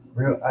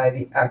Real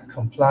ID Act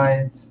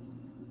compliant.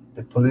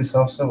 The police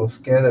officer was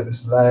scared of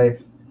his life,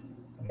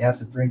 and he had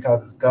to bring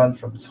out his gun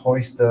from his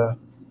holster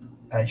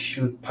and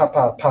shoot pow,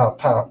 pow, pow,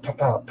 pow, pow,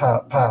 pow, pow,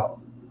 pow.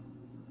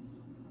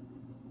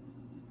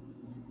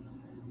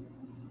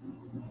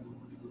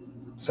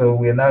 So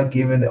we are now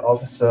giving the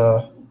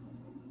officer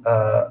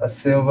a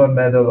silver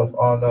medal of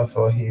honor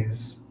for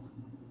his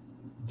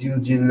due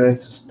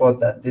diligence to spot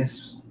that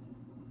this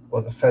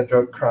was a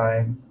federal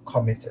crime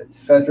committed.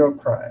 Federal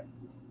crime.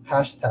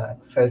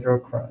 Hashtag federal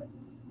crime.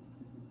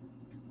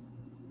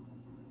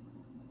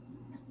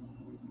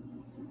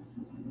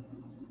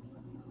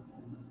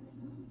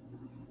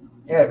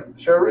 Yeah,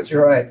 sure, Ruth,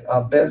 you're right.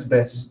 Our best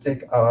bet is to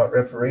take our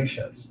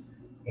reparations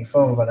in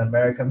form of an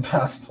American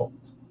passport.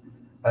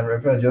 And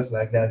repent just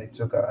like that, they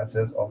took our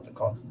assets off the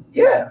continent.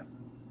 Yeah.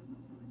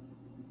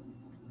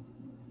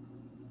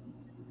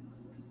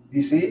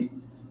 You see,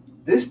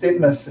 this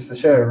statement, Sister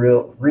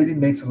Cheryl, really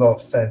makes a lot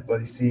of sense. But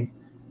you see,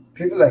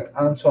 people like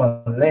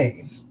Antoine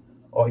Lane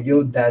or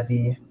Yo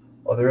Daddy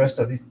or the rest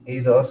of these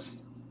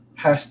ADOS,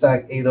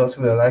 hashtag ADOS,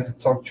 who like to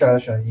talk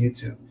trash on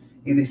YouTube,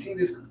 if they see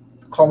this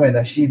comment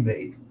that she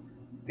made,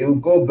 they will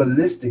go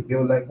ballistic. They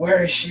will like,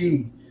 where is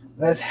she?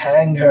 Let's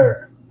hang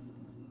her.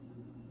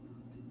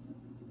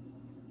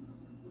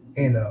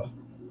 You know,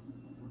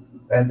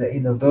 and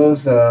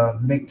those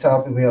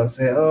MGTOW people will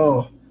say,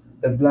 oh,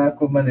 the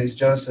black woman is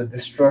just a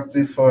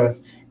destructive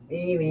force.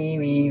 Me, me,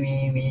 me,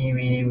 me, me,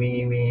 me,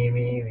 me, me,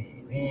 me, me,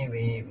 me, me,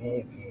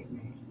 me, me,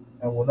 me.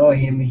 And we'll not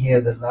even hear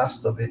the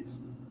last of it.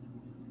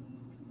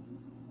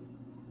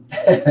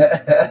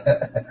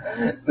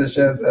 So she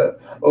says,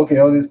 okay,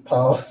 all these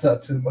powers are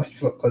too much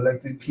for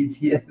collective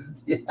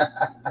PTSD.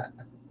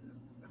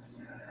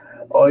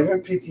 Or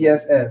even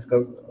PTSS,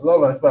 because a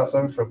lot of people are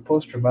suffering from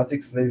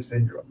post-traumatic slave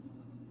syndrome,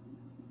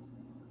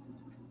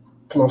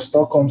 plus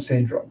Stockholm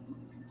syndrome,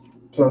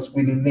 plus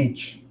Willie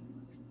Lynch.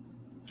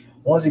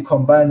 Once you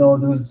combine all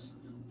those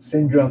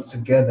syndromes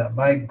together,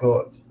 my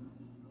God,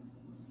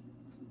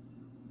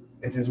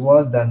 it is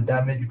worse than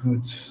damaged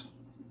goods.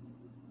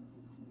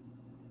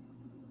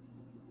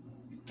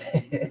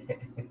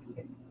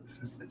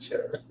 Sister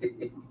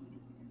Cherry.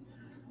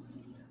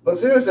 But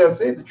seriously, I'm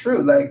saying the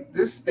truth. Like,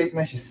 this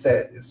statement she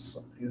said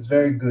is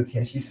very good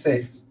here. She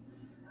said,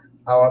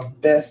 our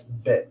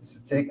best bet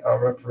is to take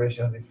our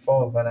reparations in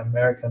form of an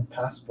American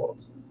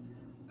passport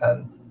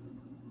and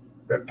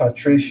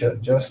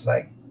repatriation, just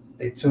like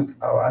they took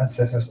our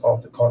ancestors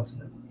off the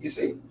continent. You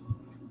see?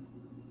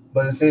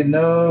 But they say,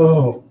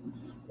 no,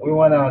 we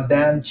want our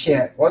damn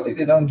check. What if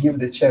they don't give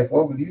the check?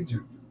 What will you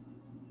do?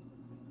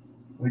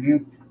 Will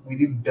you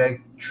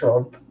beg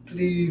Trump,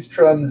 please,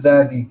 Trump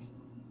Zaddy,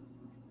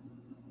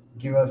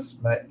 give us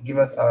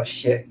our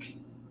check.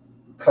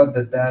 Cut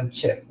the damn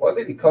check. What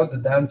if he cuts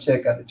the damn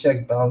check and the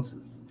check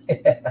bounces?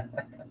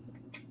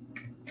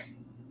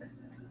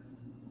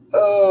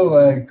 Oh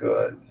my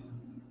God.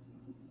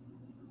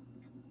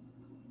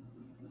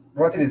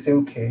 What if they say,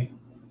 okay,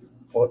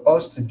 for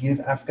us to give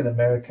African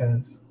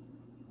Americans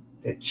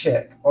the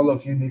check, all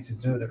of you need to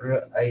do the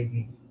real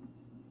ID.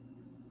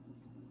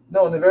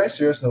 No, on a very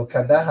serious note,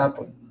 can that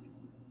happen?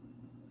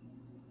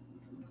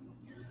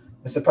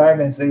 Mr.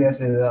 Pyramid said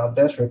yesterday that our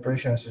best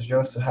reparations is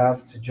just to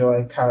have to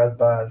join Carrot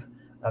Bars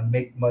and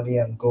make money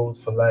and gold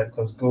for life,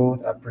 because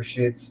gold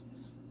appreciates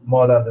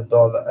more than the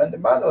dollar. And the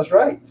man was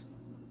right.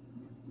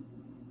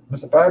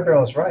 Mr. Pyramid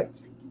was right.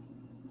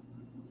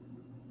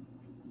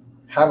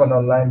 Have an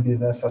online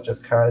business such as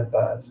Carrot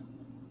Bars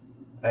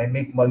and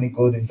make money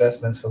gold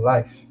investments for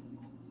life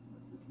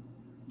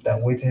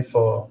than waiting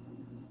for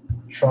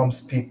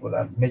Trump's people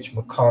and Mitch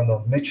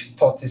McConnell, Mitch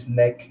tortoise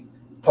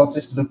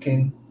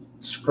looking,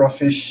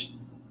 scruffish,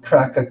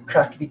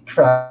 crackety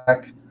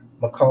crack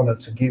McConnell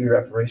to give you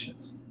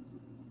reparations.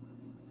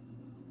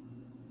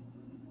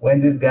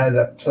 When these guys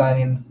are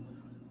planning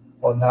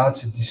on how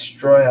to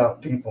destroy our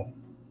people,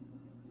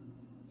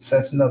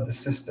 setting up the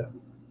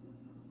system.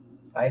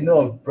 I know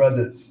of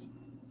brothers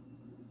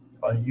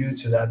on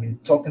YouTube that have been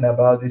talking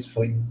about this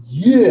for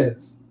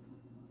years.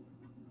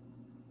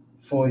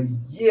 For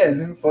years,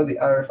 even before the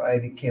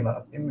RFID came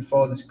out, even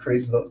before this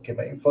crazy laws came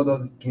out, even before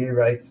those gay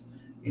rights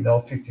in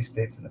all 50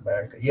 states in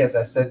America. Yes,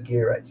 I said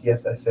gay rights.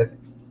 Yes, I said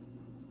it.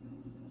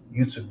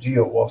 YouTube, do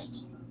your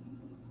worst.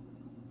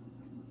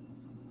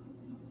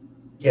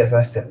 Yes,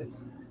 I said it.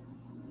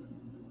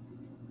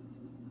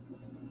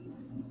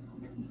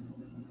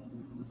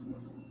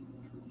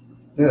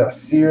 These are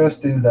serious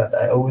things that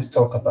I always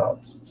talk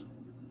about.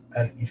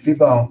 And if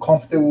people are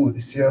uncomfortable with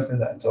the serious things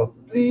that I talk,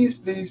 please,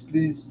 please,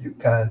 please, you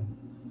can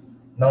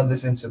not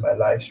listen to my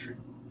live stream,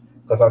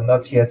 because I'm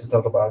not here to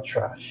talk about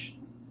trash.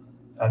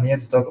 I'm here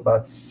to talk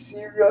about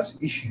serious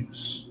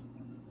issues.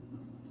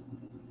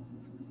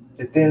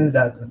 the things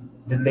that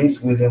the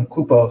late William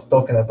Cooper was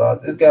talking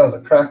about. This guy was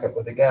a cracker,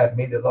 but the guy had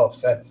made a lot of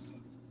sense.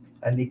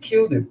 And they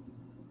killed him.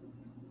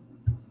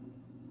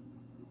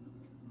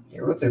 He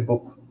wrote a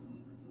book,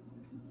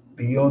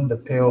 Beyond the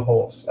Pale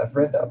Horse. I've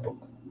read that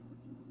book.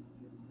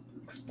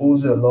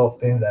 Exposes a lot of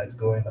things that is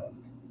going on.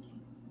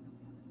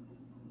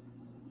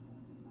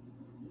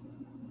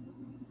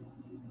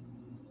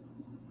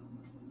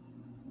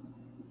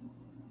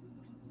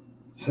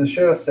 So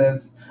Cheryl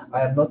says,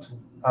 I'm not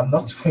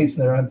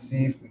waiting around to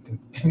see if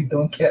we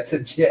don't get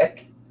a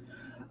check.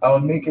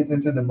 I'll make it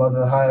into the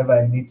model however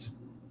I need to.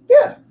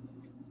 Yeah.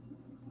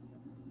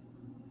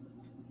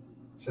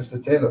 Sister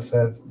Taylor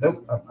says,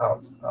 nope, I'm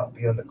out. I'll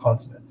be on the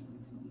continent.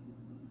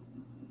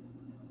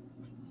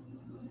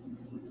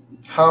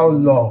 How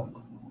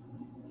long?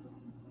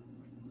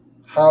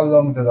 How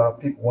long do our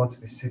people want to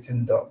be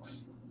sitting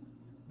ducks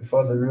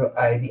before the Real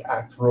ID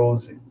Act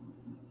rolls in?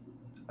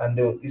 And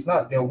they're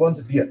going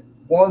to be,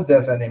 once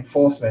there's an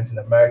enforcement in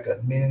America,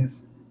 it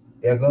means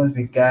there are going to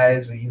be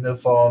guys with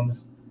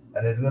uniforms,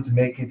 and it's going to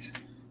make it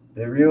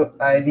the Real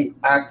ID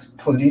Act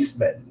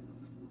policemen.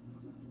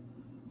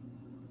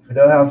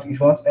 If you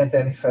want to enter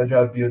any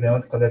federal building,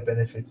 want to collect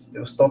benefits,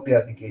 they'll stop you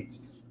at the gate.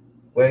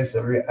 Where's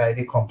the Real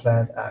ID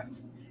Compliant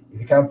Act?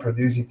 If you can't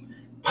produce it,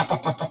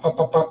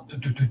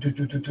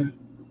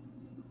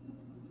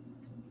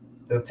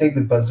 they'll take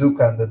the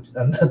bazooka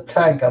and the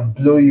tank and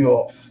blow you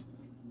off.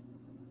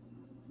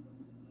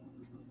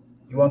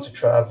 You want to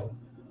travel,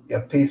 you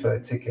have paid for a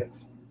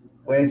ticket.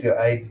 Where's your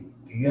ID?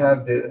 Do you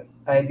have the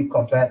ID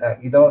Compliant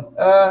Act? You don't?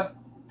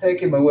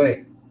 Take him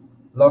away.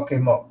 Lock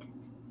him up.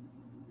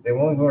 They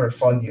won't even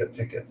refund your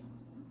ticket.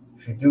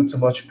 If you do too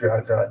much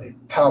gra, they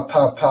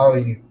pow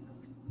you.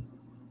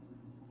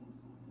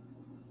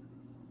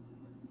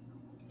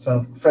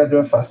 Some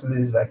federal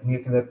facilities like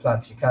nuclear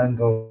plants, you can't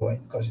go in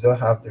because you don't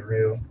have the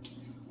Real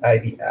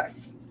ID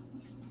Act.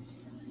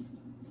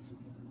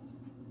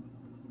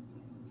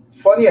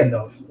 Funny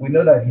enough, we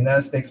know that the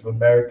United States of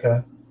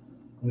America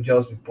will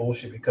just be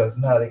bullshit because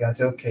now they can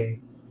say, okay,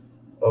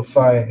 oh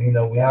fine,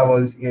 we have all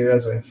these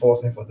areas we're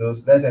enforcing for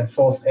those. Let's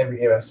enforce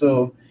every area.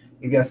 So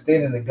if you're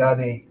staying in the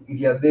garden, if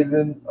you're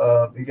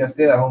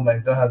staying at home and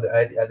you don't have the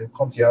ID, they'll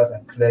come to your house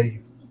and clear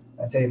you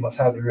and tell you must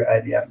have the Real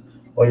ID Act.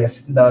 Or you're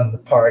sitting down in the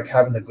park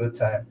having a good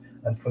time,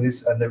 and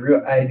the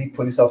Real ID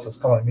police officers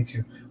come and meet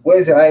you.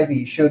 Where's your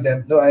ID? Show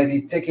them. No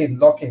ID. Take him,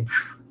 lock him,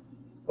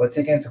 or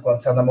take him to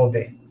Guantanamo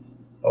Bay,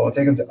 or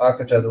take him to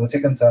Alcatraz, or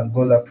take him to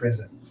Angola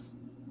prison.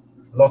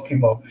 Lock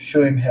him up.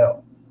 Show him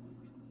hell.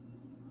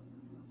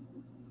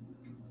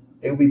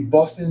 They'll be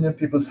busting into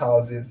people's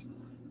houses,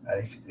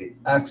 and if they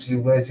ask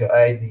you where's your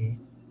ID,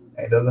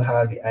 and it doesn't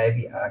have the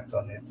ID Act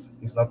on it,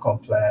 it's not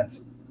compliant,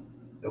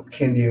 they'll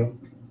kill you,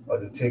 or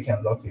they'll take you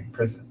and lock you in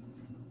prison.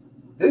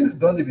 This is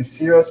going to be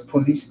serious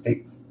police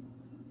state.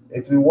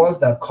 It will be worse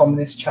than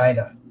communist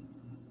China.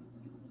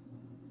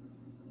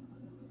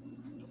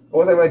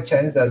 Whatever the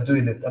Chinese are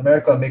doing,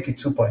 America will make it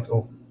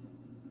 2.0.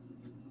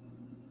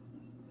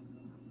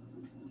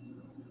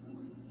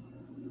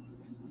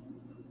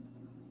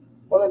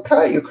 Well,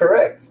 Kai, you're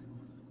correct.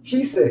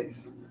 He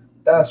says,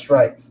 that's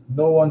right.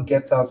 No one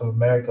gets out of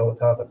America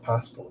without a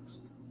passport.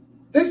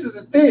 This is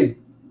the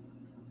thing.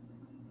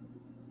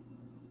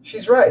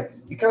 She's right.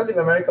 You can't leave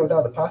America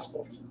without a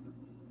passport.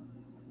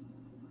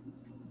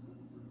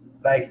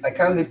 Like, I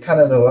can't leave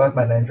Canada without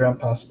my Nigerian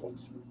passport.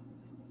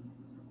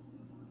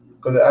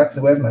 Because they ask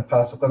me, where's my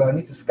passport? Because I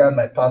need to scan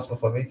my passport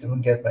for me to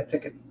even get my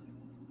ticket.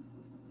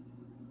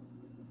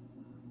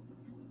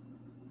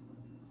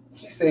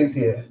 She says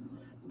here,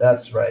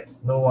 that's right.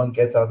 No one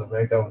gets out of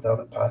America without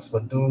a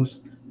passport.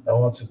 Those that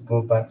want to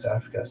go back to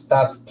Africa,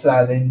 start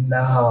planning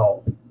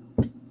now.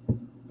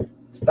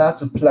 Start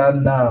to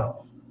plan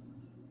now.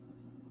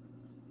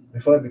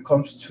 Before it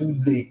becomes too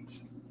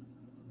late.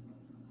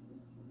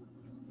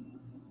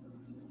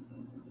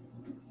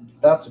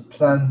 Start to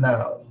plan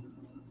now.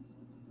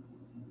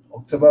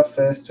 October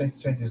 1st,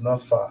 2020 is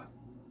not far.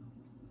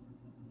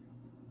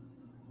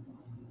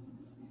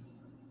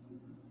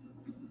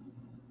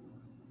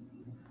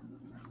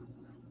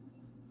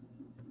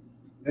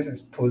 This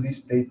is Police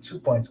State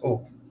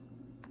 2.0.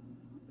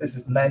 This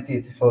is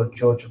 1984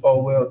 George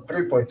Orwell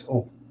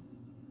 3.0.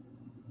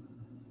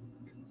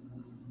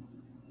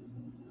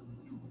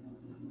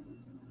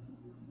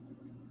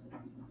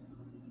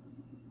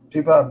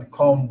 People have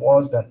become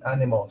worse than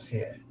animals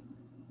here.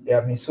 They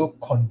have been so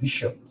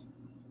conditioned,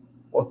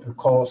 what we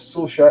call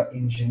social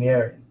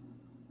engineering.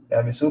 They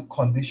have been so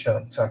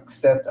conditioned to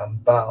accept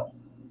and bow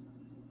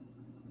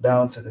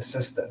down to the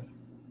system,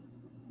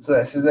 so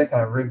that system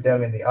can rip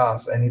them in the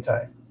ass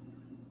anytime.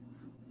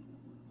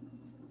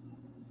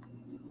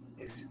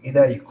 It's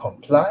either you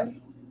comply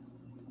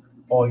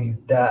or you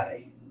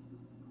die.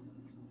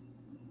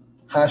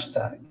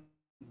 Hashtag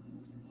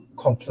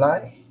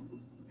comply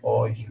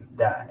or you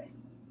die.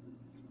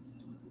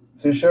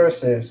 So Cheryl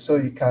says, so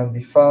you can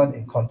be found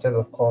in contempt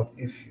of court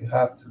if you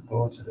have to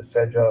go to the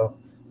federal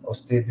or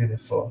state building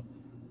for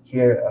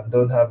here and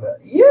don't have a...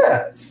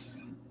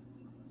 Yes!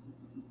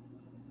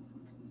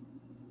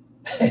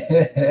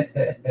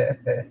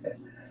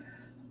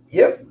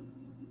 Yep.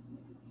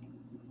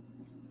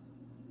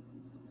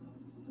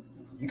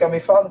 You can be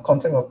found in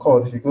contempt of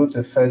court if you go to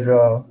a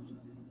federal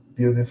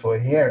building for a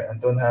hearing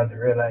and don't have the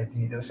real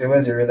ID. They'll say,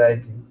 "Where's the real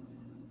ID?"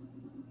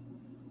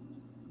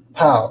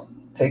 Pow,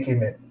 take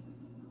him in.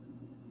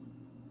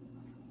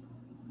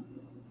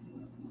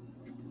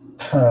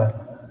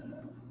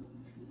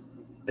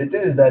 The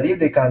thing is that if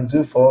they can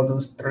do for all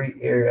those 3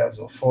 areas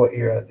or 4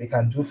 areas, they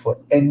can do for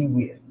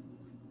anywhere.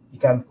 You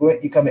can go.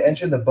 You can be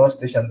entering the bus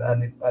station,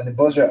 and the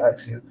bus driver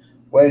asks you,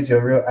 "Where is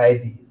your real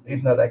ID?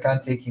 If not, I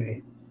can't take you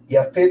in. You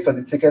have paid for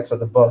the ticket for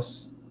the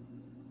bus.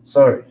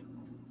 Sorry,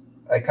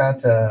 I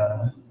can't.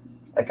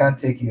 I can't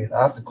take you in.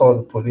 I have to call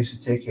the police to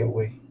take you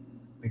away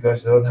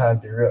because you don't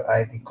have the real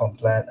ID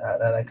compliant,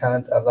 and I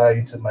can't allow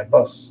you to my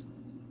bus."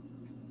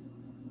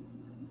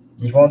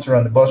 If you want to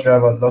run, the bus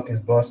driver lock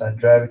his bus and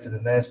drive it to the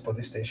nearest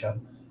police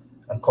station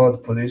and call the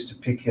police to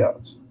pick you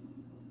out.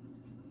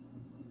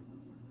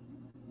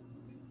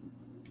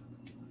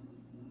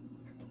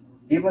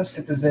 Even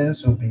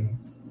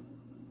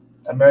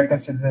American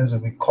citizens will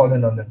be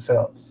calling on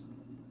themselves.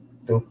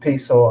 They'll pay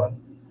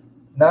someone.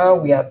 Now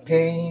we are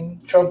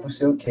paying, Trump will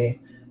say, okay,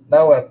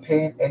 now we're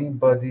paying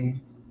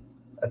anybody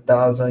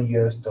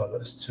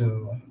 $1,000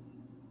 to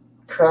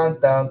crack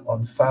down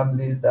on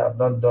families that have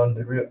not done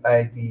the Real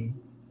ID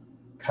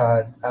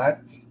Card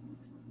Act,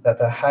 that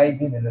are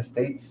hiding in the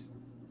States.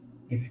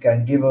 If you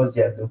can give us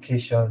their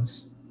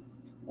locations,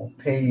 we'll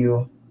pay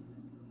you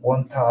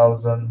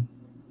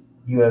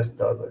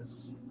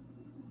 $1,000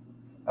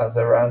 as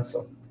a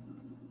ransom.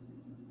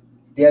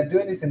 They are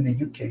doing this in the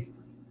UK.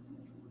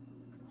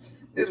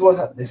 This is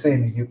what they say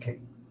in the UK.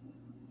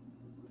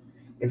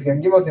 If you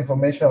can give us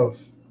information of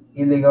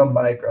illegal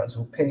migrants,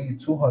 we'll pay you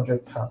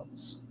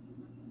 £200.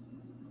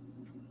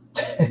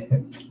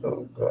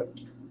 Oh God.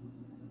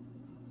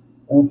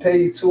 We'll pay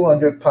you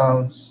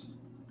 £200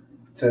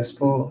 to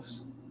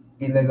expose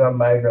illegal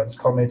migrants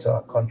coming to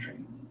our country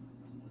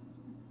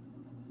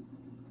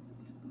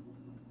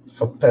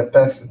per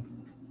person.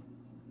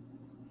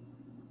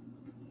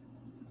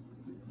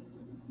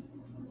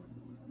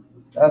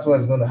 That's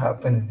what's going to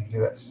happen in the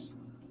US.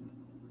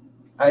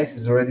 ICE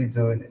is already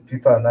doing it.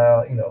 People are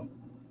now,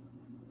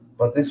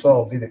 but this one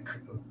will be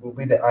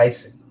the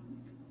icing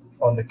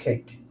on the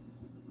cake.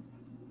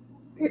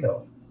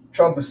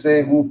 Trump will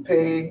say we'll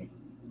pay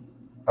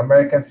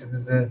American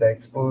citizens that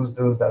expose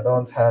those that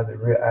don't have the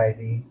real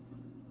ID,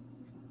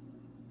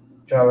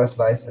 driver's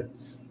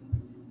license.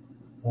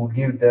 We'll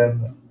give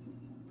them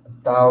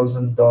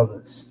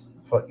 $1,000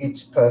 for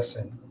each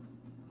person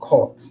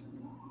caught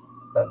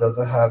that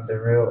doesn't have the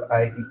real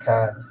ID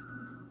card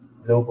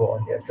logo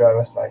on their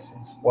driver's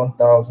license.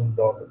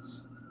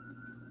 $1,000.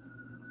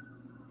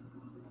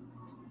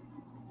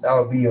 That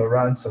will be your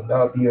ransom. That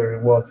will be your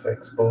reward for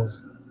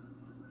exposing.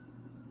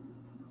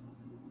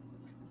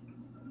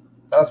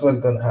 That's what's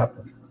going to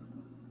happen.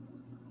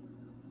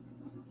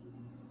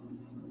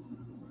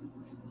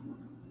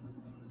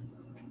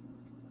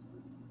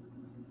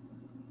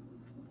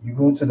 You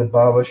go to the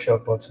barber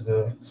shop or to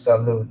the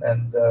salon,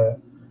 and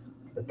the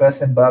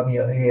person barbing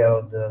your hair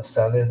or the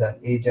salon is an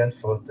agent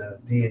for the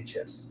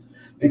DHS.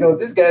 Because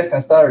these guys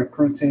can start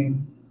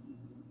recruiting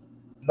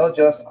not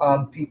just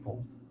armed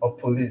people or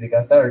police, they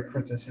can start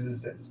recruiting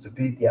citizens to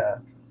be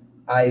their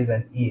eyes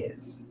and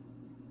ears.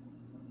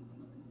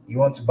 You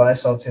want to buy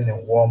something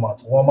in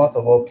Walmart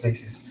of all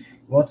places.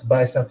 You want to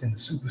buy something in the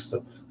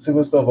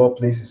Superstore of all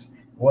places.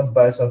 You want to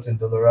buy something in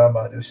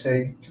Dollarama. They'll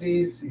say,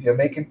 please, if you're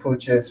making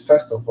purchase,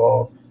 first of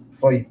all,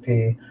 before you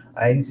pay,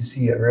 I need to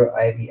see your real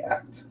ID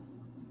act,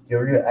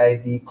 your real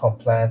ID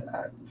compliant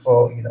act.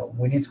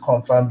 We need to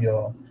confirm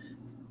your,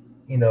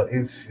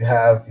 if you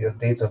have your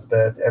date of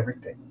birth,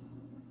 everything.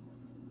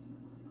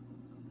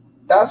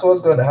 That's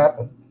what's going to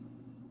happen.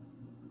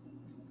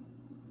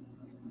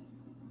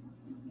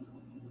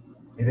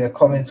 If they're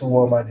coming to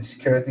Walmart, the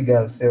security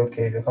guards say,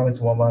 okay, if you're coming to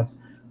Walmart,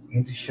 you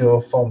need to show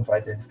a form of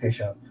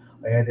identification. On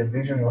your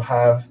identification will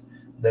have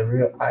the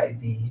Real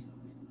ID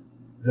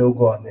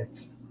logo on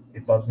it.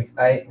 It must be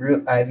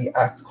Real ID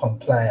Act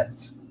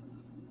compliant.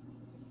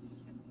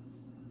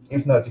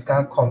 If not, you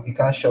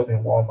can't shop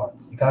in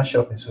Walmart. You can't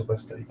shop in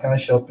Superstore. You can't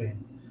shop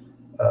in,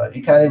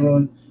 you can't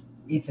even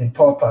eat in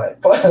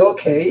Popeye.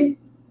 Okay,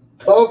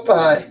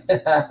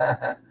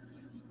 Popeye.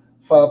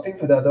 For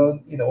people that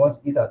don't,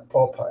 want to eat at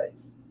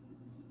Popeyes,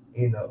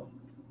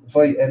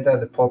 before you enter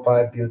the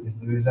Popeye building,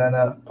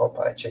 Louisiana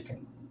Popeye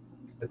chicken,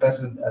 the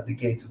person at the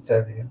gate will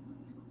tell you,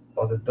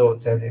 or the door will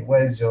tell you,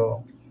 where's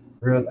your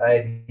real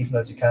ID? If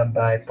not, you can't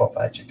buy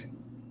Popeye chicken.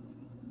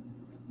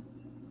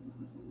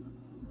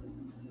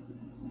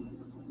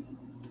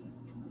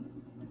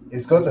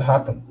 It's going to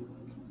happen.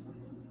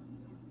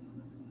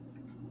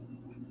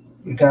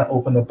 You can't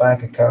open a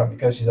bank account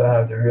because you don't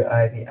have the Real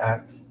ID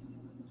Act.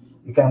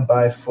 You can't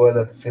buy fuel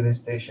at the filling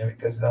station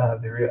because you don't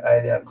have the Real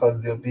ID Act,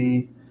 because there'll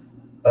be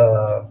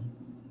a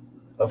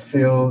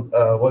filling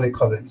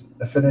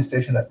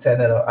station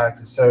attendant will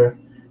ask you, sir,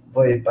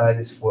 before you buy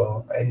this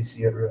fuel, I need to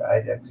see your Real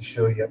ID Act to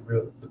show you're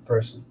the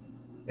person.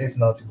 If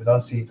not, if we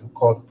don't see it, we'll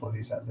call the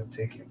police and they'll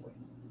take it away.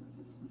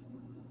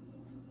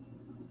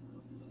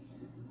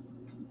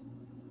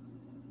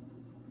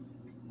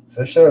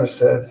 So Sheriff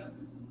said,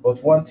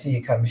 but one thing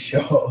you can be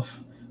sure of,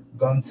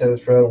 gun sales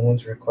probably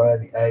won't require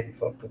the ID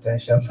for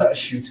potential mass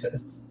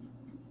shooters.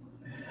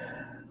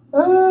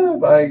 Oh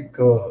my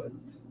god.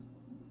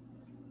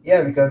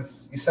 Yeah,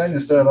 because you signed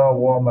the story about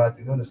Walmart,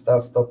 they're going to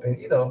start stopping,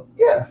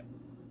 yeah,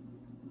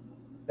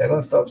 they're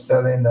going to stop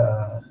selling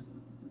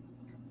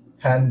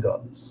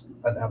handguns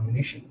and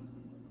ammunition.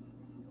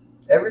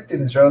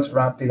 Everything is just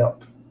ramping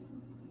up.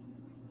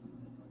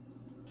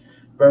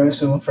 Very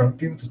soon, from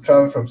people to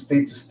travel from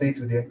state to state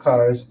with their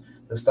cars,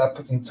 they'll start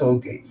putting toll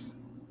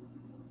gates,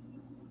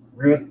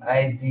 real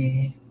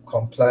ID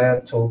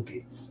compliant toll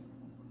gates.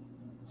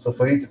 So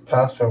for you to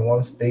pass from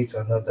one state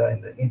to another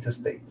in the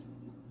interstate,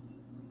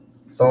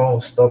 someone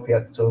will stop you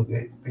at the toll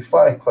gate.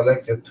 Before I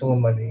collect your toll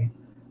money,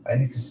 I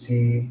need to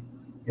see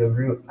your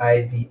real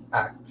ID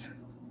Act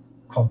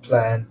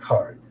compliant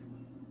card.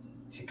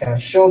 If you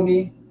can't show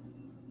me,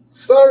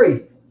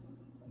 sorry,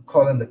 I'm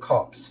calling the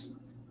cops.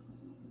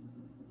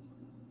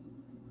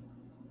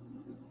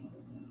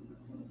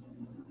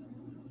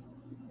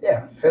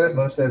 Yeah, Philip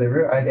Mo said the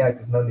Real ID Act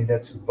is not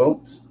needed to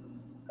vote,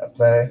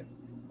 apply,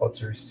 or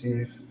to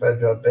receive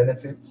federal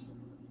benefits.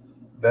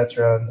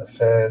 Veteran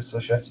Affairs,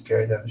 Social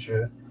Security, I'm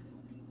sure,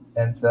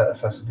 enter a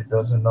facility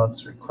does not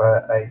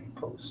require ID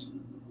posts.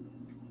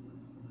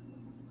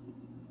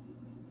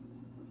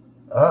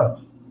 Ah,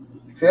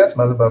 Fiat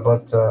Maluba,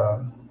 but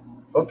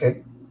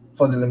okay,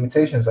 for the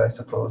limitations, I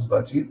suppose.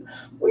 But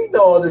we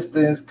know all these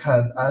things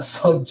are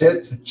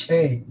subject to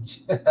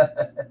change.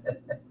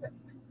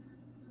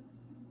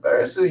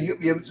 Very soon you'll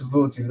be able to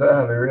vote if you don't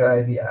have a Real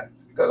ID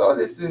Act, because all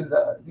this is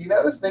the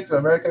United States of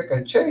America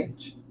can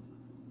change.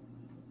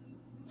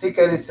 T.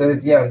 Kelly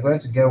says, "Yeah, I'm going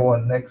to get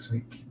one next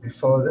week."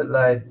 Before the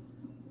line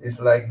is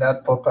like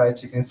that Popeye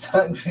chicken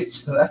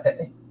sandwich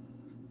line.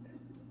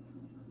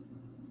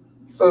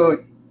 So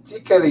T.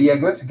 Kelly, you're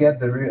going to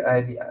get the Real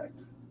ID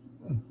Act.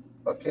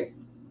 Okay.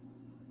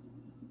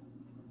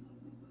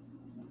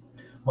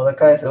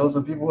 Mordecai says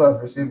also people who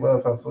have received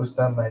welfare full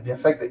stamp might be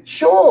affected.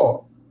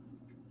 Sure.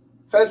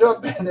 Federal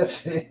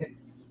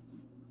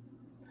benefits.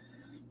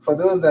 For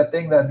those that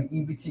think that the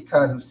EBT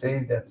card will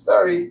save them.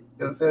 Sorry,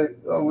 they'll say,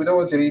 oh, we don't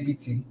want your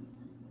EBT.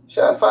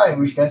 Sure, fine,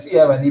 we can see you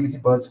have an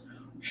EBT, but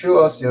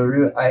show us your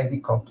real ID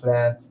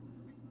compliant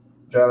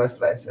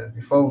driver's license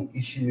before we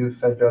issue you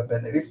federal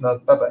benefit. If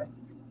not, bye-bye.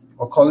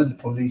 We're calling the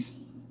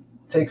police.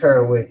 Take her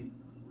away.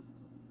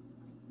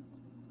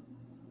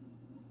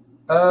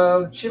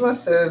 Chima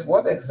says,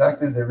 what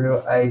exactly is the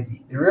real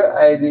ID? The real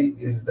ID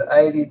is the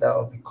ID that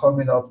will be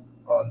coming up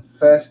on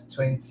 1st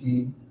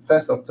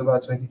October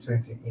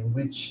 2020, in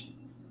which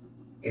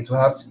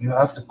you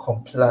have to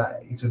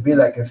comply. It will be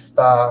like a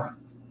star.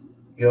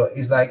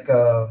 It's like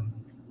a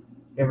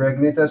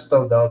regulated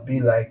stuff that will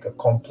be like a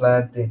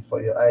compliant thing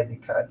for your ID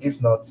card.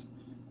 If not,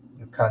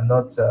 you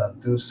cannot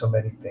do so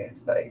many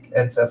things like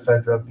enter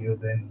federal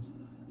buildings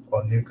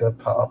or nuclear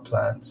power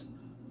plant,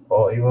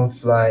 or even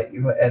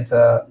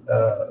enter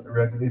a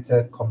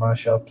regulated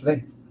commercial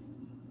plane.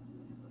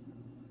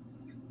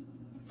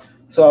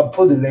 So I'll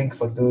put the link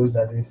for those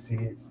that didn't see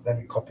it. Let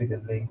me copy the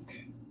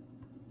link.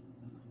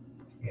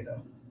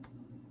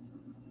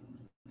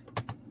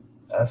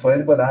 And for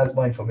anybody that has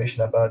more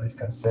information about this,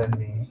 can send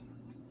me.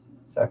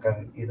 So I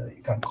can, you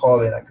can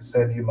call in. I can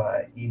send you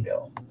my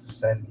email to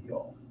send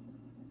you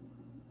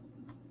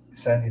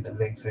the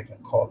link so you can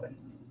call in.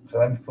 So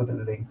let me put the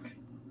link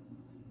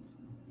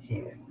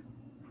here.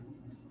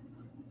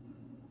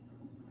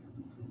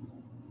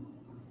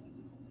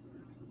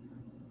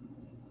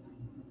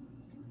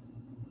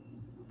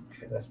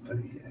 Okay, let's put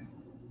it here.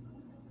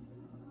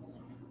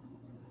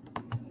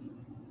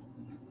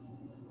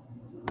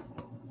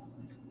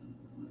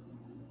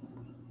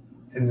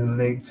 Is a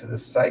link to the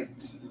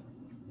site,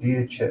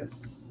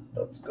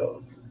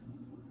 dhs.gov.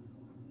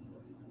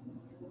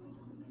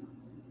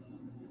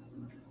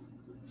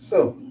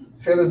 So,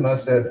 Phyllis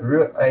Mars said,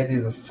 real ID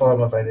is a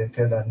form of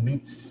identity that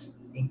meets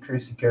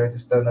increased security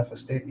standard for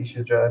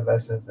state-issued driver's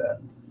license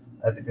and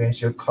a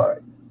differential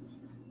card.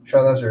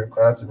 Travelers are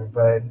required to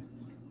provide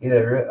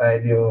either real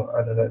ID or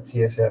another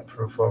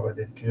TSA-approved form of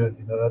identification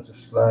in order to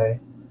fly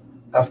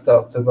after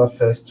October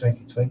 1st,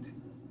 2020.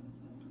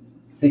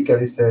 T.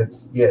 Kelly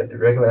says, yeah, the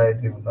regular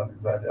ID will not be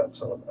valid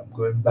at all. I'm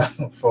going back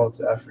and forth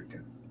to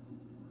Africa.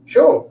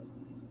 Sure.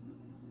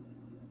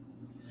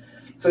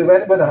 So if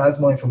anybody has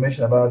more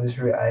information about this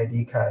real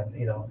ID can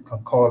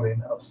call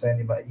in. I'll send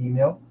you my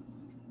email.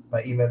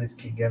 My email is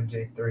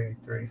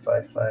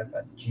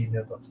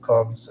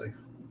kingemj3355@gmail.com. So if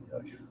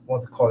you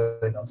want to call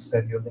in, I'll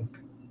send you a link.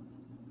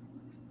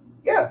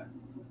 Yeah.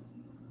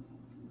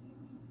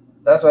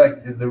 That's why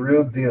it's the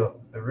real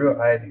deal, the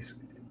real ID.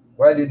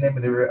 Why did they name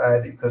it the real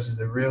ID? Because it's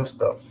the real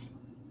stuff.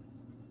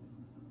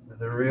 It's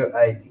the real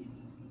ID.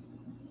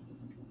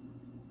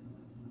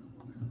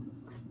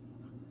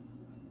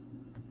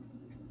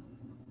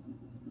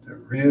 The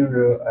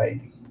real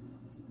ID.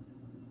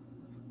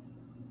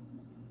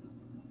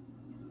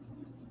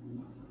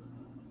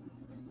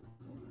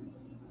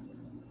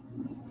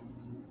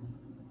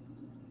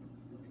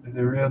 It's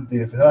the real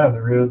deal. If you don't have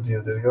the real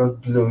deal, they'll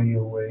just blow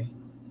you away.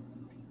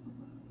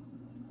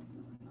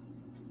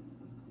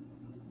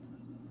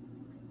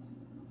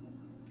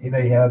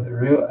 Either you have the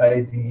real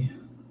ID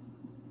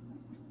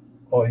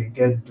or you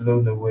get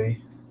blown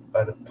away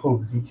by the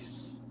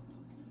police.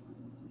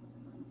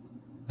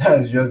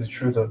 That's just the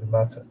truth of the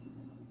matter.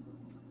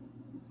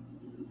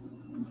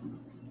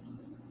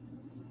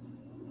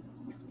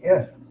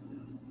 Yeah.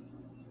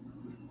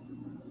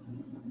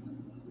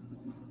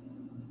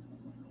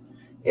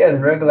 Yeah,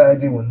 the regular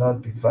ID will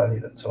not be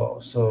valid at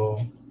all.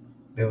 So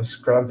they will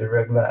scrap the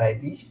regular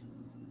ID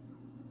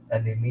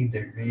and they need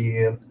the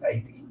real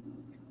ID.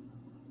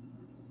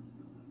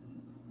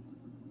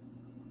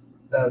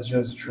 That's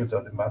just the truth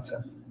of the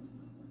matter.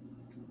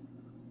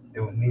 They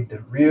will need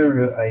the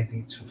real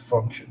ID to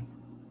function.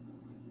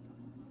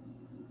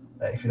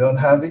 And if you don't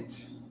have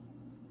it,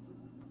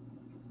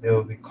 there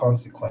will be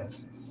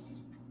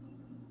consequences.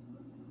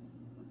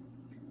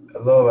 A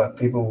lot of our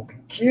people will be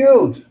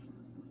killed.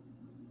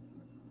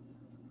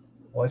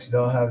 Once you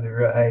don't have the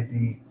real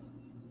ID,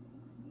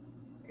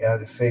 you have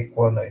the fake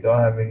one, or you don't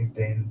have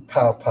anything,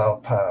 pow,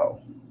 pow,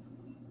 pow.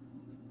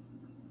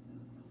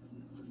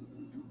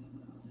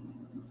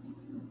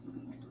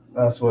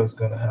 That's what's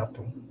going to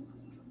happen.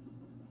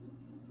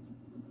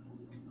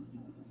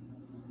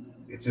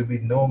 It will be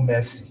no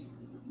mercy.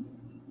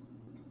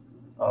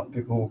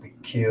 People will be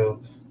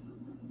killed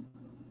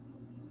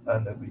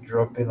and they'll be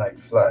dropping like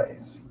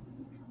flies.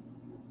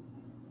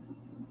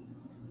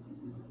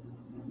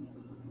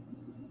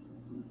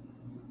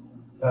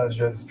 That's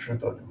just the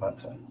truth of the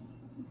matter.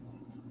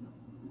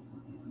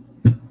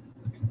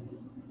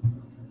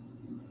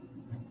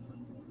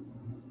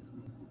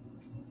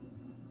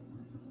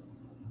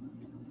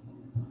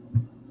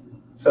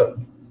 So,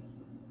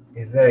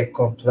 is there a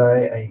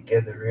comply and you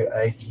get the real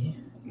ID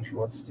if you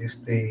want to still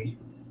stay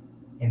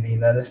in the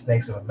United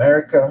States of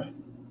America,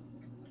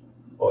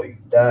 or you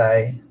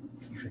die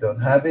if you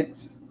don't have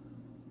it,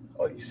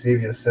 or you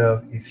save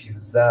yourself if you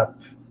zap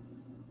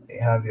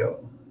and have your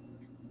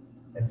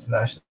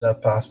international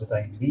passport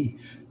and you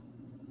leave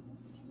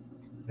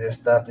the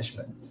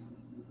establishment?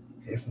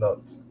 If not,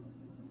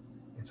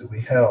 it will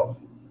be hell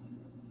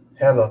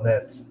on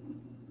earth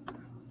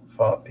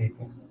for our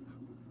people.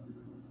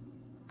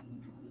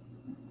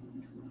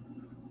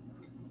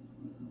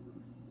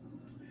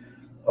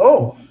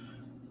 Oh,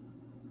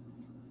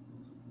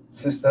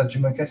 Sister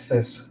Jumoke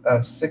says,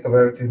 I'm sick of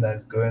everything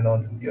that's going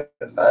on in the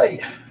US. Hi,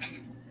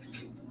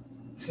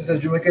 Sister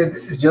Jumoke,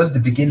 this is just the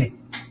beginning.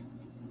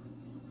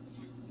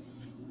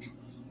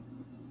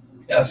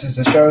 As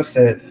Sister Cheryl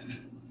said,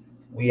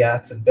 we are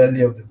at the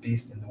belly of the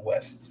beast in the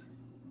West.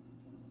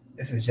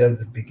 This is just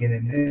the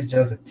beginning. This is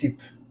just the tip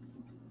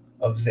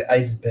of the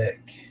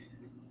iceberg.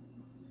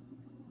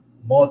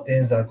 More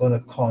things are going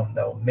to come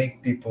that will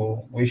make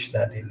people wish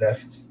that they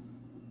left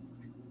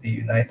the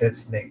United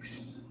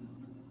States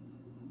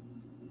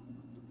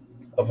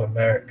of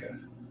America.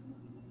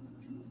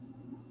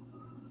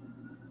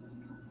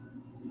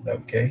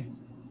 Okay?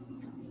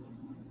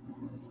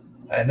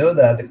 I know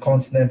that the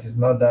continent is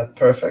not that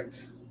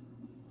perfect,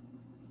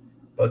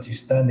 but you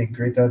stand a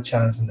greater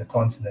chance in the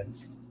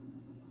continent.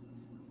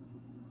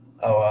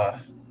 Our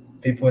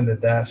people in the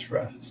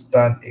diaspora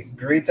stand a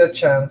greater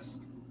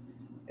chance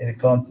in the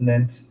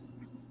continent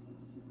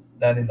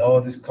than in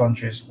all these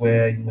countries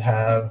where you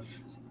have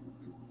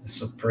the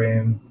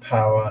supreme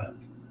power,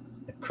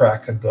 the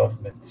cracker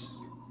government.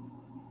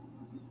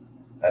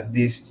 At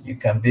least you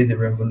can be the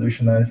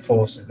revolutionary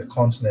force in the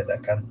continent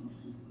that can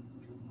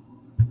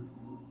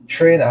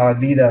train our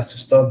leaders to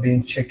stop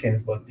being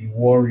chickens but be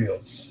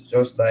warriors,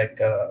 just like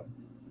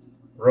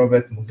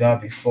Robert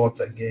Mugabe fought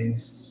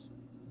against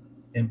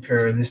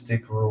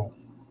imperialistic rule.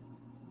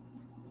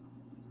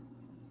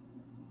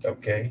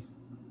 Okay?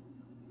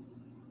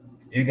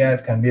 You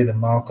guys can be the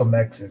Malcolm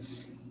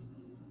X's.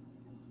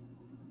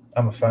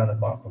 I'm a fan of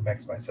Malcolm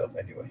X myself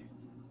anyway.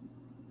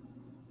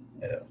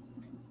 You know.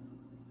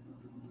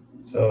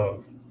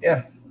 So,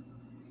 yeah.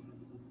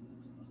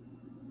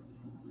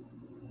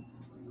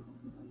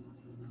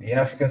 The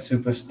African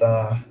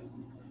superstar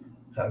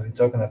has been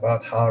talking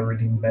about how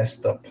really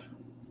messed up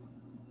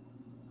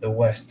the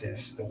West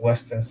is, the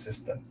Western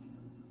system.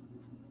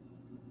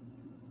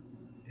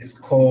 It's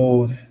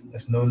cold,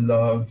 there's no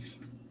love,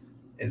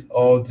 it's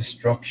all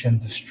destruction,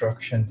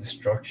 destruction,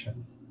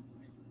 destruction.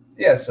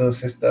 Yeah, so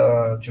Sister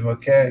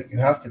Jumoke, you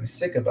have to be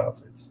sick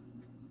about it.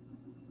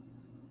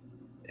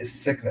 It's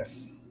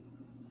sickness.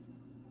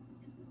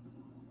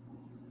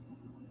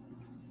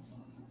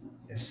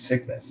 It's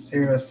sickness,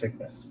 serious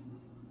sickness.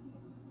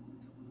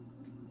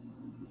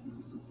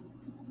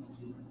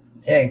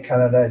 Here in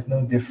Canada, it's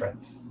no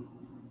different.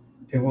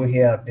 People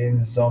here are being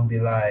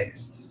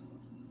zombieized.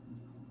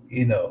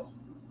 You know,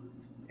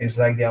 it's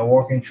like they are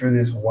walking through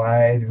this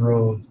wide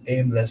road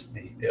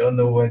aimlessly. They don't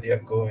know where they are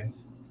going.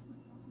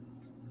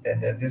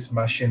 And there's this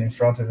machine in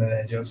front of them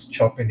and just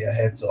chopping their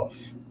heads off.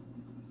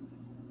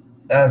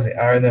 That's the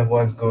irony of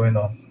what's going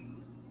on.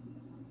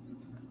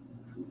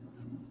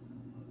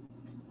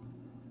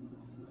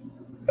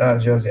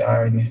 That's just the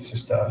irony,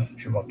 Sister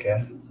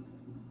Jumoke.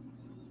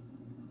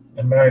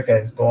 America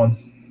is gone.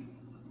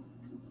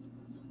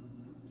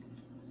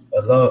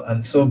 A lot,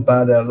 and so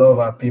bad that a lot of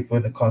our people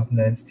in the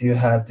continent still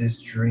have this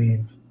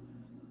dream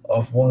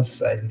of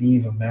once I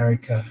leave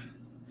America,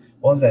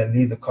 once I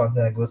leave the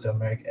continent, I go to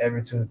America,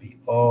 everything will be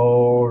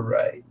all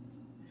right.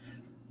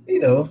 You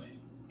know,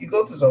 you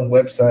go to some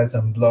websites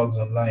and blogs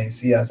online, you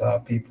see as our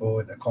people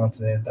in the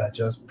continent are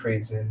just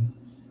praising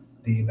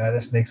the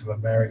United States of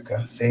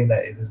America, saying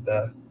that it is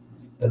the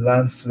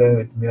land flowing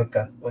with milk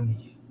and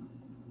honey,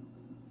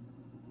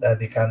 that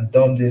they can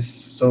dump this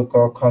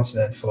so-called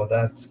continent for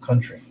that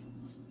country.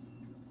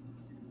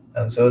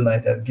 And so now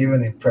it has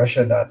given the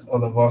impression that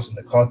all of us in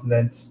the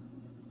continent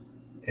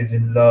is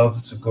in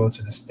love to go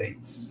to the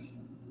States.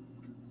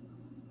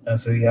 And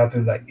so you have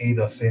people like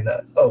Ada saying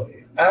that, oh,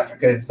 if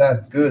Africa is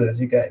that good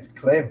as you guys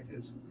claim it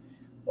is,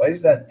 why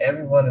is that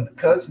everyone in the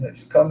continent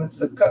is coming to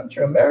the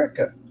country,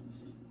 America?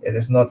 It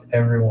is not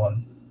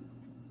everyone.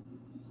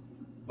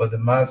 But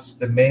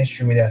the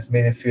mainstream media has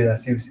made it feel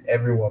as if it's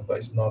everyone, but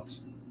it's not.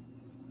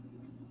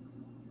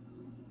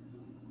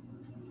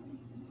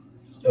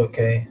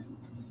 Okay.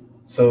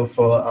 So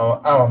for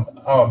I'm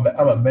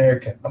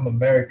American, I'm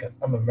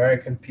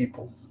American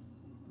people,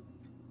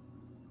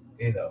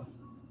 you know,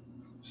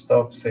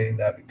 stop saying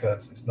that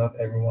because it's not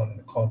everyone in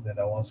the continent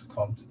that wants to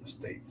come to the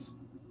States.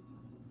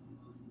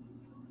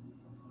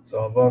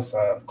 Some of us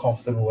are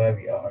comfortable where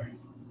we are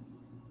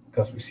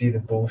because we see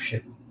the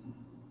bullshit.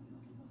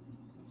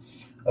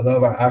 A lot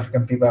of our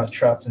African people are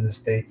trapped in the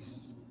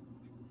States.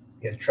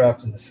 They're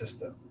trapped in the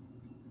system.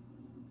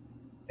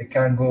 They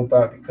can't go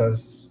back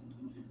because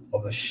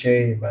of the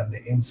shame and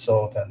the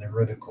insult and the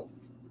ridicule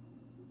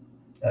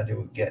that they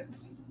would get.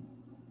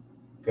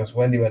 Because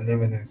when they were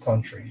living in the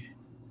country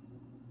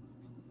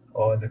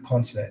or in the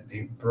continent,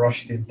 they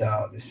brushed it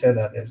down. They said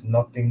that there's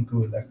nothing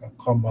good that can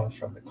come out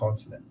from the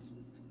continent.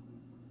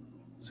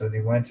 So they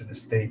went to the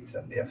States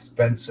and they have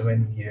spent so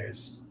many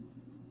years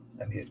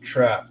and they're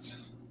trapped.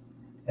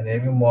 And they're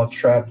even more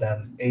trapped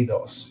than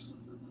ADOS.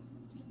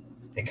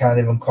 They can't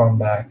even come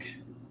back.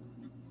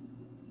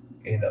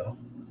 You know,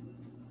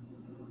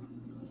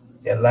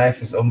 their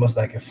life is almost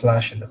like a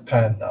flash in the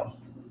pan now.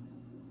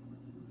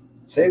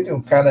 Same thing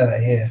with Canada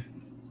here.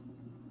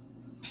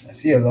 I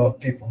see a lot of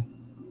people.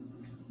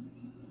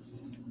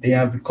 They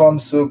have become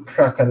so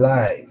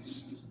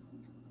crackalized,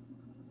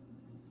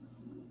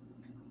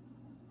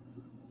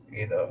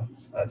 you know,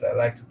 as I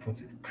like to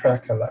put it,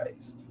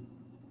 crackalized,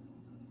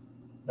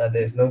 that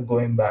there's no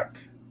going back.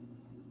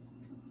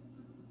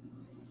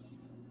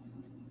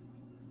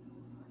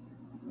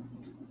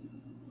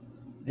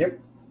 Yep.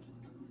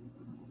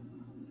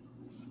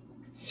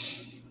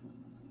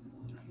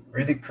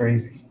 Really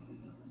crazy.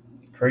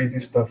 Crazy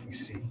stuff we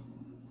see.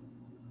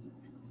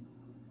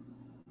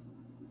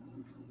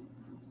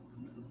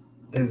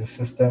 This is the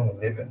system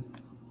we live in.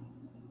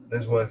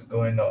 This is what's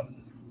going on.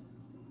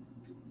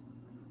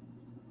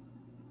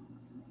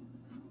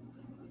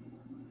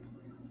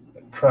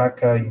 The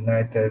cracker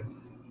United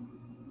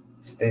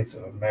States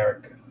of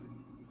America.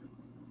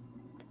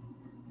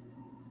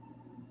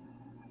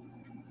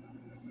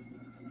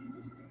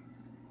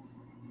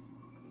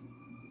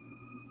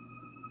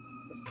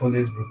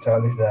 Police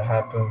brutality that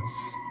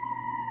happens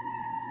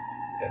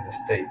in the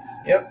States.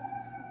 Yep,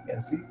 you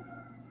can see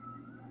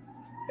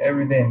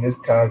every day in this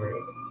Calgary,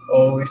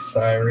 always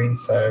siren.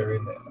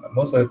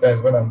 Most of the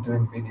times when I'm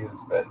doing videos,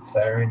 that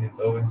siren is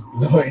always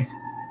blowing.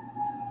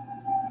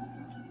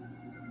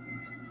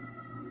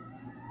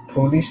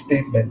 Police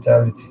state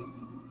mentality.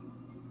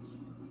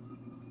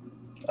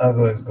 That's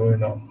what is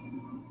going on.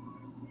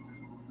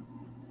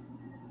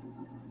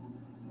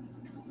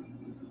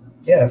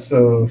 Yeah,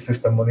 so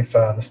Sister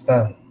Monifa, I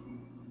understand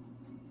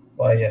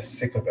why you're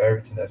sick of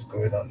everything that's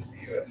going on in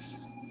the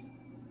US.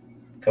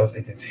 Because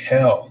it is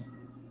hell.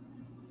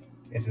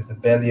 It is the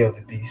belly of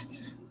the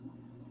beast.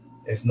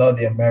 It's not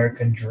the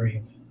American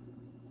dream,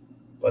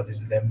 but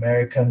it's the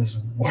American's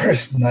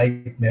worst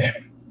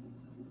nightmare.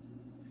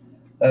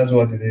 That's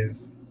what it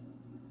is.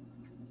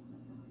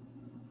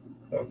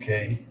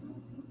 Okay.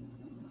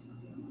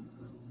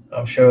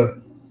 I'm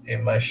sure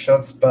in my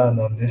short span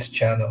on this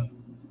channel,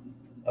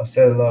 I've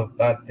said a lot of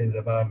bad things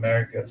about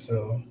America,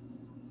 so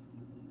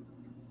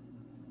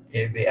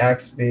if they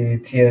ask me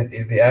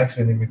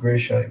in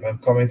immigration, if I'm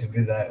coming to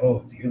visit,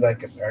 oh, do you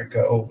like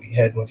America? Oh, we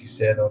heard what you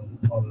said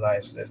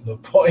online, so there's no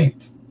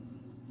point.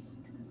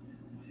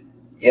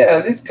 Yeah,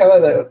 at least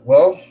Canada,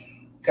 well,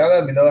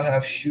 Canada may not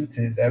have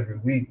shootings every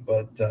week,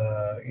 but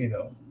you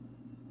know,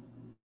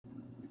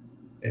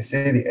 they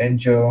say the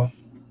angel,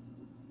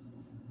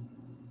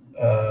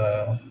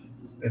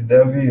 the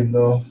devil you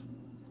know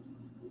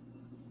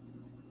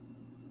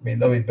may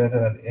not be better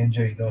than the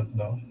angel you don't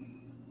know.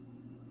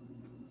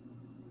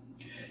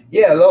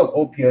 Yeah, a lot of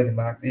opioid in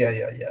market.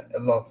 Yeah.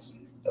 A lot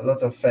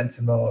of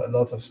fentanyl, a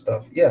lot of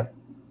stuff. Yeah,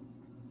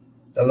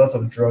 a lot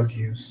of drug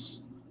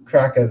use.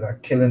 Crackers are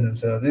killing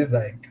themselves. This is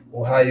like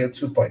Ohio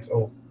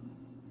 2.0.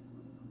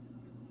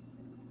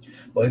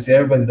 But you see,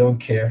 everybody don't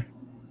care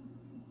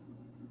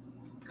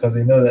because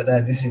they know that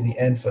this is the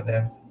end for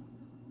them.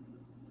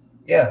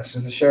 Yeah,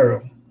 Sister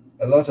Cheryl,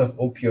 A lot of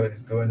opioid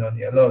is going on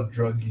here, a lot of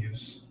drug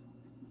use,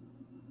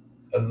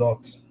 a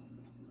lot.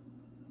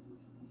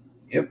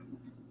 Yep,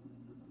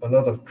 a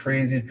lot of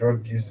crazy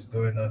drug use is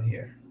going on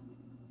here.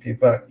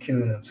 People are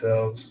killing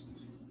themselves,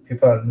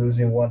 people are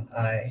losing one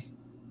eye,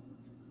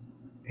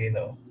 you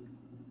know,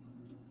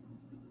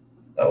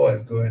 that's what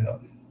is going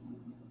on.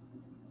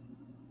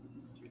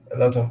 A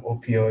lot of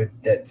opioid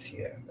deaths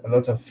here, a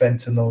lot of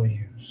fentanyl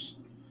use,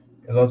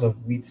 a lot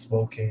of weed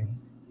smoking,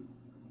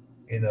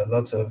 a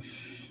lot of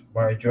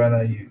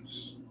marijuana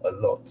use, a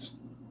lot.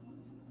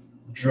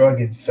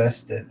 Drug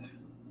infested.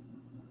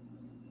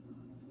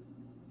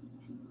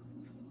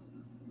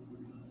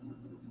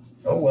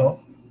 Oh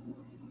well.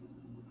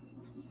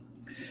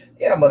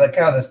 Yeah, but I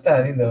can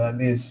understand, at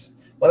least.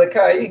 But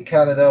are you in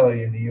Canada or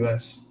in the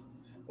US?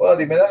 Well,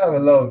 they may not have a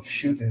lot of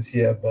shootings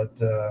here, but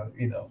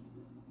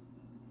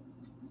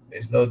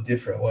it's no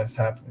different what's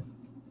happening.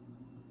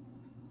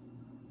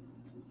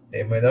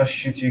 They may not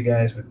shoot you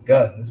guys with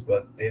guns,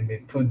 but they may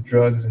put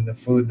drugs in the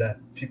food that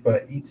people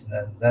are eating,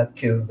 and that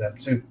kills them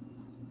too.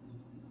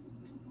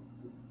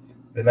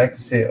 They like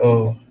to say,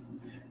 oh,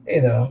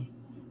 you know,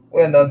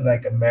 we're not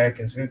like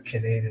Americans, we're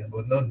Canadians,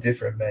 but no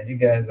different, man. You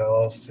guys are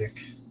all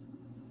sick.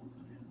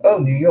 Oh,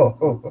 New York.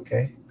 Oh,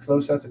 okay.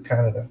 Closer to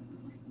Canada,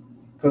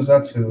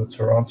 closer to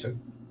Toronto.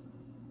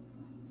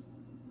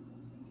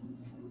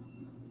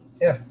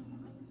 Yeah,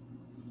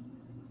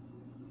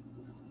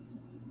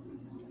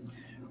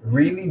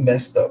 really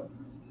messed up.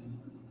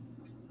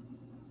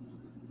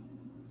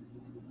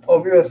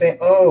 Oh, people are saying,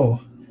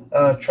 oh,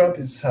 Trump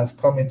has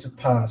come into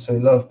power, so a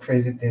lot of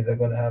crazy things are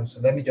going to happen.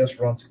 So let me just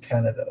run to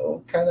Canada.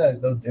 Oh, Canada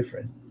is no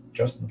different.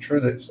 Justin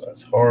Trudeau is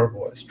as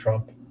horrible as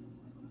Trump.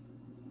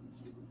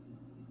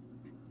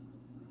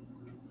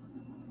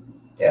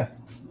 Yeah.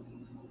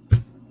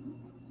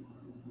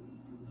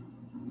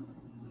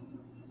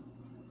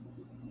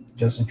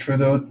 Justin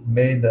Trudeau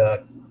made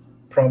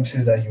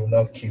promises that he will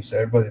not keep, so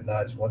everybody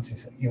knows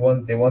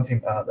they want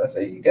him out. I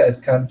say you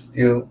guys can't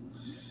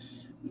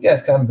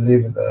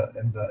believe in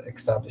the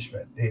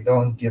establishment. They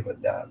don't give a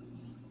damn.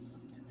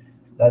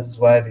 That's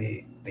why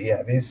they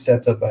have been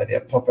set up by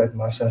their puppet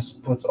masters to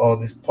put all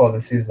these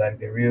policies like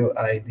the Real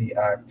ID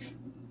Act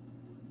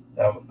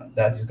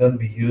that is going to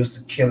be used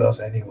to kill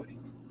us anyway.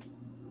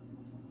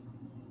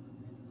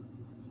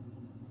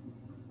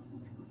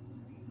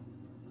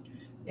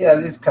 Yeah,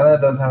 at least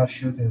Canada doesn't have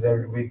shootings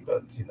every week,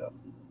 but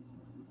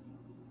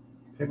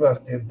people are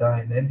still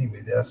dying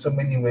anyway. There are so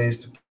many ways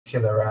to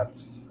kill a rat,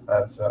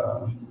 as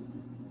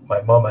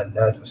my mom and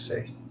dad would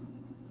say.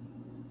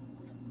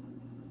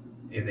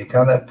 If the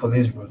Canada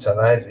police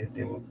brutalize it,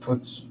 they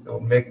will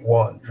make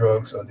war on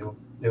drugs, or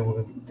they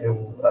will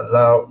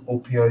allow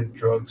opioid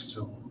drugs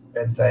to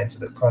enter into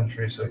the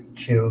country, so it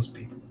kills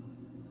people.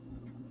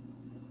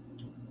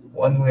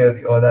 One way or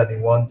the other,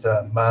 they want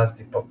to mass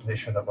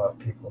depopulation of our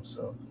people.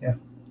 So yeah.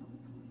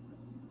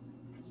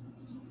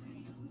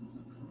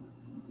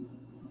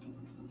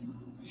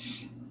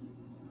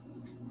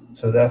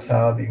 So that's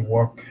how they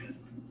work.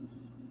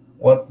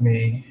 What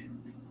may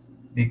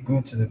be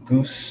good to the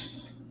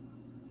goose,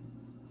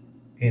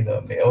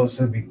 may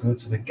also be good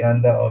to the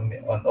gander,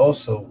 and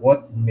also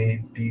what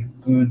may be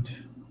good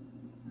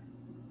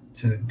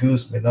to the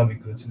goose may not be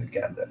good to the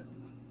gander.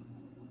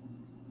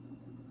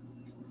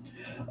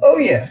 Oh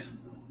yeah,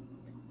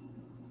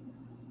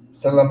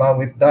 Salama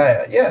with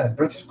Daya. Yeah,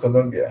 British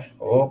Columbia.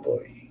 Oh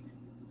boy,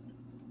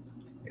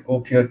 the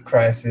opioid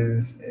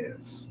crisis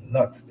is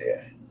nuts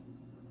there.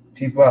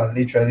 People are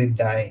literally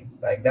dying.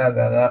 Like that's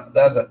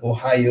an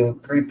Ohio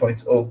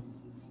 3.0.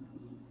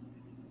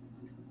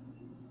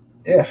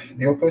 Yeah,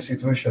 the opioid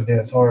situation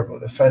there is horrible.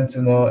 The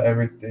fentanyl,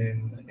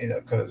 everything,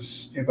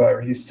 because people are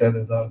really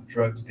selling out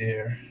drugs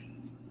there.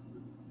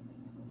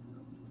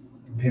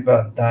 People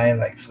are dying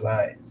like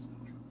flies.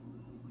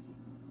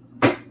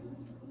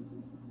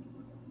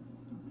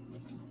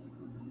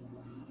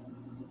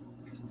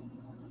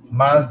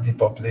 Mass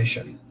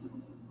depopulation.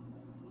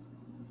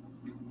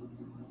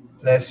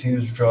 Let's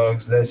use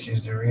drugs. Let's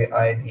use the Real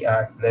ID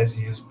Act. Let's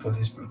use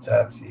police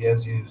brutality.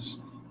 Let's use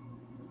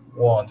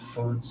war on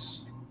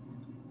foods.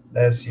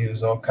 Let's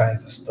use all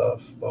kinds of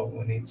stuff, but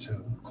we need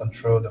to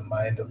control the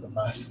mind of the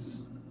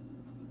masses.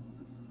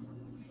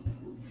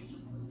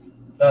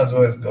 That's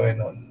what is going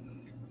on.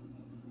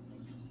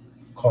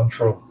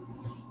 Control.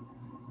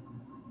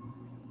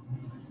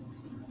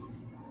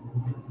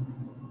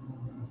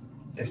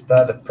 They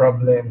start the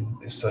problem,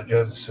 they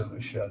suggest a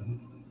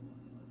solution,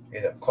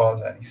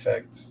 cause and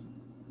effect.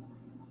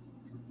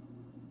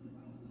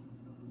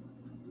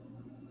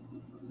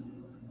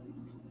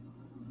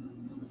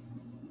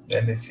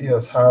 Then they see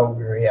us how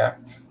we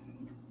react.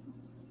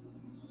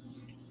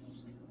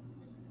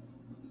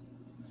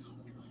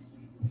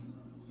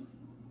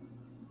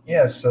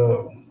 Yeah,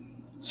 so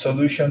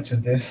solution to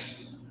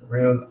this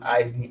Real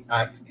ID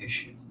Act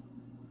issue.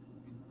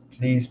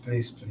 Please,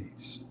 please,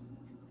 please.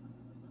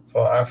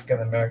 For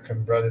African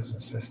American brothers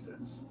and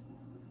sisters,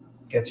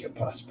 get your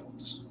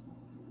passports.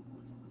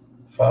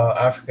 For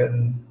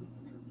African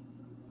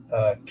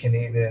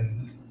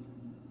Canadian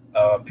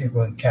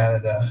people in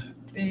Canada,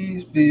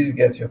 please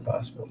get your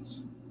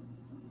passports.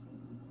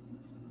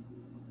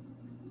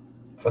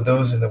 For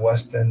those in the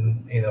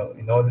Western, in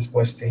all this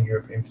Western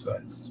Europe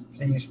influence,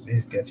 please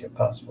get your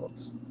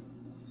passports.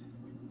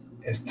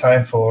 It's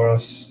time for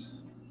us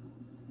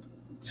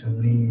to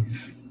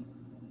leave.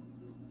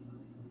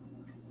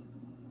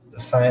 The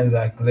signs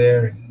are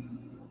glaring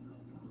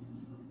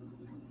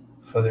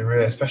for the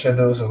real, especially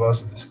those of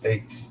us in the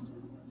States.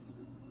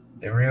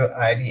 The Real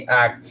ID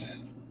Act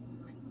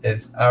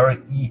is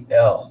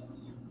REAL,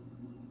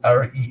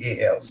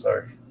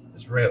 sorry.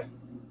 It's real.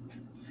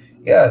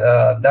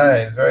 Yeah,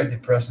 that is very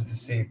depressing to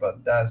see,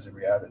 but that's the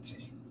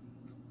reality.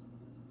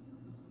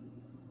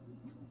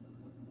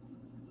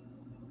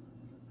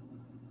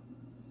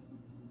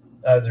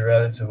 That's the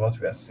reality of what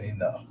we are seeing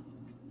now.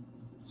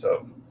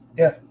 So,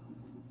 yeah,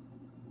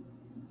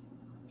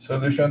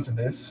 solution to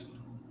this: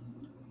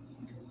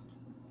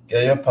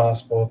 get your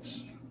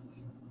passports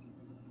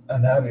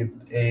and have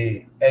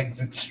a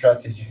exit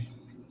strategy.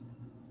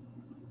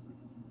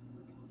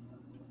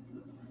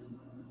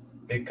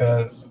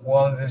 Because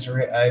once this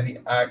Real ID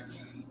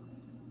Act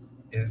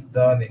is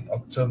done in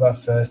October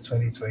 1st,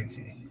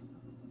 2020,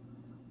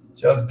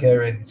 just get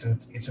ready to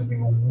it will be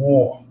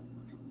war.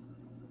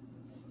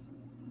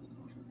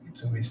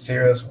 It will be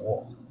serious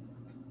war.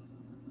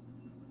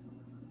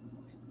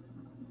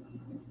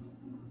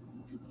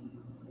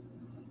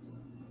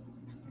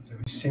 It will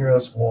be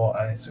serious war,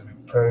 and it will be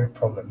very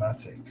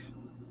problematic.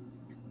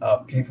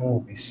 Our people will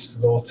be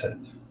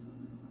slaughtered.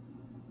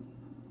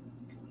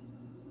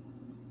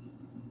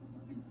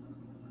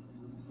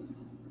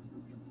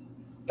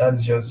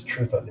 That's just the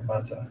truth of the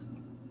matter.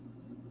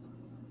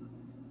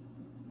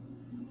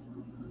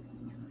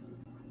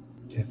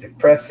 It's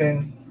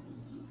depressing,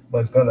 but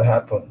it's going to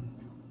happen.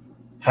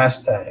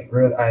 Hashtag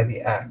Real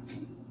ID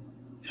Act.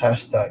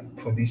 Hashtag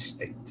police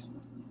state.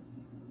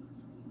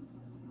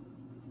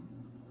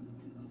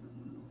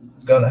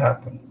 It's going to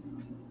happen.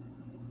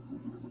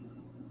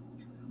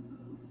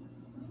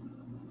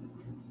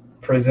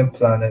 Prison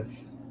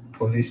planet,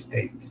 police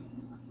state.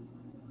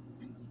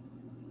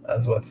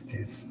 That's what it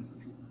is.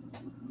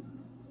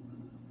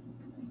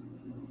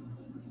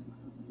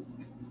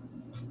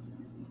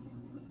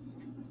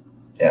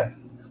 Yeah.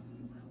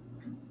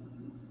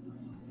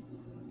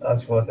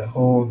 That's what the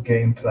whole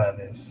game plan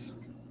is.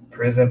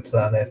 Prison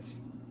planet,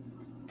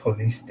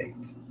 police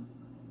state.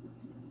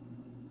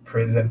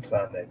 Prison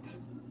planet,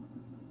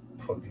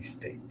 police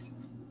state.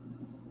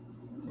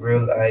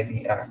 Real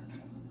ID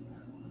Act.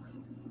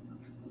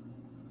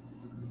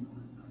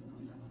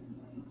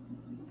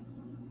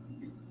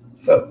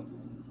 So,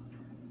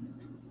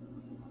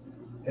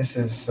 this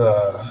is,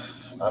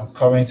 I'm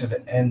coming to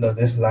the end of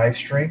this live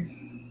stream.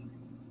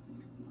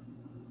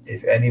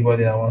 If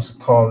anybody that wants to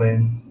call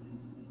in,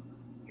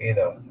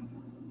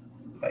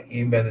 my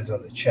email is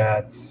on the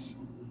chats.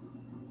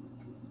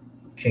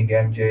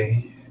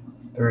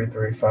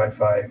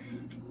 KingMJ3355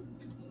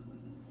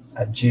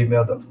 at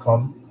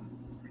gmail.com.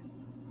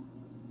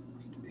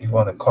 If you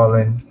want to call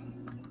in,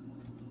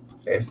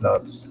 if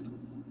not,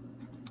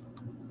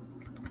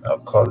 I'll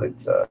call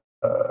it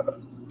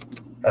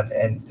an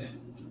end.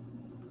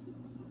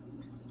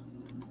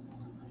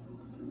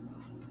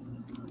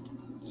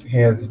 So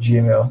here's the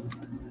Gmail.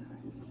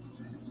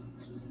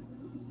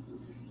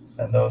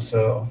 And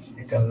also,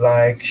 you can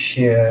like,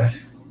 share,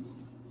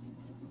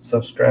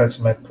 subscribe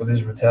to my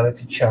Police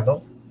Brutality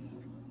channel.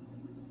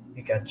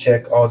 You can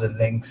check all the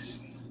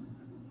links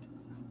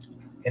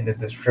in the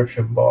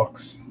description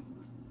box.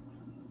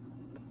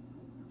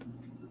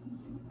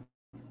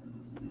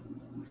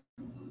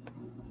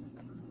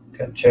 You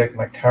can check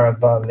my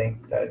Karatbar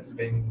link that is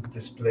being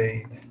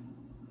displayed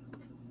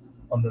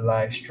on the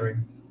live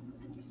stream.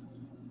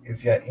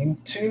 If you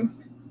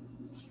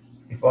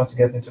want to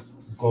get into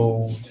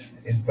gold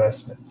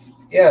investment,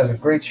 yeah, it's a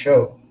great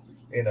show.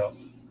 I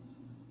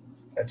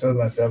told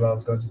myself I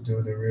was going to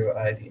do the Real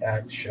ID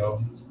Act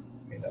show.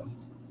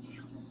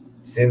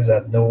 Seems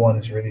that no one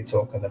is really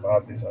talking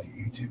about this on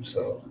YouTube,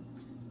 so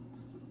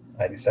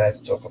I decided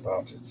to talk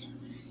about it.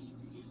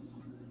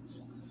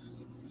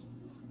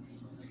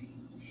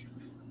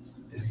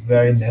 It's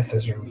very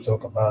necessary we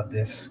talk about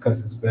this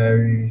because it's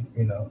very,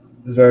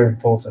 it's very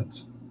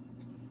important.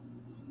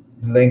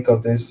 The link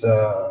of this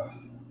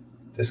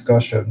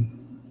discussion,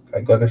 I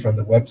got it from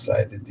the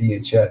website, the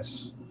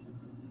DHS.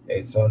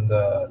 It's on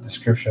the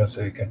description,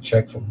 so you can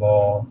check for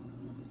more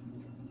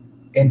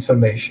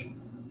information.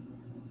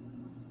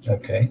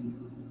 Okay.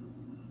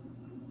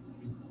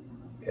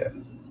 Yeah.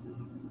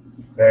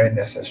 Very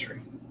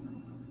necessary.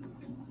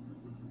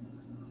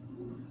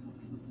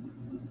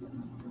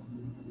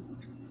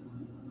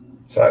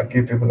 So I'll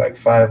give people like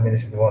 5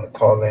 minutes if they want to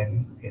call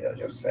in,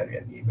 just send me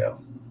an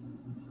email.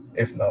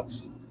 If not,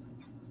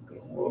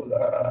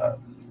 we'll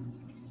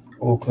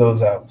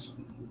close out.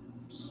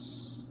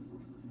 It's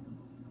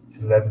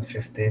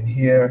 11:15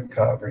 here,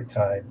 Calgary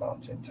time,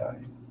 Mountain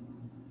time.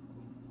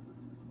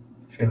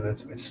 Feel a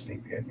little bit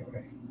sleepy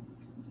anyway.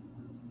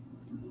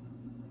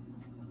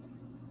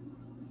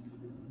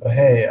 But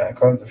hey,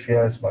 according to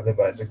Fearless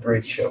Maliba, it's a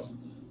great show.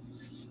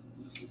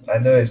 I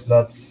know it's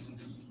not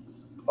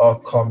all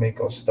comic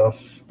or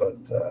stuff,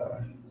 but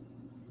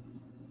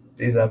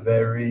these are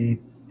very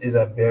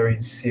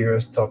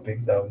serious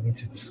topics that we need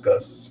to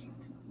discuss,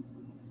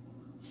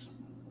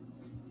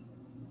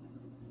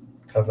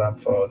 because I'm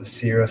for the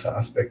serious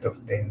aspect of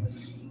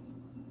things.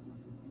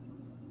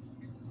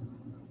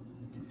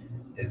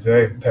 It's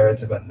very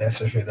imperative and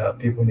necessary that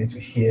people need to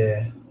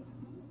hear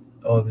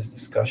all these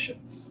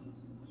discussions.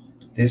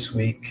 This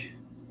week,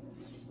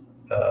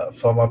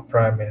 former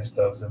Prime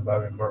Minister of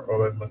Zimbabwe,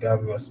 Robert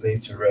Mugabe, was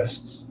laid to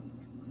rest.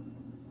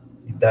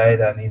 He died,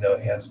 and he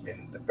has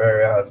been the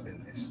burial has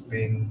been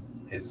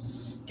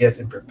is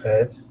getting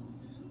prepared.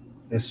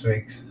 This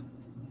week,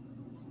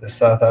 the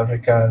South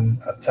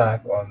African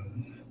attack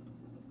on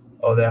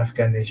other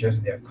African nations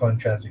in their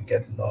country has been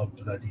getting all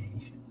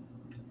bloody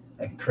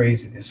and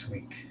crazy this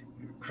week.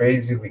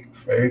 Crazy week,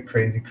 very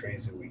crazy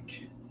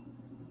week.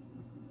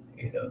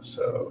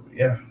 So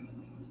yeah,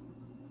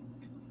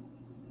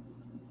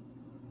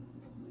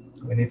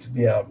 we need to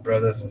be our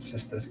brothers and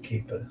sisters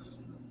keepers.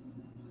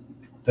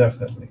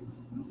 Definitely.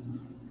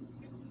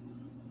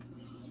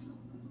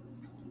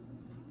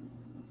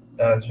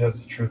 That's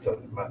just the truth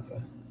of the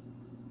matter.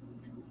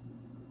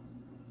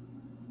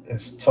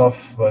 It's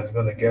tough, but it's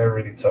gonna get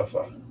really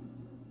tougher.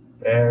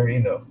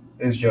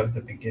 It's just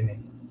the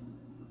beginning.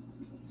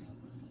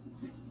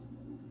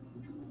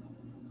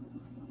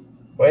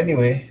 But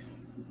anyway,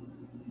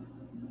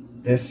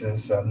 this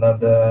is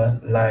another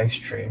live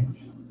stream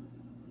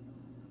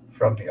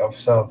from the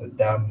Officer of the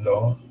Damn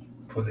Law,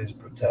 Police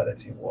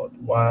Brutality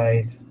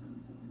Worldwide.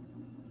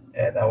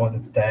 And I want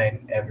to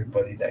thank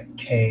everybody that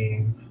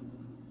came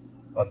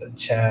on the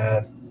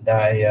chat.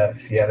 Daya,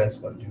 Fearless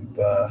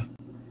Maluba,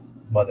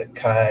 Mother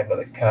Kai,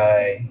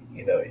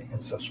 you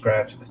can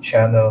subscribe to the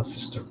channel.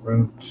 Sister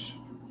Root,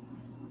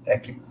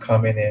 thank you for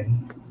coming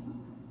in.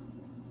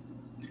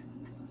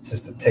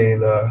 Sister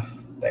Taylor,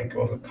 thank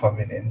you all for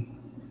coming in.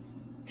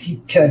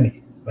 T.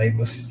 Kenny, my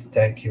Igbo sister,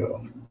 thank you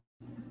all.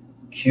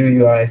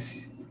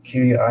 QUIRT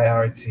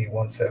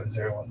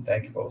 1701,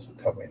 thank you for also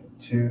coming in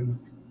too.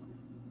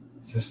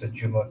 Sister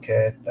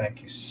Jumoke,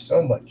 thank you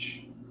so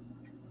much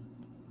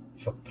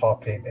for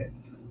popping in.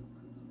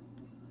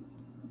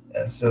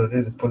 And so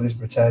this is the Police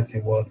Brutality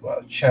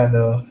Worldwide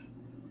channel,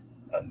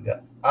 and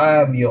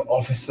I am your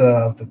officer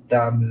of the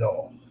damn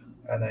law,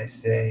 and I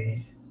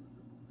say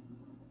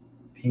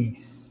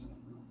peace.